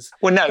 really, because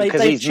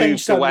he's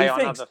moved away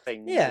on other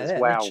things. Yeah,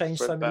 they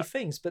changed so many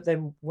things. But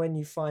then when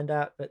you find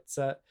out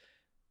that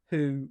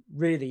who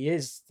really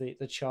is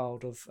the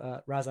child of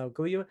Ra's al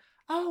Ghul, you're,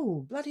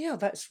 oh bloody hell,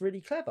 that's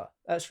really clever.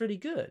 That's really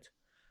good.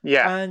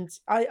 Yeah. And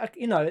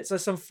you know, it's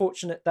just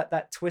unfortunate that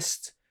that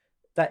twist,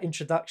 that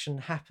introduction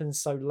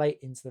happens so late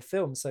into the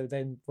film. So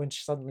then when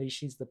suddenly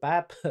she's the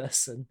bad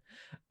person,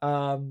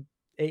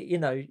 you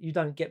know, you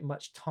don't get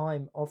much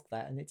time of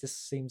that, and it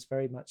just seems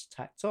very much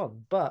tacked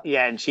on. But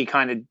Yeah, and she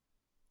kind of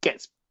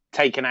gets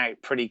taken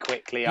out pretty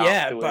quickly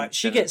yeah, but afterwards.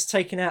 she gets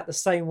taken out the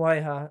same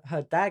way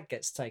her dad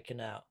gets taken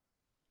out.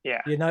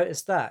 Yeah. You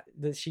notice that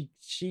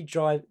she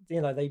drive,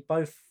 you know, they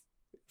both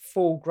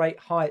fall great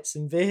heights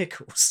in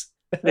vehicles.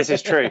 This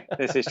is true.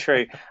 This is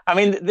true. I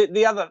mean,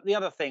 the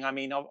other thing. I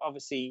mean,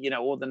 obviously, you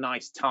know, all the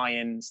nice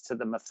tie-ins to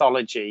the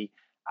mythology.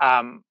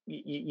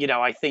 You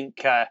know, I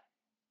think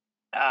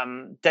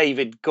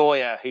David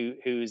Goyer,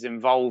 who's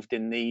involved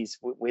in these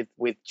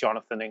with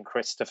Jonathan and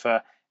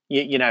Christopher,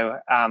 you know,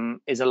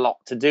 is a lot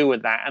to do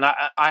with that. And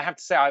I have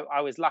to say,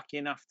 I was lucky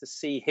enough to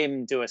see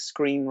him do a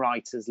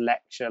screenwriters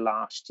lecture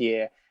last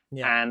year.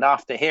 Yeah. And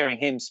after hearing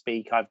him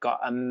speak, I've got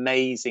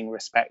amazing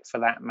respect for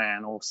that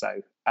man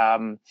also.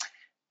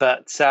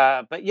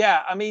 But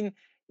yeah, I mean,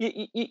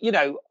 you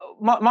know,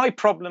 my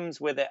problems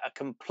with it are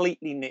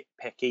completely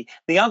nitpicky.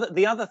 The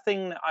other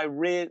thing that I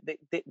really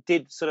that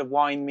did sort of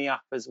wind me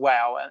up as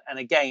well, and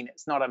again,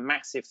 it's not a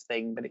massive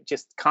thing, but it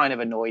just kind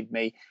of annoyed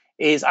me.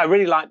 Is I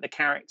really like the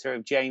character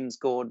of James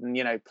Gordon,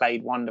 you know,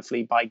 played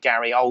wonderfully by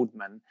Gary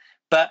Oldman,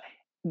 but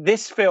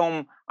this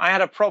film, I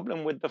had a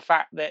problem with the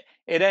fact that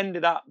it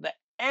ended up that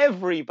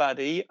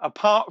everybody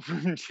apart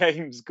from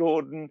James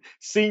Gordon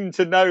seemed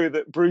to know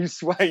that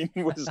Bruce Wayne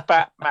was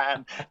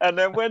Batman. And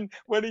then when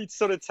he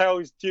sort of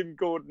tells Jim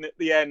Gordon at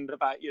the end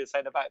about, you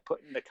saying about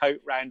putting the coat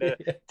round a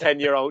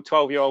 10-year-old,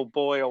 12-year-old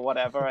boy or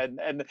whatever,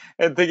 and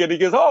thinking, he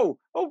goes, oh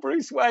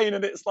Bruce Wayne,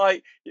 and it's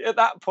like at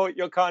that point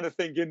you're kind of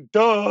thinking,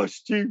 duh,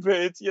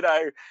 stupid, you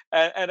know.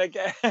 And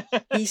again,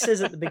 he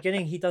says at the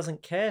beginning he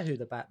doesn't care who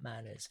the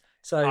Batman is,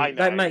 so I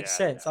know, that makes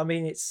yeah, sense. yeah. I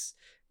mean, it's,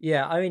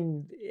 yeah, I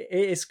mean,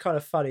 it's kind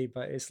of funny,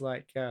 but it's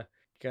like, yeah,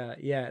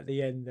 at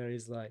the end there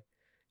is like,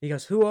 he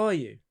goes, "Who are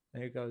you?"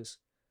 And he goes,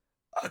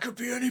 "I could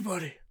be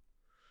anybody.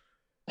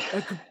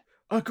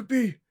 I could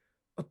be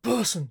a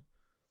person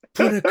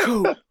putting a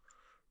coat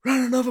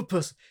around another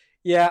person."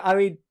 Yeah, I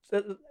mean,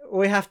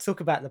 we have to talk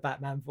about the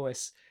Batman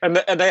voice. And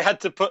they had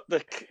to put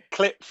the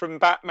clip from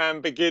Batman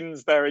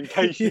Begins there in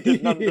case you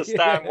didn't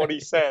understand what he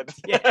said.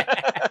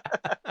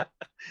 Yeah.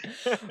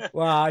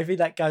 Well, I think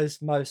that goes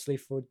mostly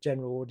for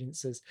general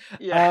audiences.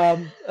 Yeah.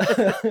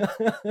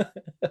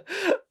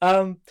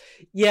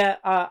 Yeah,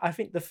 I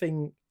think the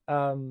thing,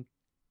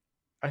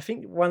 I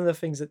think one of the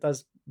things that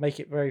does make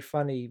it very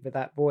funny with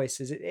that voice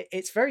is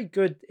it's very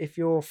good if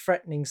you're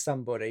threatening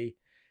somebody,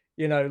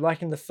 you know,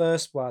 like in the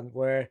first one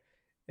where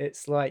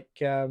it's like,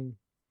 you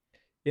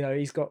know,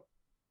 he's got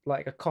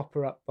like a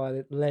copper up by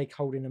the leg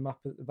holding him up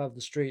above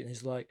the street, and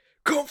he's like,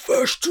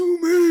 "Confess to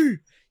me."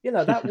 You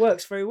know, that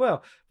works very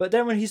well. But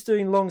then when he's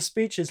doing long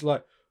speeches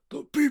like,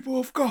 "The people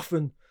of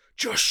Gotham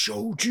just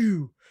showed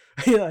you,"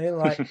 you know, you're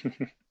like,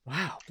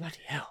 wow,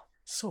 bloody hell,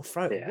 sore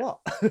throat, Yeah. what?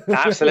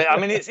 Absolutely. I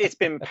mean, it's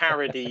been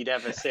parodied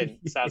ever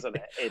since, hasn't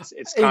it?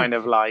 It's kind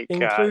of like,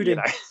 including,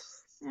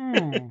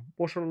 you know.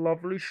 what a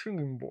lovely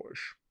singing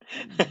voice.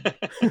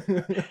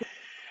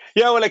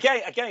 Yeah, well,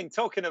 again,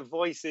 talking of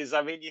voices,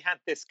 I mean, you had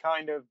this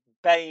kind of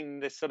Bane,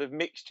 this sort of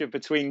mixture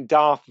between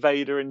Darth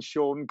Vader and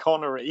Sean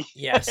Connery.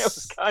 Yes. It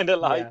was kind of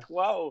like, Yeah.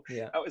 wow,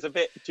 Yeah. that was a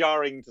bit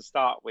jarring to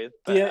start with. Do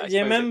But you, I do you suppose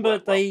it remember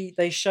worked well.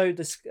 they showed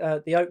this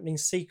the opening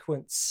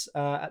sequence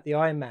at the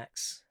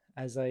IMAX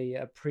as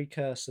a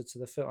precursor to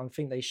the film? I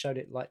think they showed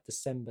it like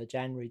December,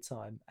 January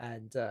time,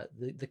 and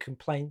the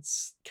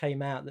complaints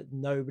came out that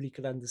nobody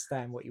could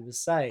understand what he was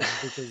saying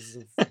because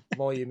of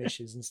volume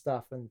issues and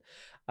stuff. And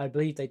I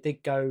believe they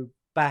did go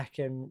back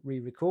and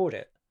re-record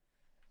it.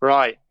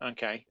 Right.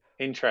 Okay.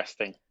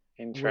 Interesting.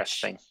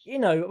 Which, you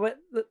know,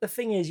 the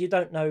thing is, you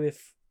don't know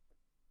if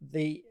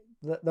the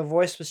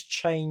voice was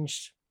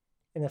changed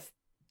in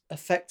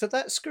effect of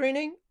that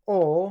screening,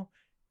 or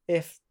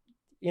if,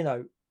 you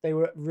know, they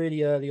were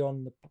really early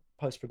on the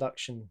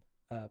post-production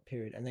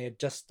period and they had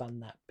just done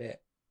that bit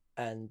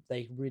and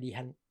they really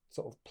hadn't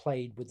sort of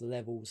played with the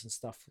levels and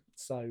stuff,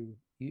 so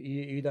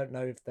you don't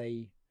know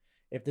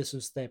if this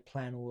was their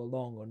plan all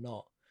along or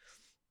not.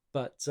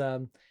 But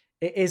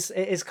it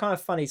is kind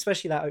of funny,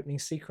 especially that opening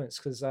sequence,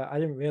 because I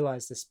didn't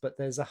realize this, but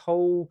there's a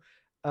whole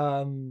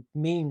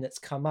meme that's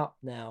come up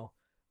now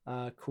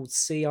called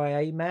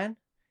CIA Man,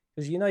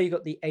 because, you know, you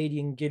got the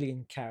Aidan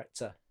Gillian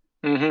character.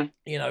 Mm-hmm.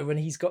 You know, when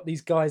he's got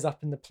these guys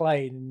up in the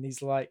plane and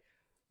he's like,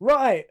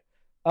 right,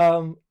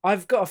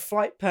 I've got a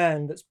flight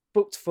plan that's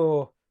booked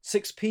for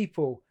 6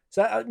 people,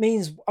 so that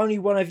means only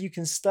one of you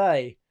can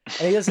stay.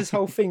 And he does this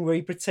whole thing where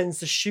he pretends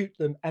to shoot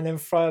them and then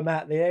throw them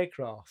out the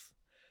aircraft.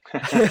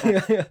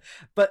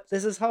 But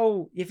there's this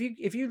whole, if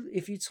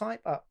you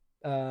type up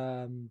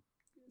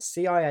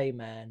CIA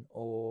Man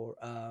or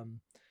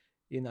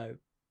you know,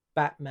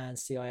 Batman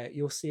CIA,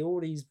 you'll see all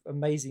these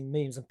amazing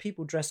memes and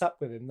people dress up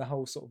with him, the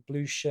whole sort of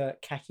blue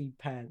shirt, khaki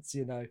pants,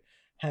 you know,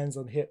 hands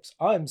on hips,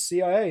 I'm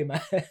CIA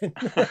man. But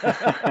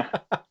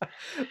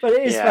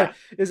it is funny. Yeah.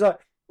 It's like,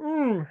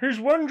 he's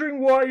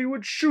wondering why you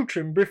would shoot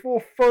him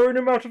before throwing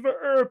him out of an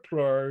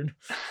airplane.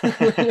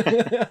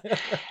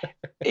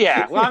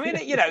 Yeah, well, I mean,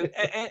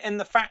 and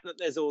the fact that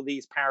there's all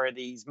these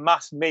parodies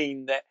must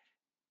mean that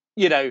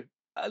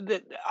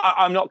that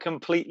I'm not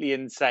completely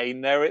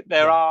insane. Yeah.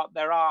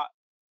 There are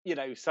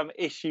some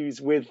issues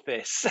with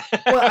this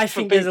Well, I for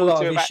think there's a people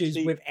lot to of have issues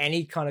actually. with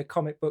any kind of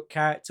comic book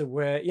character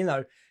where,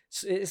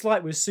 it's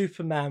like with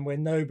Superman where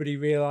nobody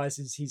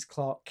realizes he's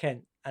Clark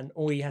Kent and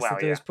all he has to Well,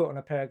 do yeah. is put on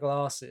a pair of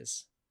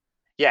glasses.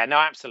 Yeah, no,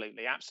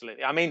 absolutely,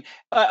 absolutely. I mean,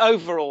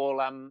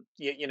 overall,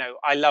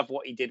 I love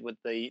what he did with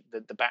the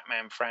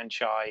Batman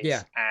franchise,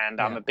 Yeah. and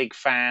I'm Yeah. a big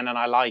fan, and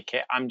I like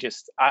it.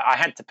 I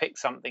had to pick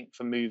something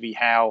for movie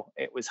Hell.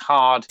 It was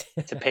hard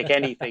to pick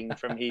anything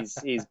from his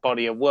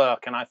body of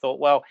work, and I thought,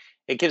 well,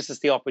 it gives us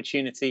the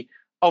opportunity,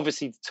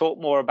 obviously, to talk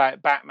more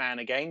about Batman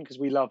again because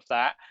we love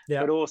that, Yeah.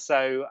 but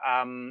also,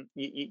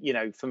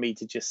 for me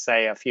to just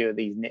say a few of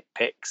these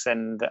nitpicks,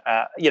 and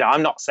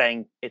I'm not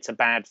saying it's a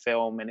bad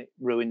film and it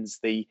ruins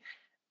the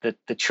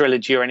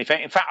trilogy or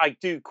anything. In fact, I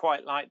do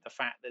quite like the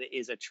fact that it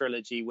is a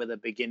trilogy with a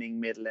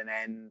beginning, middle, and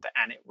end,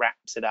 and it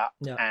wraps it up,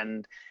 Yeah.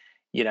 and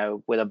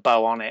with a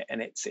bow on it,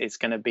 and it's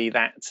going to be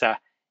that.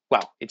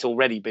 Well, it's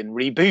already been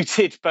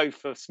rebooted both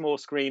for small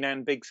screen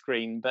and big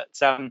screen, but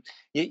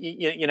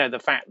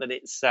the fact that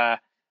it's a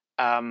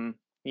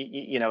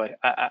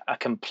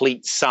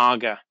complete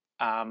saga,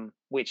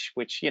 which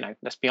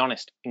let's be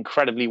honest,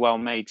 incredibly well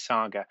made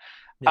saga.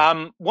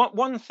 Yeah.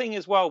 One thing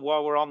as well,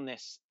 while we're on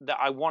this, that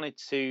I wanted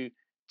to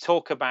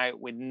talk about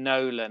with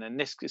Nolan, and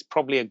this is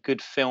probably a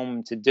good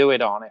film to do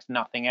it on, if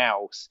nothing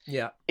else,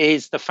 Yeah.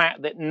 is the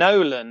fact that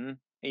Nolan,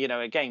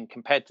 again,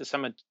 compared to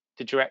some of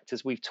the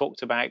directors we've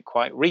talked about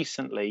quite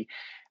recently,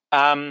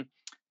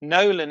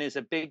 Nolan is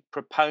a big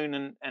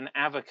proponent and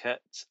advocate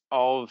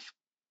of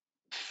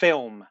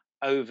film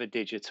over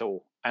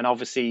digital, and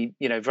obviously,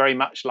 very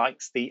much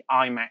likes the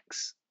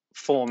IMAX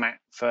format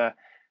for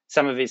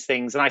some of his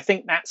things, and I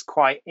think that's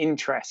quite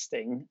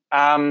interesting.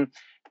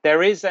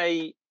 There is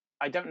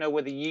I don't know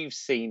whether you've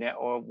seen it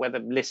or whether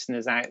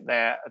listeners out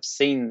there have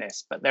seen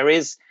this, but there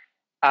is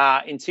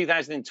in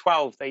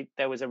 2012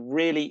 there was a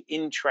really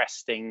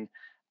interesting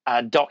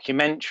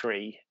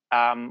documentary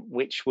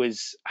which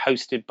was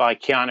hosted by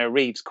Keanu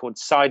Reeves called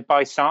Side by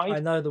I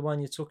Side. know the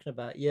one you're talking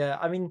about. Yeah.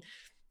 I mean,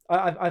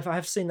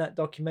 I've seen that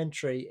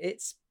documentary.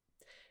 It's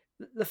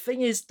the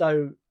thing is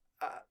though,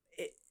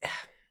 it,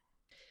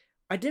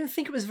 I didn't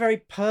think it was very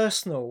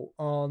personal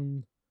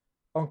on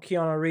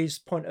Keanu Reeves'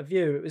 point of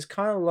view. It was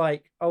kind of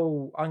like,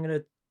 oh, I'm going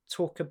to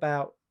talk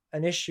about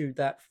an issue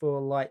that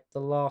for like the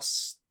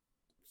last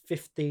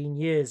 15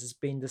 years has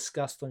been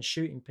discussed on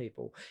shooting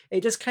people.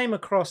 It just came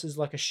across as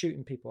like a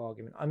shooting people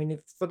argument. I mean,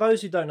 for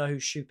those who don't know who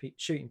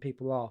shooting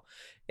people are,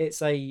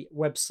 it's a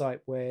website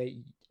where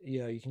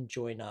you can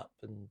join up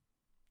and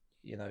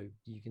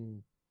you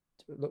can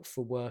look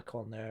for work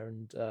on there,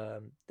 and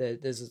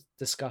there's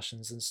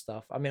discussions and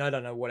stuff. I mean, I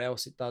don't know what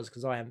else it does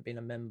because I haven't been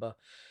a member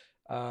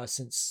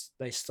since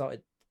they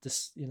started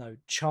this,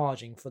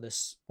 charging for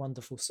this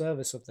wonderful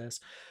service of theirs.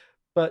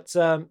 But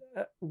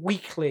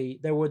weekly,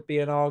 there would be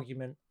an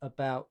argument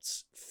about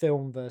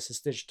film versus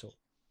digital.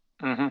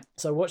 Hmm.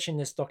 So watching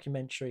this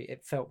documentary,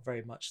 it felt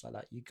very much like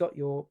that. You got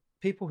your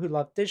people who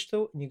love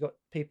digital, and you got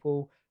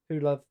people who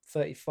love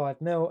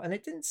 35 mil, and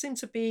it didn't seem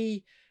to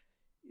be.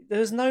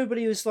 There was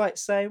nobody who was like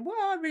saying, "Well,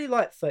 I really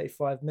like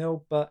 35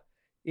 mil, but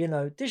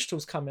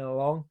digital's coming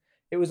along."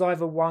 It was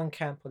either one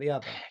camp or the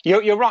other.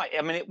 You're right.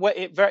 I mean,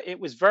 it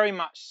was very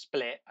much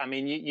split. I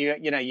mean,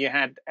 you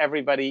had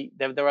everybody.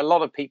 There were a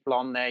lot of people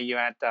on there. You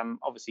had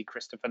obviously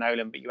Christopher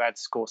Nolan, but you had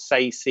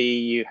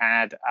Scorsese, you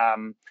had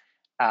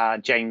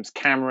James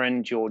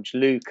Cameron, George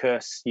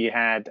Lucas, you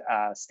had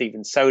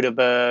Steven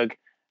Soderbergh,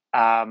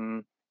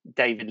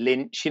 David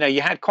Lynch.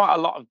 You had quite a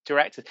lot of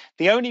directors.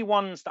 The only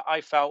ones that I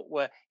felt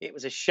it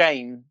was a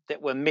shame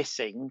that were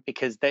missing,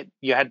 because that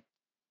you had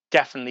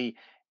definitely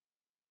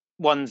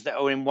ones that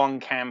are in one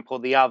camp or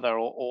the other,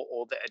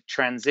 or that had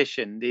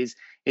transitioned, is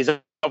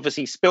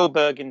obviously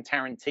Spielberg and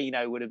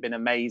Tarantino would have been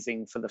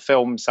amazing for the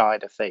film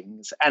side of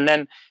things, and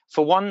then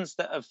for ones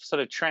that have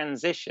sort of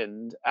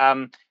transitioned,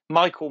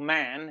 Michael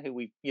Mann, who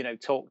we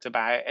talked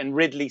about, and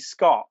Ridley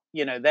Scott,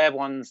 they're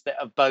ones that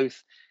have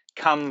both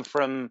come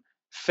from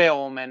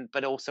film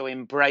but also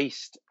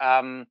embraced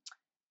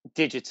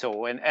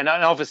digital, and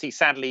obviously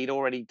sadly he'd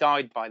already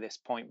died by this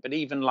point, but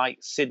even like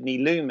Sidney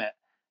Lumet,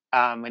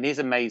 in his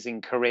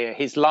amazing career,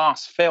 his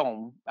last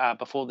film,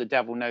 Before the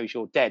Devil Knows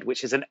You're Dead,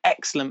 which is an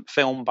excellent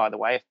film, by the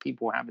way, if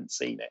people haven't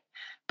seen it,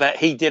 but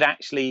he did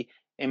actually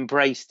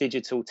embrace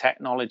digital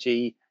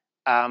technology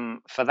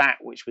for that,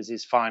 which was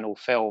his final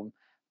film.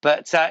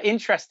 But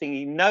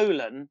interestingly,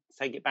 Nolan,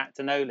 take it back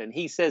to Nolan,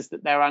 he says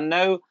that there are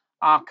no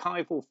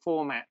archival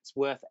formats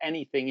worth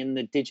anything in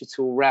the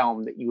digital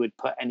realm that you would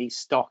put any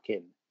stock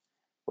in,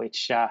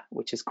 which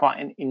is quite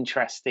an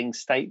interesting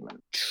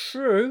statement.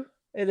 True,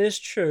 it is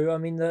true. I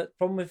mean, the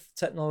problem with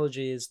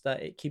technology is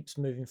that it keeps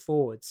moving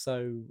forward.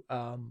 So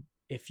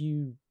if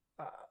you,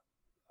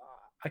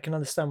 I can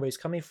understand where he's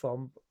coming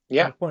from. From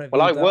Yeah. the point of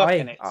Well, view I that work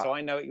in it, so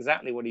I know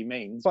exactly what he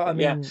means. but I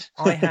But yeah, mean,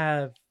 I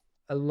have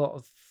a lot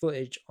of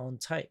footage on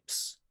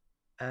tapes,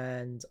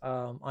 and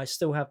I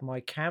still have my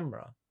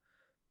camera,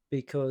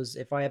 because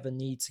if I ever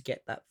need to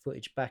get that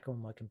footage back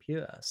on my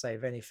computer, say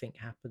if anything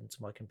happened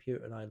to my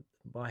computer and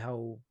my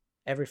whole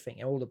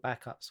everything, all the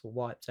backups were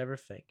wiped,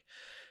 everything,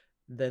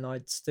 then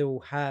I'd still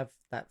have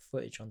that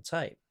footage on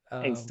tape.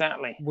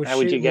 exactly. With How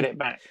would you get it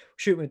back?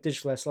 shooting with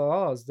digital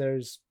SLRs,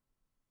 there's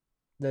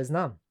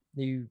none.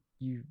 You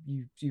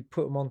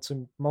put them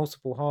onto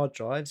multiple hard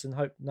drives and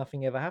hope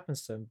nothing ever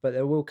happens to them. But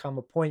there will come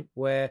a point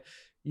where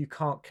you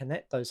can't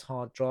connect those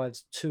hard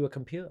drives to a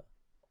computer,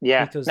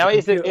 Yeah. because No, the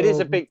computer it is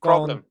a will big go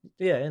on. problem.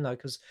 Yeah,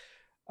 because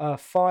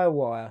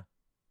FireWire,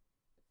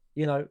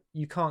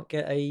 you can't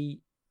get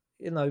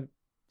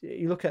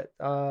you look at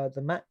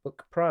the MacBook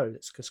Pro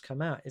that's just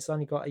come out. It's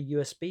only got a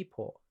USB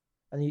port,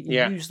 and you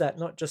Yeah. use that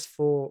not just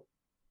for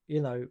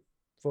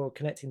for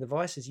connecting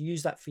devices. You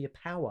use that for your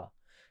power.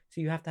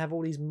 So you have to have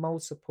all these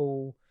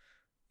multiple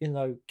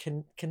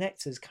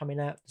connectors coming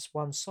out this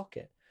one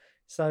socket.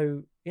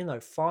 So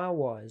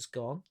FireWire's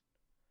gone.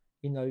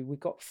 We've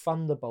got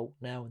Thunderbolt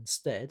now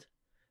instead.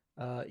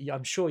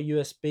 I'm sure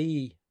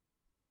USB,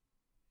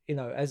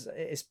 as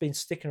it's been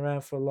sticking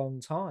around for a long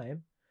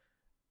time,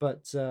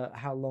 but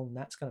how long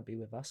that's going to be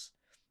with us.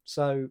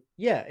 So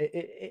yeah,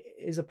 it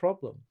is a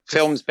problem.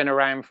 Film's been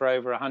around for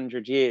over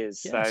 100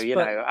 years, Yes, so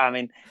I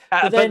mean.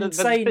 But then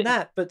saying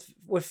that, but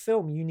with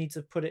film, you need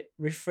to put it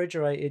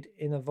refrigerated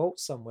in a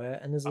vault somewhere,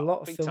 and there's a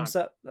lot of films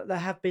that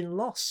have been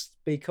lost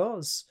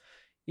because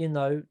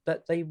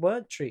that they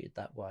weren't treated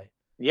that way.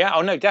 Yeah,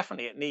 oh no,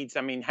 definitely it needs.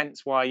 I mean,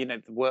 hence why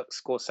the work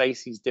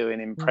Scorsese's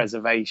doing in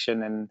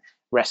preservation and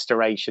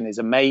restoration is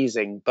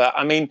amazing. But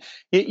I mean,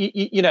 in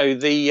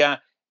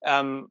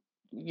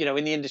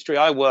the industry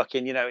I work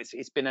in,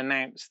 it's been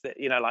announced that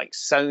like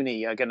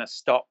Sony are going to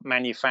stop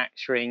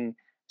manufacturing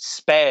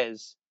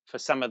spares for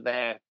some of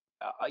their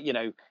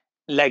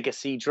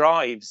legacy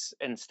drives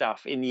and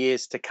stuff in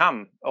years to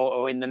come,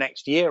 or in the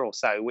next year or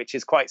so, which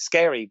is quite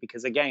scary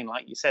because, again,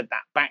 like you said,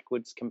 that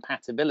backwards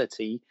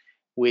compatibility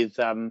with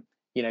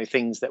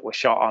things that were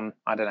shot on,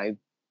 I don't know,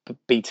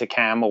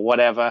 Betacam or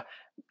whatever,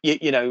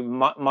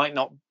 might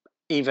not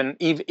even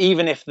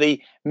if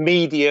the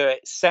media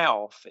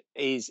itself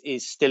is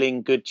still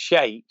in good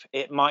shape,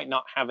 it might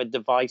not have a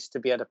device to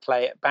be able to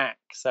play it back.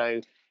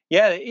 So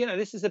yeah,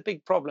 this is a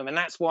big problem, and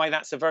that's why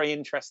that's a very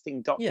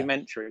interesting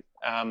documentary.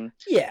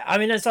 Yeah, I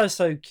mean, there's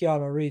also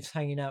Keanu Reeves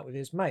hanging out with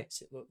his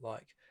mates, it looked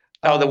like.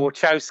 The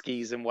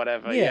Wachowskis and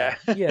whatever. Yeah.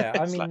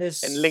 I mean,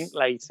 there's and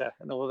Linklater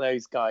and all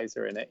those guys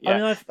are in it.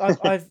 Yeah. I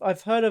mean,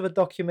 I've heard of a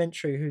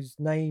documentary whose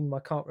name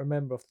I can't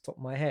remember off the top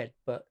of my head,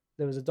 but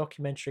there was a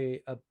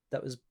documentary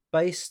that was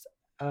based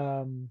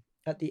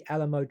at the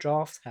Alamo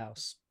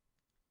Drafthouse.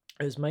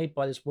 It was made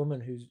by this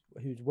woman who's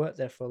worked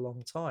there for a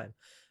long time,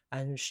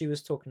 and she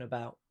was talking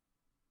about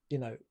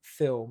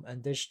film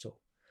and digital,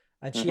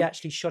 and she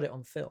actually shot it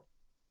on film.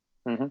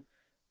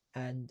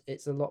 And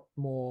it's a lot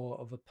more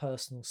of a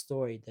personal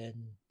story than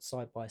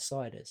Side by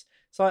Side is.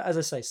 So, as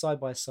I say, Side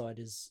by Side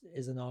is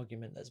an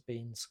argument that's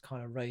been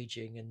kind of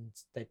raging, and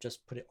they've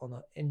just put it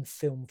in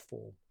film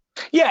form.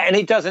 Yeah, and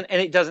it doesn't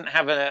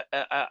have a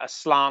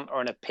slant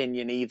or an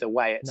opinion either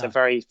way. It's a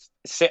very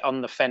sit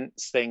on the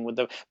fence thing with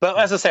the. But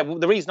as I said,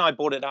 the reason I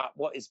brought it up,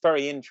 what is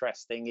very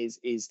interesting is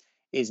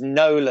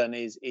Nolan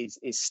is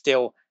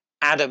still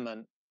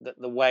adamant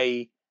that the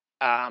way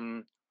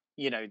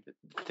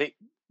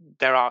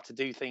there are to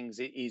do things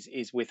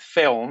is with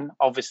film.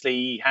 Obviously,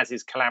 he has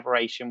his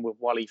collaboration with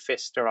Wally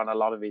Pfister on a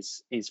lot of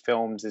his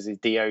films as his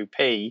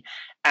DOP,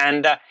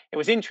 and it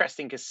was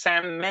interesting because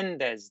Sam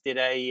Mendes did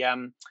a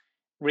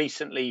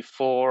recently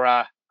for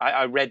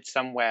I read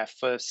somewhere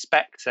for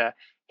Spectre.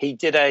 He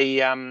did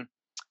a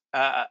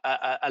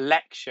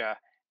lecture,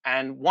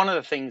 and one of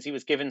the things he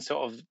was given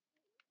sort of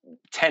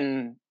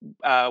 10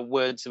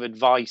 words of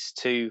advice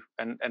to,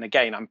 and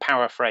again I'm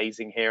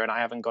paraphrasing here and I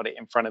haven't got it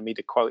in front of me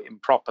to quote him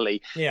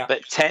properly,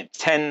 but 10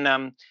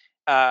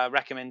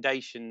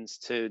 recommendations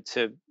to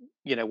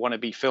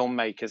wannabe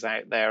filmmakers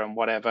out there and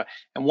whatever.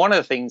 And one of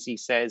the things he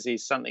says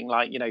is something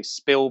like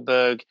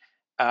Spielberg,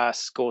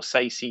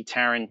 Scorsese,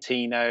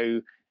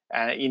 Tarantino,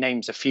 he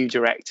names a few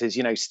directors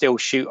still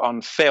shoot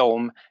on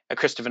film.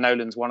 Christopher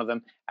Nolan's one of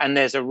them, and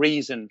there's a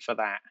reason for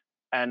that,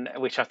 and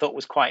which I thought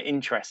was quite an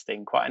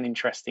interesting quote. In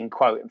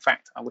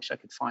fact, I wish I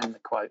could find the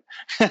quote.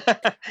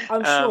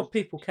 I'm sure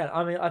people can.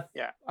 I mean,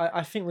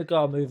 I think we've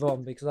got to move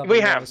on because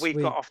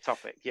we've got off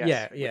topic.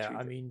 Yes, yeah.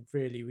 I mean,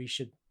 really, we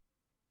should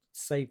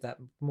save that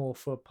more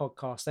for a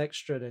podcast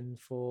extra than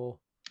for.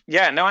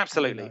 Yeah, no,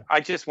 absolutely. I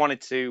just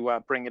wanted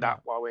to bring it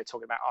up while we're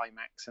talking about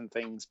IMAX and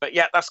things. But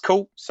yeah, that's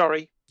cool.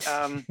 Sorry.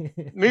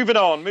 Moving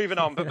on.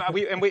 But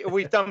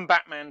we've done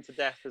Batman to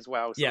death as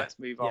well. So let's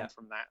move on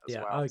from that as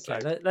well. Okay,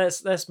 so.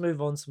 Let's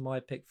move on to my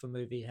pick for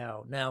Movie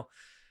Hell. Now,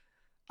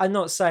 I'm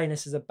not saying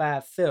this is a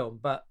bad film,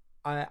 but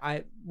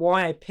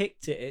why I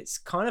picked it, it's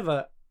kind of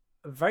a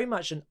very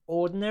much an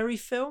ordinary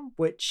film,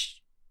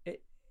 which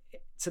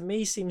to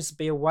me seems to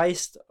be a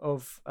waste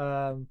of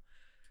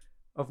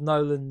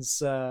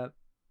Nolan's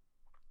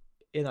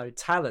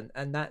talent,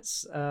 and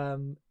that's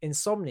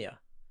Insomnia.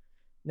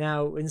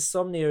 Now,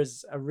 Insomnia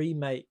is a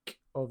remake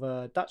of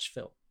a Dutch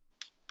film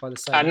by the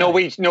same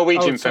name.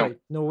 Norwegian film.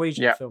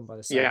 Norwegian Yeah. film by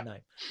the same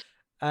name.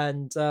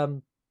 And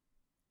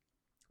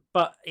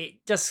but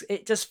it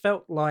just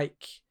felt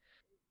like,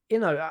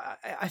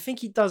 I think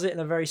he does it in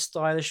a very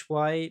stylish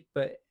way,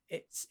 but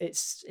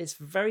it's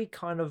very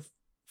kind of,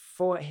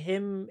 for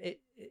him,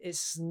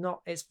 it's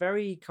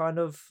very kind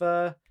of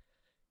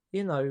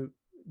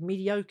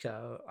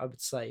mediocre, I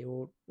would say,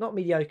 or not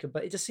mediocre,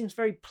 but it just seems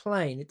very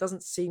plain. It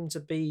doesn't seem to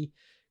be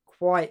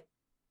quite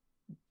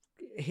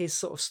his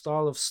sort of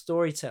style of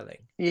storytelling.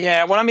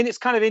 Yeah, well, I mean, it's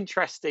kind of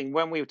interesting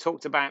when we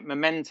talked about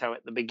Memento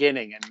at the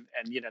beginning, and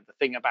the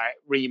thing about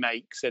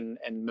remakes, and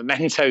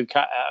Memento,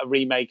 a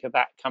remake of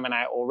that coming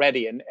out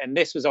already, and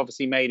this was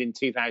obviously made in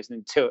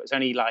 2002. It was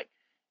only like,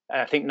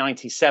 I think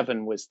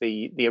 97 was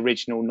the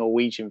original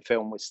Norwegian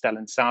film with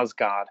Stellan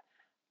Skarsgård,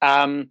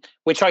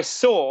 which I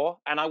saw,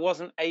 and I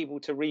wasn't able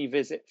to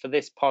revisit for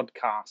this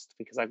podcast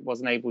because I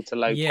wasn't able to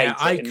locate it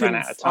and ran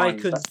out of time. I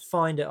couldn't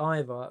find it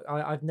either.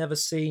 I've never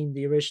seen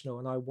the original,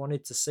 and I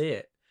wanted to see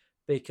it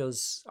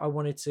because I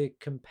wanted to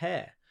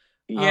compare.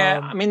 Yeah,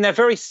 I mean, they're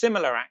very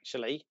similar,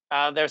 actually.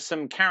 There's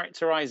some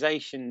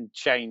characterization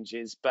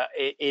changes, but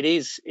it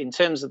is, in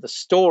terms of the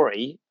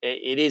story,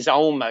 it is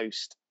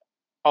almost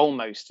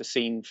a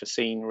scene for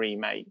scene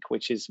remake,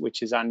 which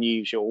is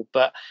unusual.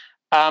 But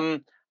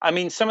I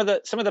mean, some of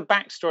the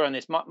backstory on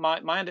this,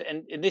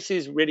 and this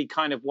is really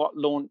kind of what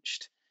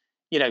launched,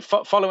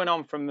 following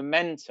on from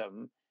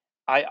Momentum.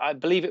 I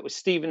believe it was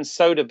Steven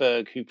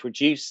Soderbergh who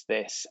produced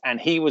this,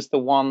 and he was the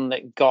one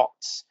that got,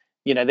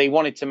 they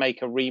wanted to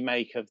make a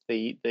remake of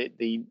the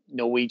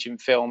Norwegian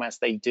film, as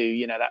they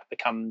do. That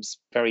becomes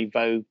very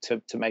vogue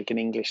to make an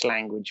English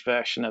language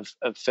version of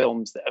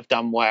films that have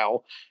done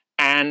well.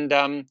 And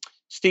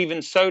Steven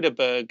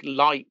Soderbergh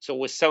liked, or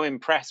was so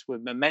impressed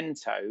with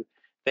Memento,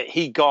 that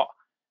he got,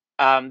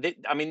 I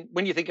mean,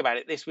 when you think about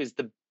it, this was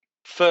the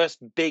first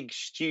big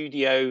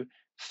studio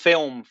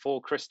film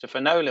for Christopher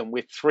Nolan,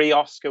 with 3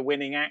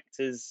 Oscar-winning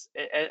actors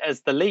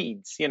as the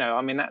leads.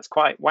 I mean, that's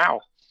quite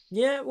wow.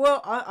 Yeah,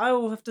 well, I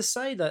will have to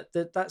say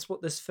that's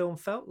what this film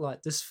felt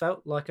like. This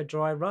felt like a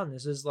dry run.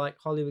 This is like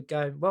Hollywood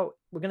going, well,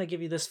 we're going to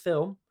give you this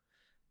film.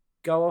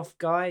 Go off,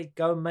 guy,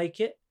 go and make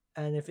it.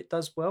 And if it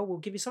does well, we'll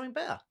give you something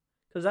better.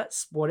 Because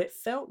that's what it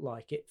felt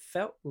like. It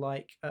felt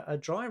like a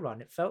dry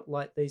run. It felt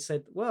like they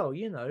said, well,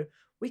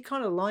 we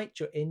kind of liked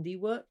your indie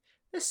work.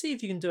 Let's see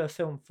if you can do a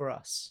film for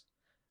us.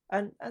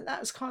 And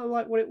that's kind of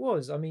like what it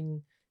was. I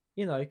mean,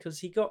 because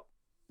he got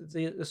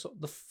the sort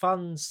of the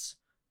funds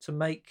to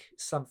make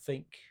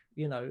something,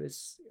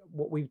 it's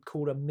what we would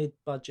call a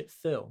mid-budget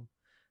film.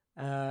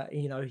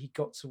 He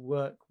got to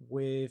work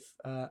with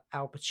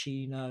Al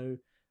Pacino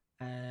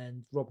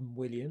and Robin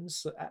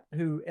Williams,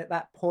 who at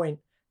that point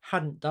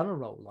hadn't done a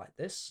role like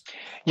this.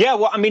 Yeah,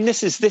 well, I mean,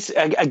 this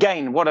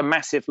again, what a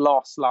massive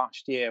loss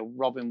last year.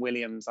 Robin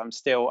Williams, I'm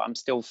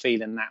still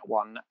feeling that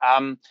one.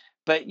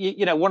 But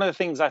one of the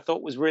things I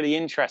thought was really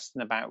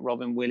interesting about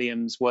Robin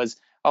Williams was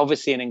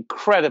obviously an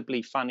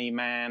incredibly funny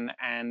man,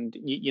 and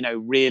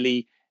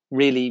really,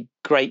 really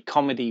great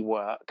comedy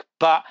work.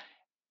 But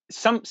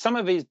some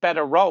of his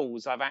better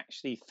roles, I've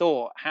actually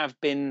thought, have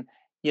been,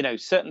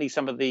 certainly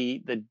some of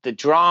the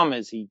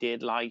dramas he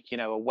did, like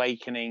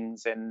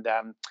Awakenings and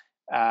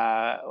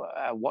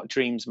What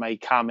Dreams May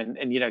Come,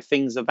 and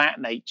things of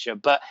that nature.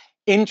 But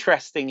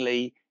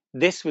interestingly,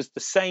 this was the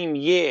same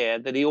year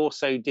that he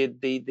also did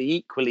the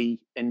equally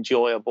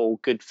enjoyable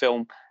good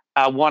film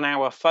 1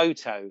 Hour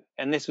Photo,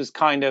 and this was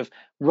kind of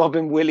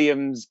Robin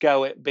Williams'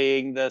 go at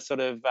being the sort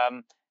of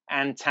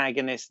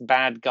antagonist,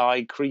 bad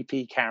guy,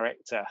 creepy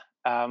character,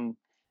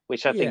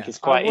 which I think is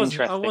quite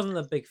interesting. I wasn't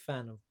a big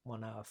fan of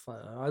 1 Hour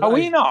Photo. Were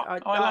you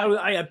not?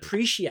 I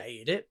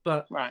appreciated it,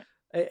 but right.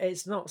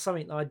 It's not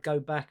something that I'd go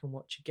back and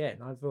watch again.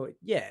 I thought,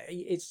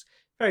 it's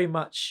very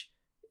much,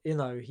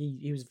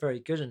 he was very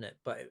good in it,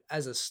 but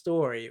as a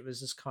story, it was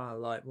just kind of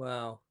like,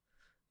 well,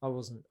 I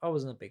wasn't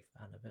a big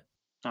fan of it.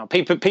 Oh,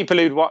 people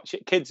who'd watch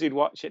it, kids who'd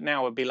watch it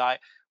now would be like,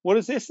 what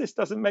is this? This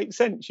doesn't make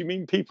sense. You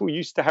mean people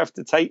used to have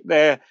to take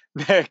their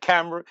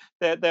camera,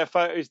 their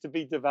photos to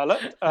be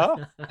developed?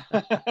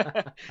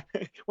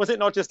 Was it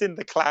not just in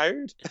the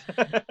cloud?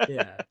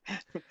 Yeah.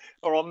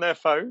 Or on their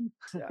phone?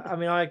 I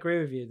mean, I agree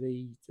with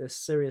you. The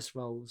serious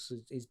roles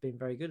has been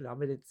very good. I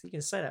mean, you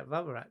can say that of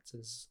other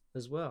actors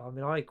as well. I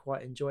mean, I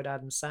quite enjoyed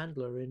Adam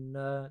Sandler in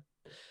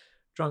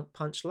Drunk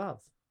Punch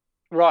Love.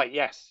 Right.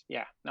 Yes.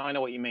 Yeah. No, I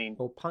know what you mean.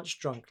 Or Punch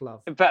Drunk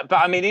Love. But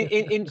I mean,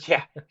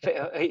 yeah,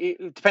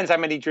 it depends how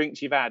many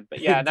drinks you've had. But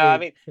yeah, no, I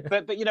mean,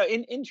 but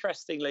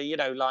interestingly,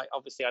 like,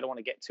 obviously, I don't want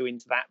to get too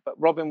into that. But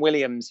Robin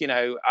Williams,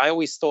 I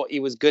always thought he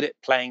was good at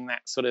playing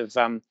that sort of,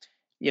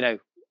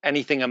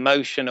 anything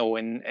emotional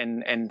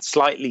and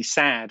slightly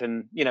sad,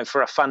 and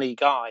for a funny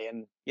guy.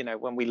 And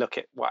when we look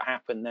at what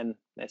happened, then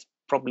there's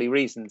probably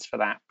reasons for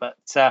that.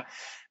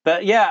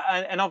 But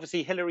yeah, and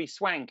obviously Hilary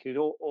Swank,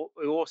 who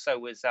also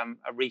was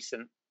a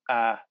recent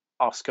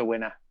Oscar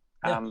winner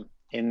Yeah.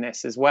 in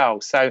this as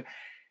well. So,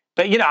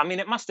 but I mean,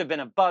 it must have been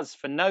a buzz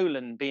for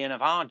Nolan, being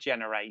of our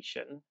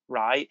generation,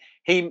 right?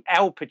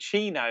 Al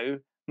Pacino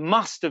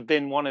must have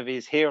been one of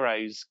his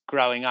heroes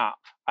growing up.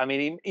 I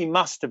mean, he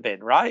must have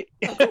been, right?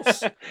 Of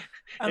course.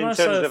 And In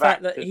also terms the of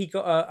fact that acting. he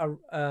got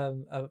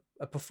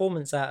a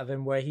performance out of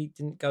him where he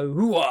didn't go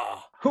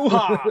hoo-ah.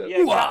 Hoo-ha! Yeah,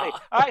 exactly.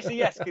 Hoo-ah. Actually,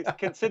 yes, because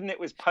considering it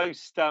was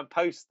post that,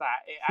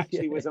 it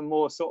actually Yeah. was a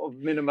more sort of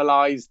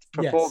minimalized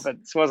Yes.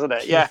 performance, wasn't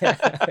it? Yeah.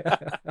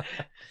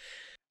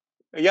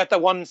 You had the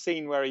one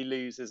scene where he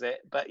loses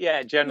it, but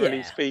yeah, generally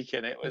Yeah.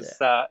 speaking, it was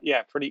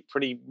Yeah.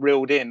 pretty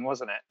reeled in,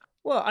 wasn't it?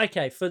 Well,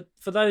 okay. For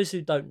those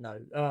who don't know,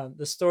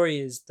 the story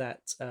is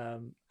that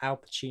Al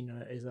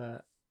Pacino is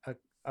a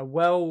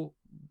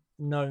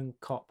well-known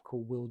cop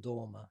called Will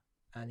Dormer,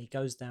 and he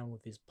goes down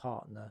with his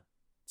partner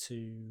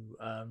to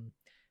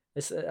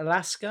it's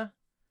Alaska.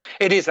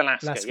 It is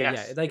Alaska, Alaska, yeah.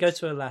 yes. They go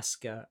to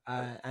Alaska,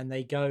 and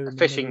they go A in the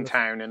fishing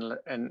middle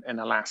of. town in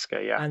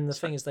Alaska, yeah. And the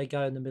So thing is, they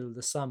go in the middle of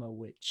the summer,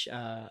 which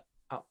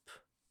up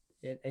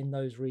in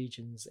those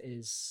regions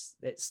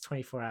it's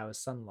 24 hours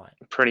sunlight.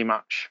 pretty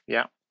much,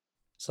 yeah.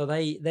 So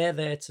they're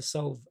there to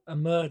solve a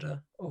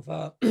murder of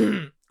a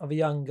of a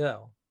young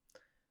girl,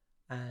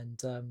 and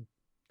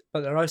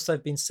but they're also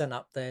been sent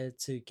up there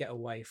to get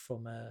away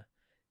from a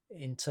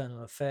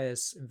internal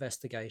affairs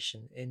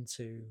investigation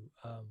into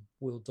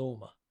Will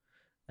Dormer.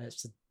 And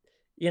it's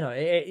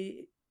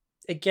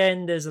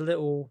again, there's a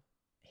little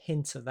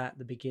hint of that at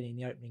the beginning,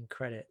 the opening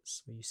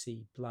credits, where you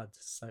see blood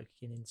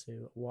soaking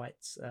into a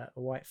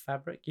white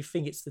fabric. You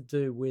think it's to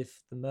do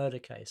with the murder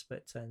case, but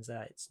it turns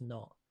out it's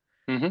not.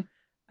 Hmm.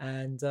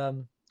 And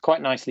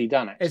Quite nicely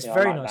done, it's actually. I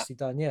very like that. nicely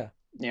done. Yeah,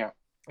 Yeah.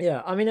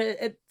 yeah. I mean,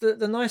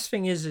 the nice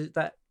thing is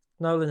that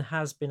Nolan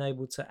has been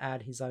able to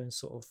add his own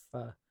sort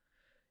of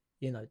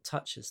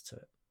touches to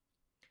it.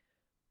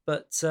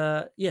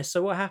 But yeah,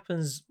 so what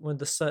happens when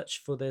the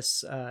search for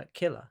this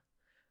killer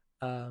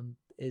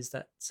is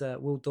that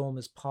Will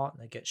Dormer's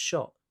partner gets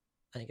shot,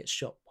 and he gets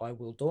shot by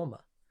Will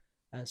Dormer,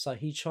 and so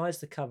he tries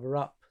to cover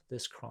up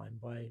this crime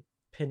by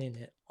pinning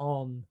it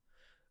on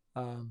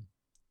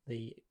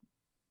the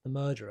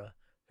murderer,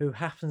 who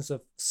happens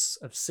to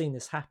have seen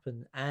this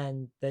happen,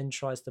 and then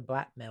tries to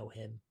blackmail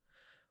him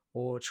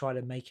or try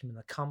to make him an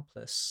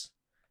accomplice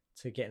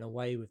to getting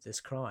away with this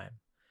crime.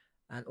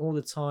 And all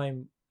the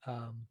time,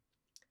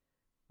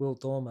 Will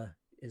Dormer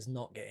is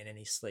not getting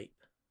any sleep.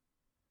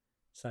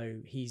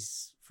 So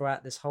he's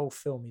throughout this whole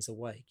film, he's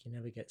awake. He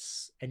never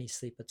gets any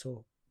sleep at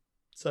all.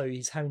 So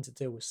he's having to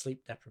deal with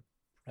sleep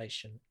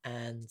deprivation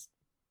and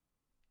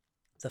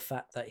the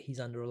fact that he's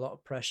under a lot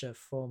of pressure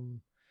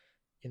from,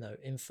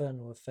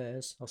 internal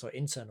affairs,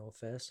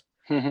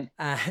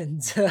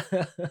 and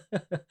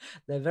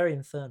they're very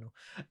infernal.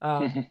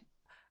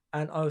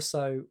 And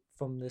also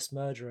from this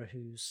murderer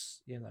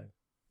who's,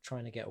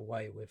 trying to get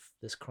away with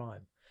this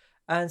crime.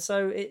 And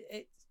so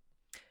it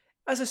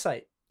as I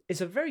say,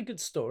 it's a very good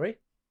story.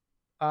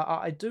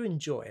 I do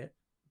enjoy it,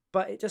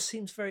 but it just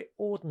seems very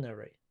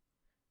ordinary,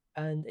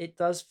 and it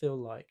does feel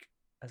like,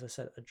 as I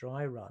said, a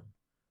dry run,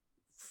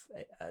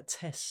 a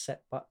test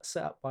set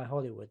up by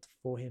Hollywood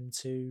for him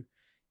to,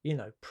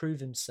 prove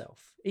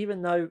himself.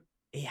 Even though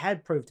he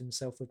had proved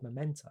himself with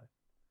Memento,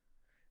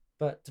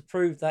 but to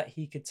prove that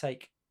he could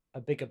take a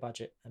bigger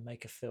budget and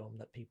make a film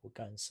that people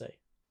go and see.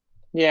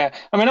 Yeah,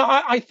 I mean,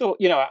 I thought,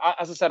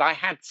 as I said, I'd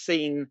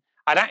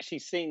actually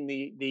seen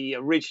the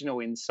original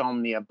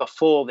Insomnia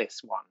before this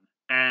one,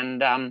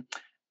 and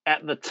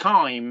at the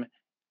time,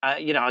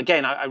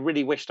 again, I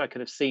really wished I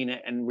could have seen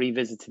it and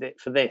revisited it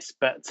for this,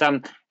 but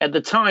at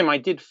the time, I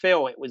did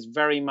feel it was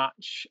very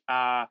much,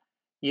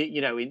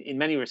 in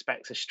many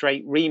respects, a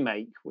straight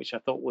remake, which I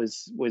thought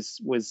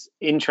was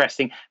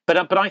interesting.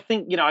 But I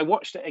think, I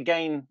watched it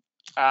again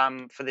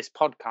for this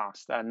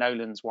podcast,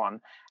 Nolan's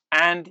one.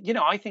 And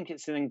I think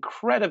it's an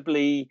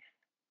incredibly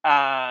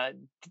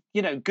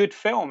good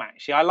film.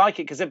 Actually, I like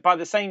it because by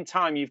the same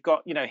time you've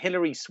got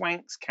Hilary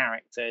Swank's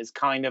character is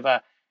kind of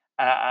a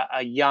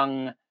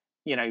young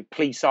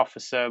police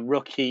officer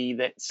rookie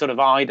that sort of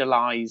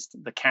idolized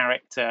the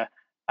character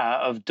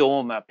of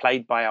Dormer,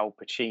 played by Al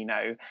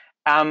Pacino.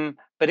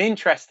 But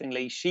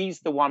interestingly,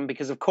 she's the one,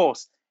 because of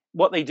course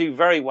what they do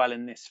very well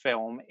in this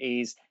film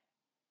is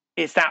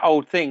it's that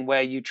old thing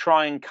where you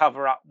try and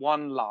cover up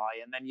one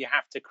lie and then you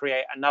have to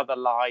create another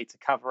lie to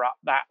cover up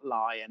that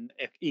lie. And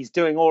if he's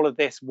doing all of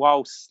this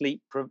while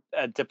sleep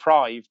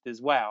deprived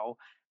as well.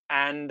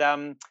 And,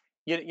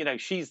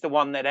 she's the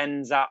one that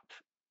ends up,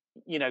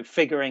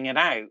 figuring it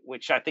out,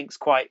 which I think is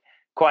quite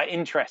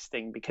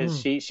interesting, because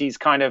she's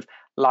kind of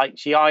like,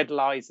 she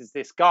idolizes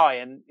this guy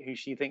and who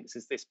she thinks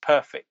is this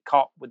perfect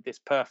cop with this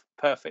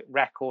perfect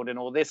record and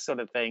all this sort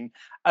of thing,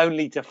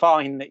 only to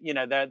find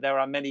that, there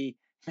are many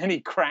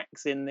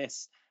cracks in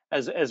this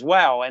as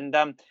well. And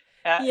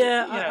Yeah,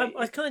 You know,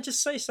 I kind of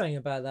just say something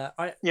about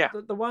that. yeah.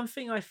 The one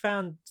thing I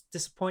found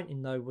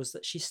disappointing though was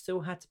that she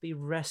still had to be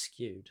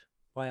rescued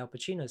by Al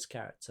Pacino's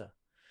character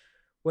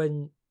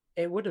when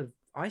it would have,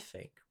 I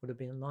think, would have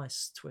been a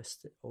nice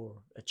twist or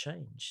a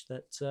change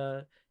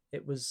that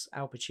it was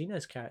Al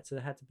Pacino's character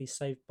that had to be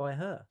saved by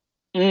her.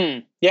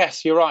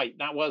 Yes, you're right.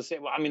 That was it.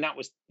 I mean, that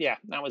was, yeah,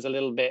 that was a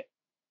little bit,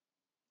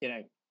 you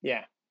know,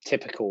 yeah,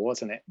 typical,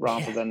 wasn't it?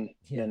 Rather Yeah,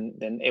 yeah.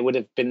 than it would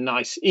have been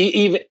nice,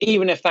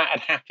 even if that had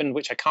happened,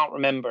 which I can't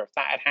remember if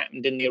that had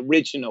happened in the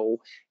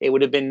original. It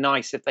would have been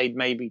nice if they'd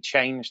maybe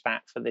changed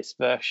that for this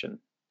version.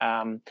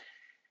 Um,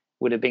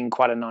 would have been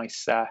quite a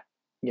nice,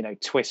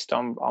 twist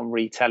on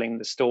retelling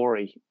the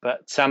story.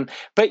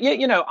 But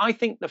yeah, I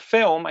think the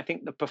film, I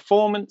think the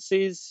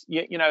performances,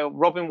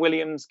 Robin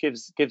Williams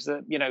gives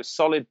a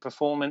solid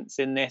performance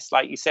in this.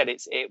 Like you said,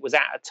 it was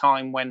at a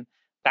time when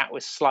that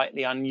was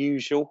slightly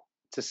unusual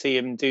to see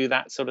him do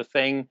that sort of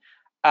thing.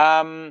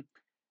 Um,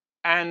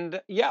 and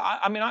yeah,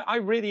 I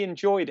really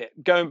enjoyed it.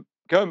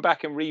 Going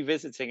back and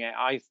revisiting it,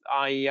 I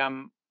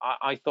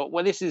thought,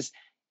 well, this is,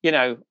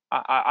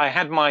 I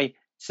had my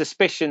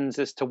suspicions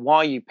as to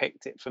why you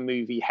picked it for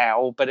movie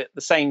hell, but at the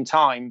same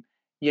time,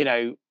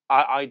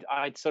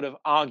 I'd sort of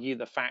argue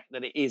the fact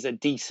that it is a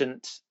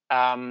decent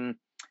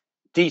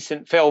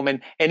film,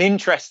 and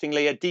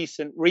interestingly a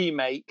decent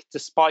remake,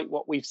 despite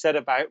what we've said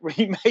about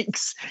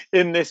remakes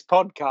in this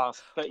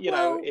podcast. But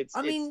Well, I it's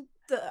mean,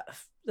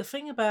 the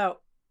thing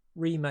about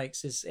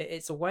remakes is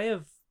it's a way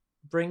of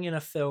bringing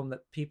a film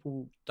that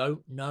people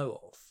don't know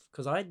of,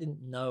 because I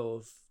didn't know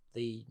of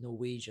the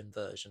Norwegian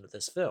version of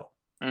this film,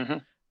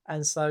 Mhm.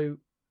 and so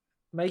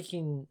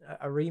making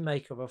a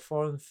remake of a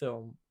foreign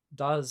film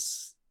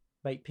does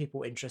make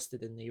people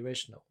interested in the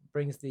original,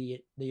 brings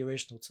the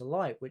original to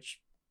light, which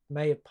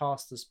may have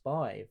passed us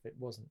by if it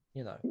wasn't.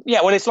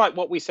 Yeah, well, it's like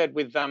what we said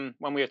with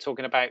when we were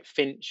talking about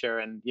Fincher,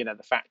 and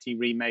the fact he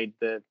remade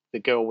the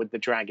girl with the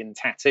dragon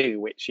tattoo,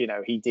 which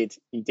he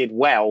did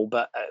well,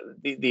 but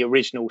the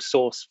original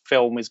source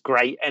film is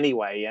great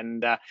anyway.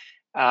 And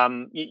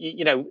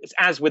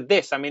as with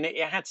this, I mean, it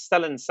had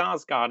Stellan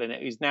Skarsgård in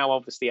it, who's now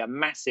obviously a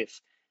massive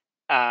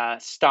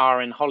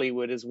star in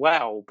Hollywood as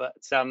well. But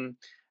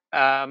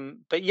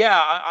yeah,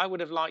 I would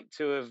have liked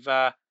to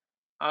have.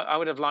 I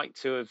would have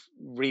liked to have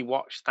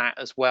rewatched that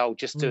as well,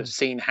 just to have Mm.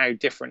 seen how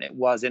different it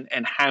was, and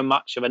how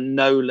much of a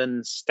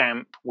Nolan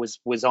stamp was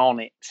on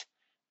it,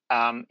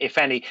 if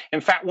any. In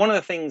fact, one of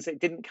the things that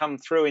didn't come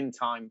through in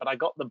time, but I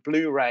got the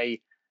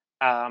Blu-ray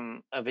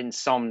of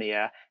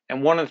Insomnia,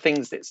 and one of the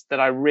things that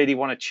I really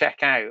want to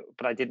check out,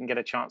 but I didn't get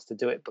a chance to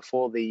do it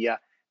before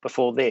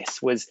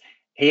this, was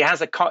he has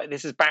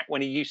this is back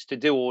when he used to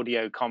do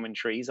audio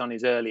commentaries on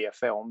his earlier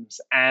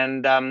films,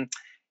 and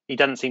he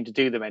doesn't seem to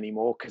do them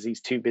anymore because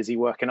he's too busy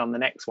working on the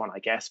next one, I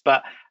guess.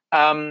 But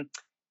um,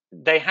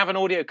 they have an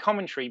audio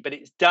commentary, but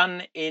it's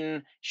done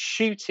in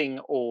shooting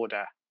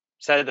order.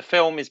 So the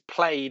film is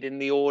played in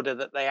the order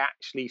that they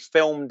actually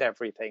filmed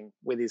everything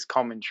with his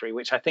commentary,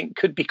 which I think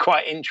could be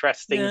quite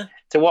interesting Yeah.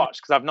 to watch,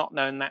 because I've not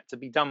known that to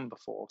be done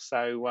before.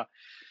 So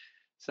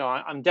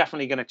I'm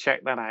definitely going to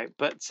check that out.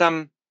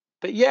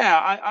 But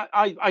yeah,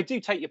 I do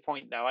take your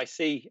point though. I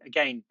see,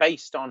 again,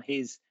 based on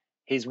his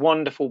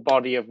wonderful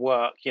body of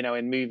work,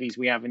 in movies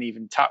we haven't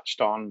even touched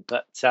on.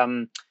 But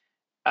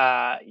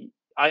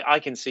I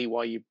can see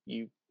why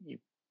you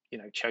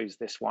chose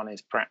this one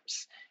as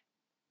perhaps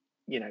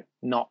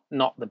not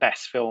the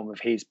best film of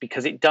his,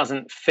 because it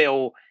doesn't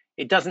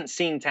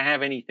seem to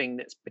have anything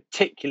that's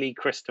particularly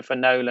Christopher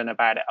Nolan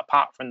about it,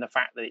 apart from the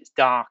fact that it's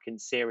dark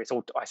and serious.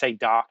 Or I say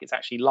dark, it's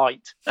actually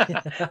light.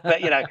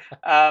 But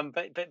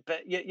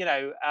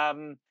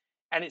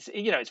and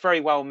it's very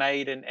well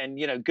made,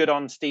 and good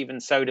on Steven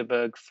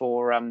Soderbergh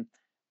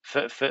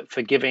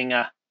for giving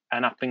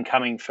an up and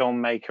coming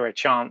filmmaker a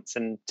chance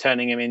and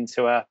turning him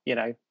into a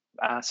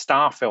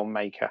star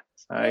filmmaker.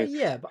 Well, So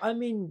yeah, but I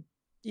mean,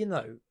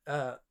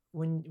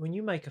 when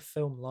you make a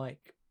film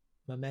like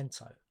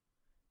Memento,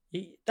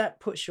 that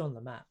puts you on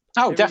the map.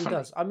 oh, It really definitely.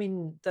 does. I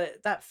mean,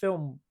 that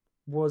film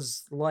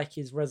was like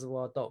his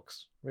Reservoir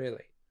Dogs,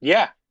 really,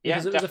 Yeah,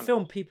 because it was a definitely.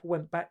 film people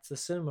went back to the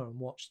cinema and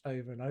watched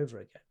over and over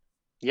again.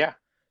 Yeah.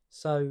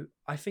 So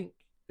I think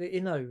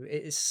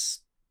it's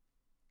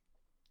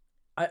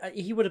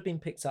he would have been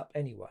picked up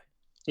anyway.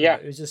 Yeah.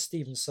 It was just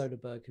Steven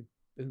Soderbergh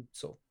who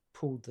sort of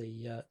pulled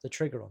the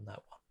trigger on that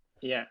one.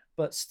 Yeah.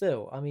 But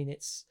still, I mean,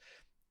 it's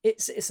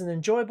an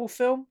enjoyable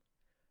film,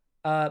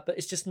 but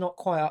it's just not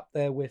quite up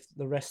there with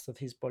the rest of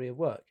his body of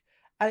work.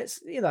 And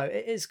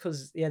it is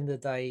because at the end of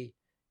the day,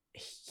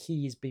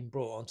 he's been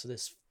brought onto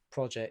this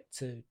project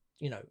to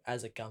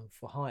as a gun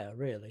for hire,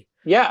 really.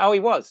 Yeah, oh, he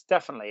was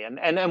definitely,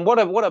 and what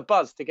a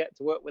buzz to get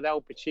to work with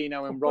Al Pacino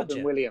Oh and God, Robin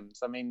yeah.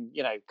 Williams. I mean,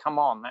 come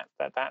on,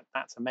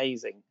 that's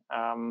amazing.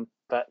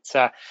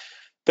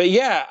 But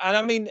yeah, and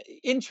I mean,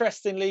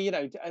 interestingly,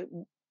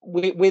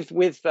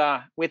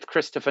 with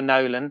Christopher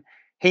Nolan,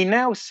 he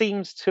now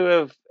seems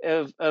to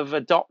have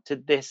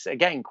adopted this,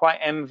 again, quite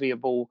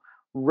enviable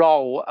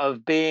role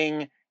of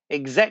being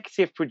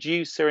executive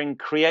producer and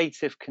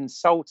creative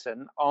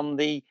consultant on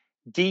the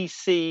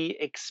DC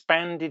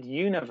Expanded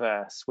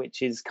Universe,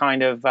 which is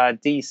kind of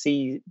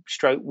DC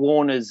stroke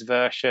Warner's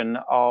version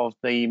of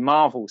the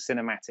Marvel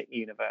Cinematic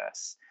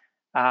Universe,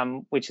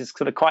 which is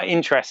sort of quite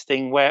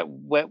interesting. Where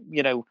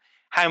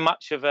how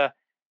much of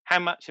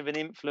an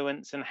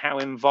influence and how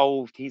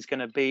involved he's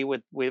going to be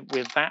with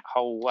that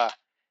whole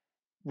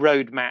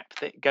roadmap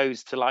that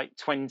goes to like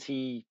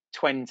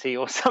 2020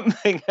 or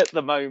something at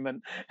the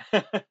moment.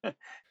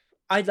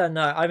 I don't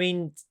know. I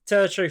mean, to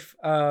tell the truth,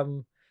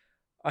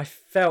 I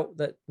felt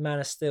that Man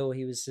of Steel,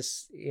 he was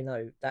just,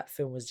 that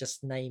film was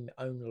just name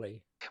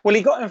only. Well,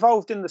 he got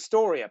involved in the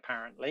story,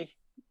 apparently.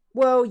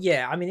 Well,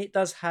 yeah, I mean, it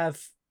does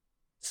have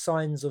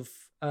signs of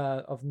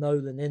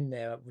Nolan in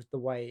there with the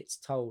way it's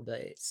told.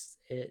 That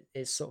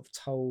it's sort of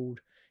told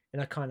in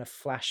a kind of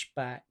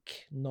flashback,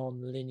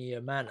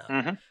 non-linear manner.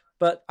 Mm-hmm.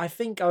 But I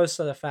think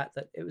also the fact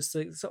that it was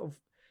to sort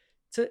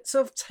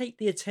of take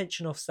the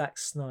attention off Zack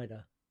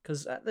Snyder,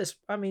 because at this,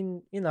 I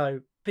mean,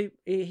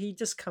 he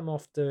just come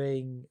off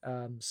doing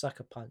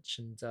Sucker Punch,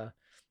 and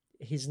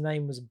his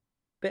name was a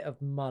bit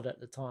of mud at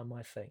the time.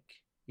 I think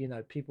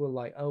people were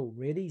like, "Oh,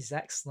 really,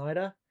 Zack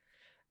Snyder?"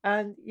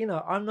 And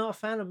I'm not a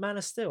fan of Man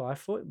of Steel. I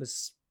thought it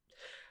was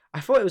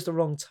the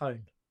wrong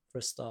tone for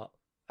a start.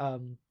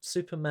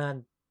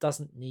 Superman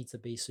doesn't need to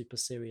be super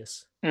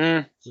serious,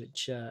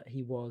 which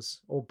he was,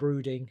 or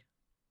brooding.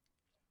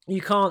 You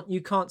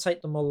can't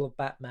take the model of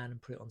Batman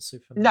and put it on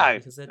Superman,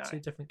 because they're two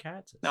different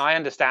characters. No, I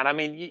understand. I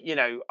mean,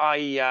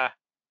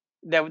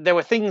 there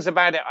were things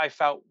about it I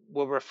felt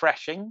were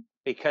refreshing,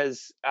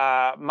 because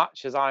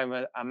much as I'm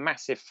a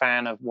massive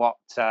fan of what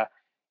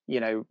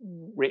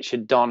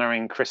Richard Donner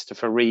and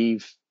Christopher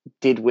Reeve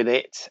did with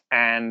it,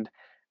 and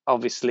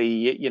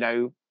obviously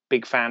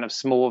big fan of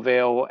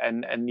Smallville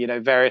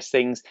and various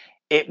things,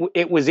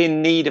 it was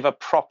in need of a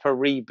proper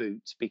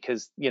reboot,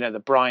 because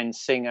the Bryan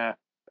Singer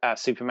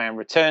Superman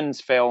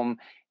Returns film,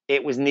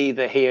 it was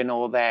neither here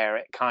nor there.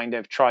 It kind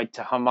of tried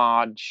to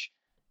homage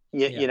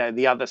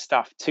the other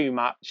stuff too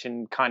much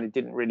and kind of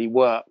didn't really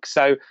work.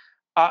 So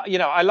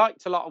I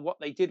liked a lot of what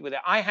they did with it.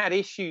 I had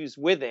issues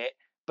with it,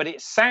 but it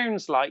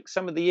sounds like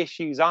some of the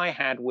issues I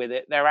had with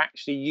it, they're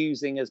actually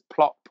using as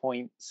plot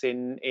points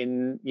in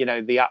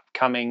the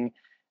upcoming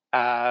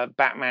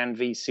Batman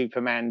v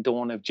Superman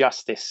Dawn of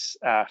Justice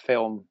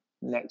film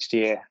next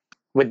year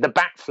with the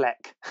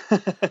Batfleck.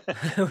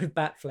 With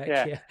Batfleck,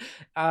 yeah.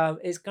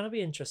 It's going to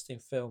be an interesting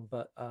film,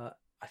 but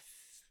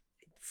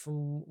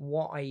from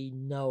what I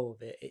know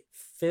of it, it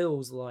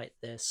feels like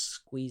they're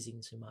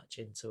squeezing too much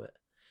into it.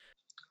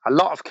 A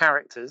lot of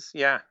characters,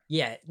 yeah.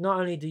 Yeah, not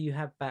only do you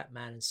have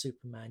Batman and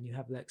Superman, you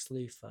have Lex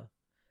Luthor,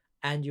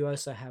 and you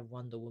also have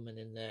Wonder Woman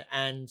in there,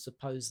 and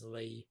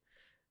supposedly,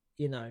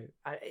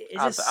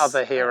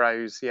 other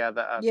heroes, that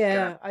are,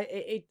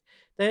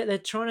 they're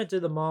trying to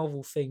do the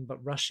Marvel thing,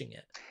 but rushing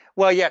it.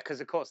 Well, yeah,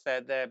 because of course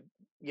they're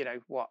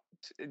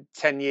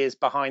 10 years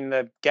behind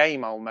the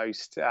game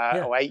almost,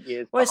 or 8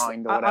 years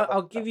behind, or whatever.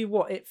 I'll give you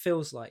what it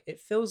feels like. It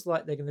feels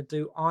like they're going to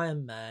do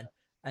Iron Man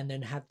and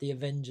then have the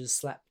Avengers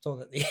slapped on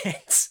at the end.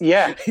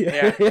 Yeah.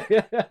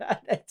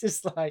 It's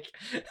just like,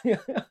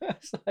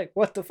 it's like,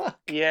 what the fuck?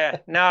 Yeah.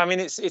 No, I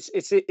mean,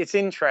 it's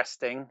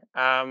interesting.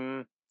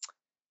 And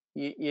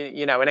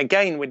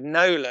again with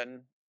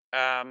Nolan,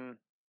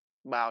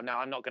 well, no,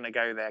 I'm not going to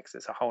go there because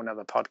it's a whole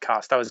nother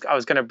podcast. I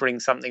was going to bring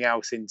something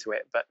else into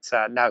it, but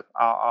no,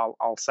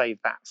 I'll save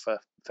that for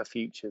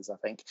futures, I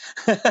think.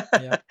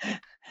 Yeah.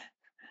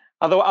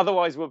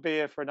 Otherwise, we'll be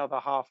here for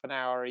another half an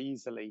hour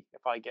easily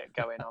if I get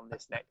going on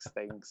this next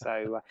thing.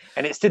 So,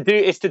 and it's to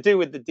do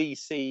with the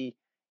DC,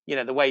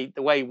 the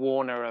way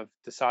Warner have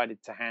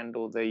decided to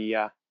handle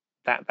the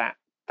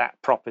that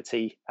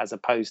property as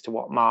opposed to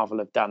what Marvel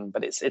have done.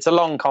 But it's a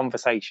long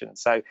conversation,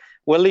 so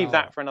we'll leave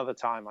that for another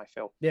time, I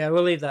feel. Yeah,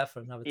 we'll leave that for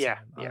another time.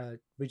 Yeah.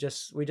 We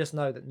just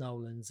know that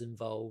Nolan's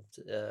involved.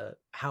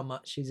 How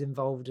much he's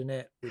involved in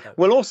it, we don't.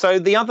 Well, also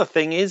the other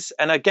thing is,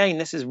 and again,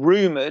 this is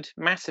rumored,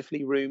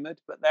 massively rumored,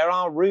 but there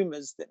are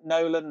rumors that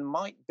Nolan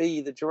might be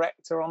the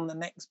director on the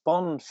next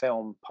Bond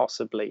film,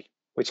 possibly,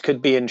 which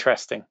could be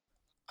interesting.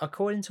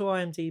 According to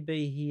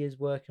IMDb, he is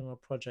working on a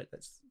project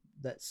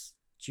that's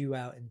due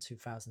out in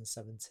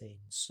 2017.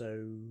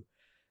 So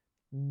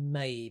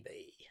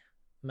maybe,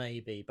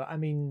 but I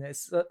mean,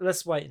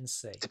 let's wait and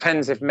see.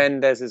 Depends if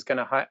Mendes is going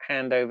to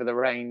hand over the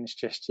reins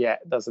just yet,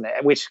 doesn't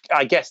it? Which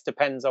I guess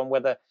depends on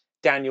whether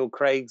Daniel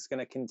Craig's going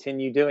to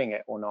continue doing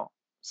it or not.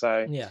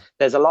 So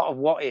there's a lot of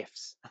what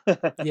ifs.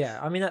 Yeah,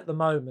 I mean, at the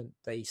moment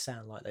they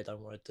sound like they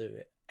don't want to do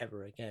it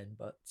ever again,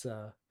 but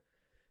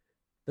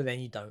then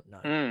you don't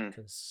know,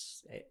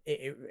 because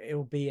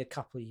it'll be a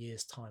couple of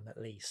years' time at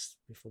least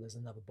before there's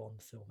another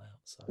Bond film out.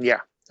 So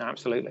yeah,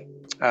 absolutely.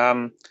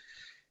 But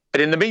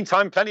in the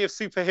meantime, plenty of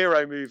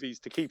superhero movies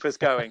to keep us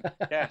going.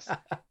 Yes.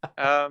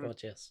 God,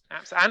 yes.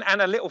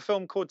 And a little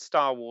film called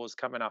Star Wars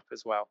coming up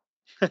as well.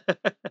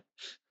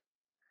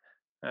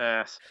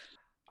 Yes.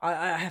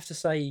 I have to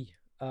say,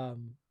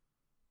 I'm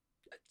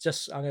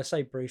going to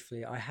say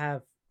briefly, I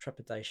have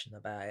trepidation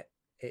about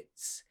it.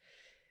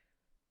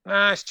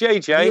 It's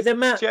JJ. The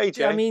amount,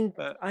 JJ. I mean,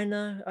 But, I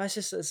know.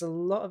 It's a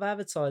lot of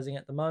advertising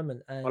at the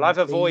moment, and well, I've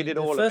avoided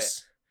all of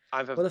it.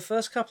 Well, the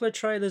first couple of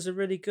trailers are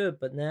really good,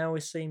 but now we're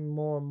seeing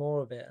more and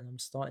more of it, and I'm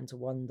starting to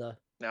wonder.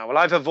 No, well,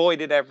 I've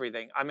avoided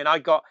everything. I mean,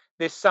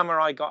 this summer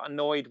I got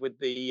annoyed with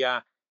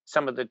the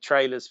some of the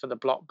trailers for the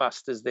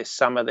blockbusters this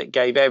summer that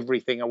gave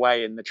everything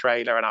away in the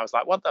trailer, and I was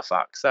like, what the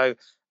fuck? So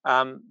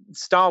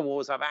Star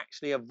Wars, I've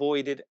actually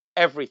avoided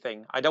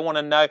everything. I don't want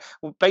to know.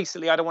 Well,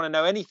 basically, I don't want to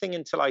know anything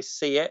until I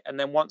see it, and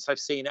then once I've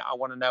seen it, I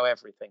want to know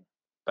everything.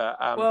 But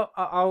well,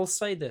 I'll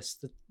say this: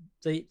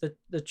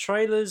 the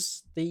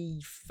trailers,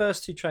 the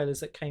first two trailers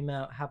that came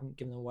out, haven't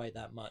given away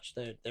that much.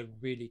 They're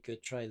really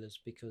good trailers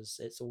because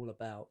it's all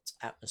about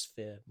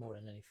atmosphere more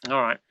than anything.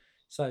 All right.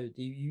 So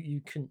you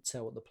couldn't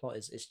tell what the plot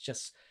is. It's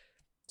just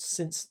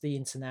since the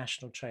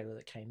international trailer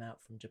that came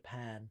out from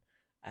Japan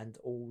and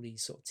all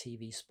these sort of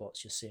TV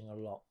spots, you're seeing a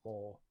lot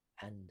more,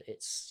 and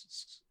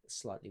it's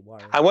slightly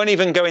worrying. I won't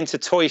even go into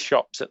toy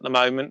shops at the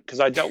moment because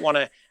I don't want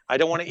to. I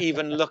don't want to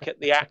even look at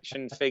the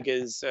action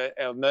figures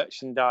or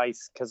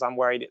merchandise because I'm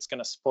worried it's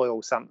going to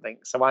spoil something.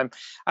 So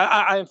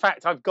I in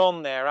fact, I've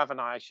gone there, haven't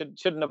I? I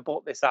shouldn't have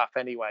bought this up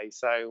anyway.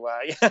 So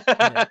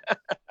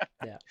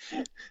yeah.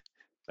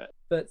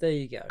 But there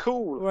you go.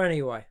 Cool. Well,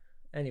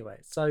 anyway,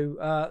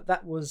 so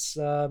that was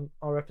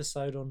our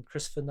episode on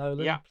Christopher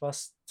Nolan,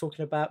 plus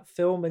talking about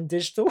film and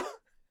digital.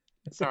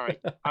 Sorry,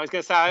 I was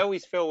going to say, I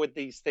always feel with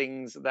these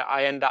things that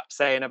I end up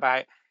saying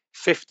about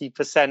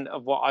 50%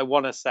 of what I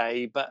want to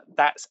say, but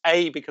that's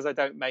A, because I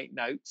don't make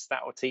notes,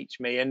 that will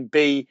teach me, and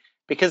B,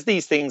 because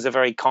these things are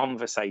very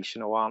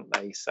conversational, aren't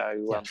they?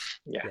 So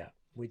yeah,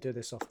 we do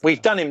this often.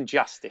 We've done him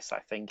justice, I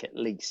think, at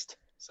least.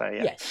 So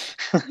yes.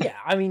 Yeah,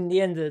 I mean, at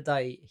the end of the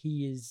day,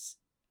 he is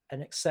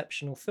an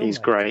exceptional filmmaker. He's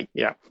great.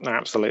 Yeah,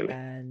 absolutely.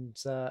 And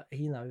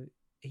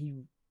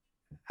he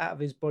out of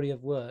his body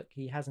of work,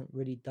 he hasn't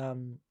really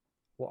done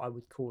what I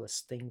would call a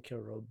stinker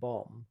or a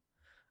bomb.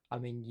 I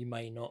mean, you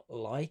may not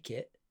like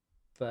it,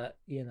 but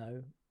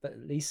at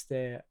least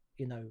they're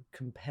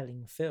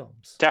compelling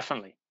films.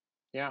 Definitely.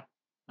 Yeah,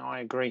 no, I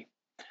agree.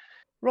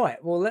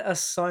 Right, well, let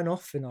us sign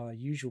off in our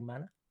usual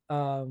manner.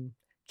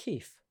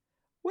 Keith,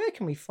 where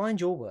can we find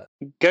your work?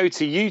 Go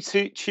to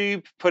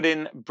YouTube, put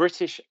in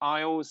British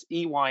Isles,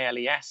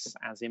 EYLES,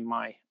 as in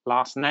my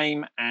last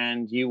name,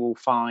 and you will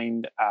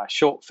find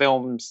short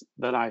films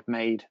that I've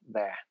made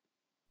there.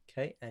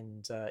 Okay,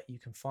 and you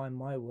can find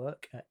my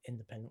work at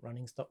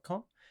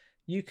independentrunnings.com.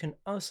 You can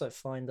also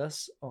find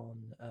us on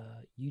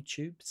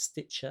YouTube,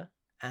 Stitcher,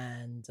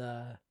 and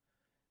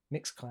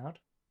Mixcloud.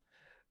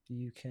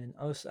 You can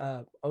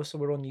also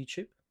we're on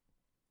YouTube.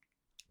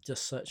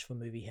 Just search for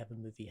Movie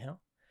Heaven, Movie Hell.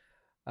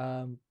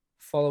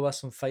 Follow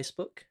us on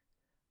Facebook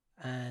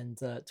and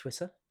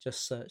Twitter.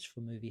 Just search for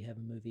Movie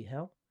Heaven, Movie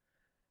Hell.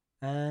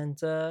 And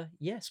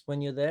yes,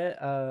 when you're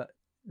there,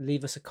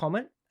 leave us a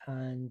comment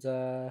and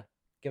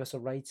give us a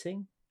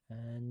rating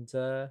and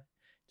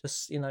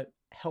just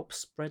help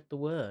spread the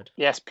word.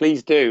 Yes,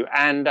 please do,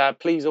 and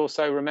please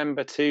also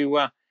remember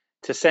to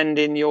send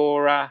in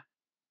your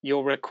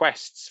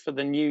requests for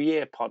the New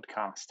Year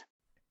podcast.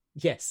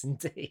 Yes,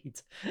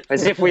 indeed.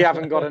 As if we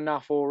haven't got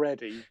enough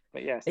already,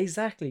 but yes.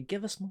 Exactly.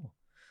 Give us more.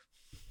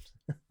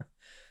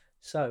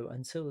 So,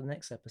 until the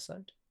next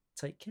episode,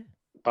 take care.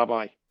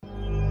 Bye-bye.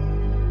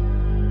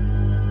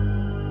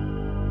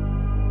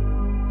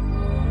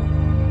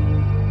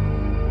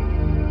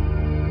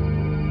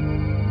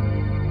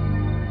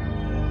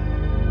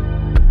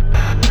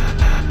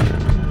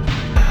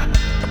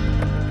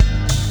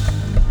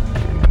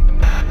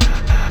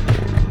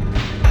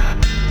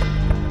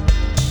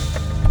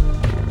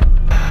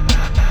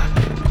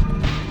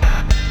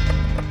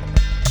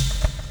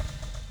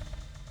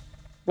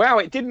 Wow,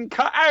 it didn't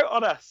cut out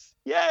on us.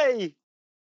 Yay!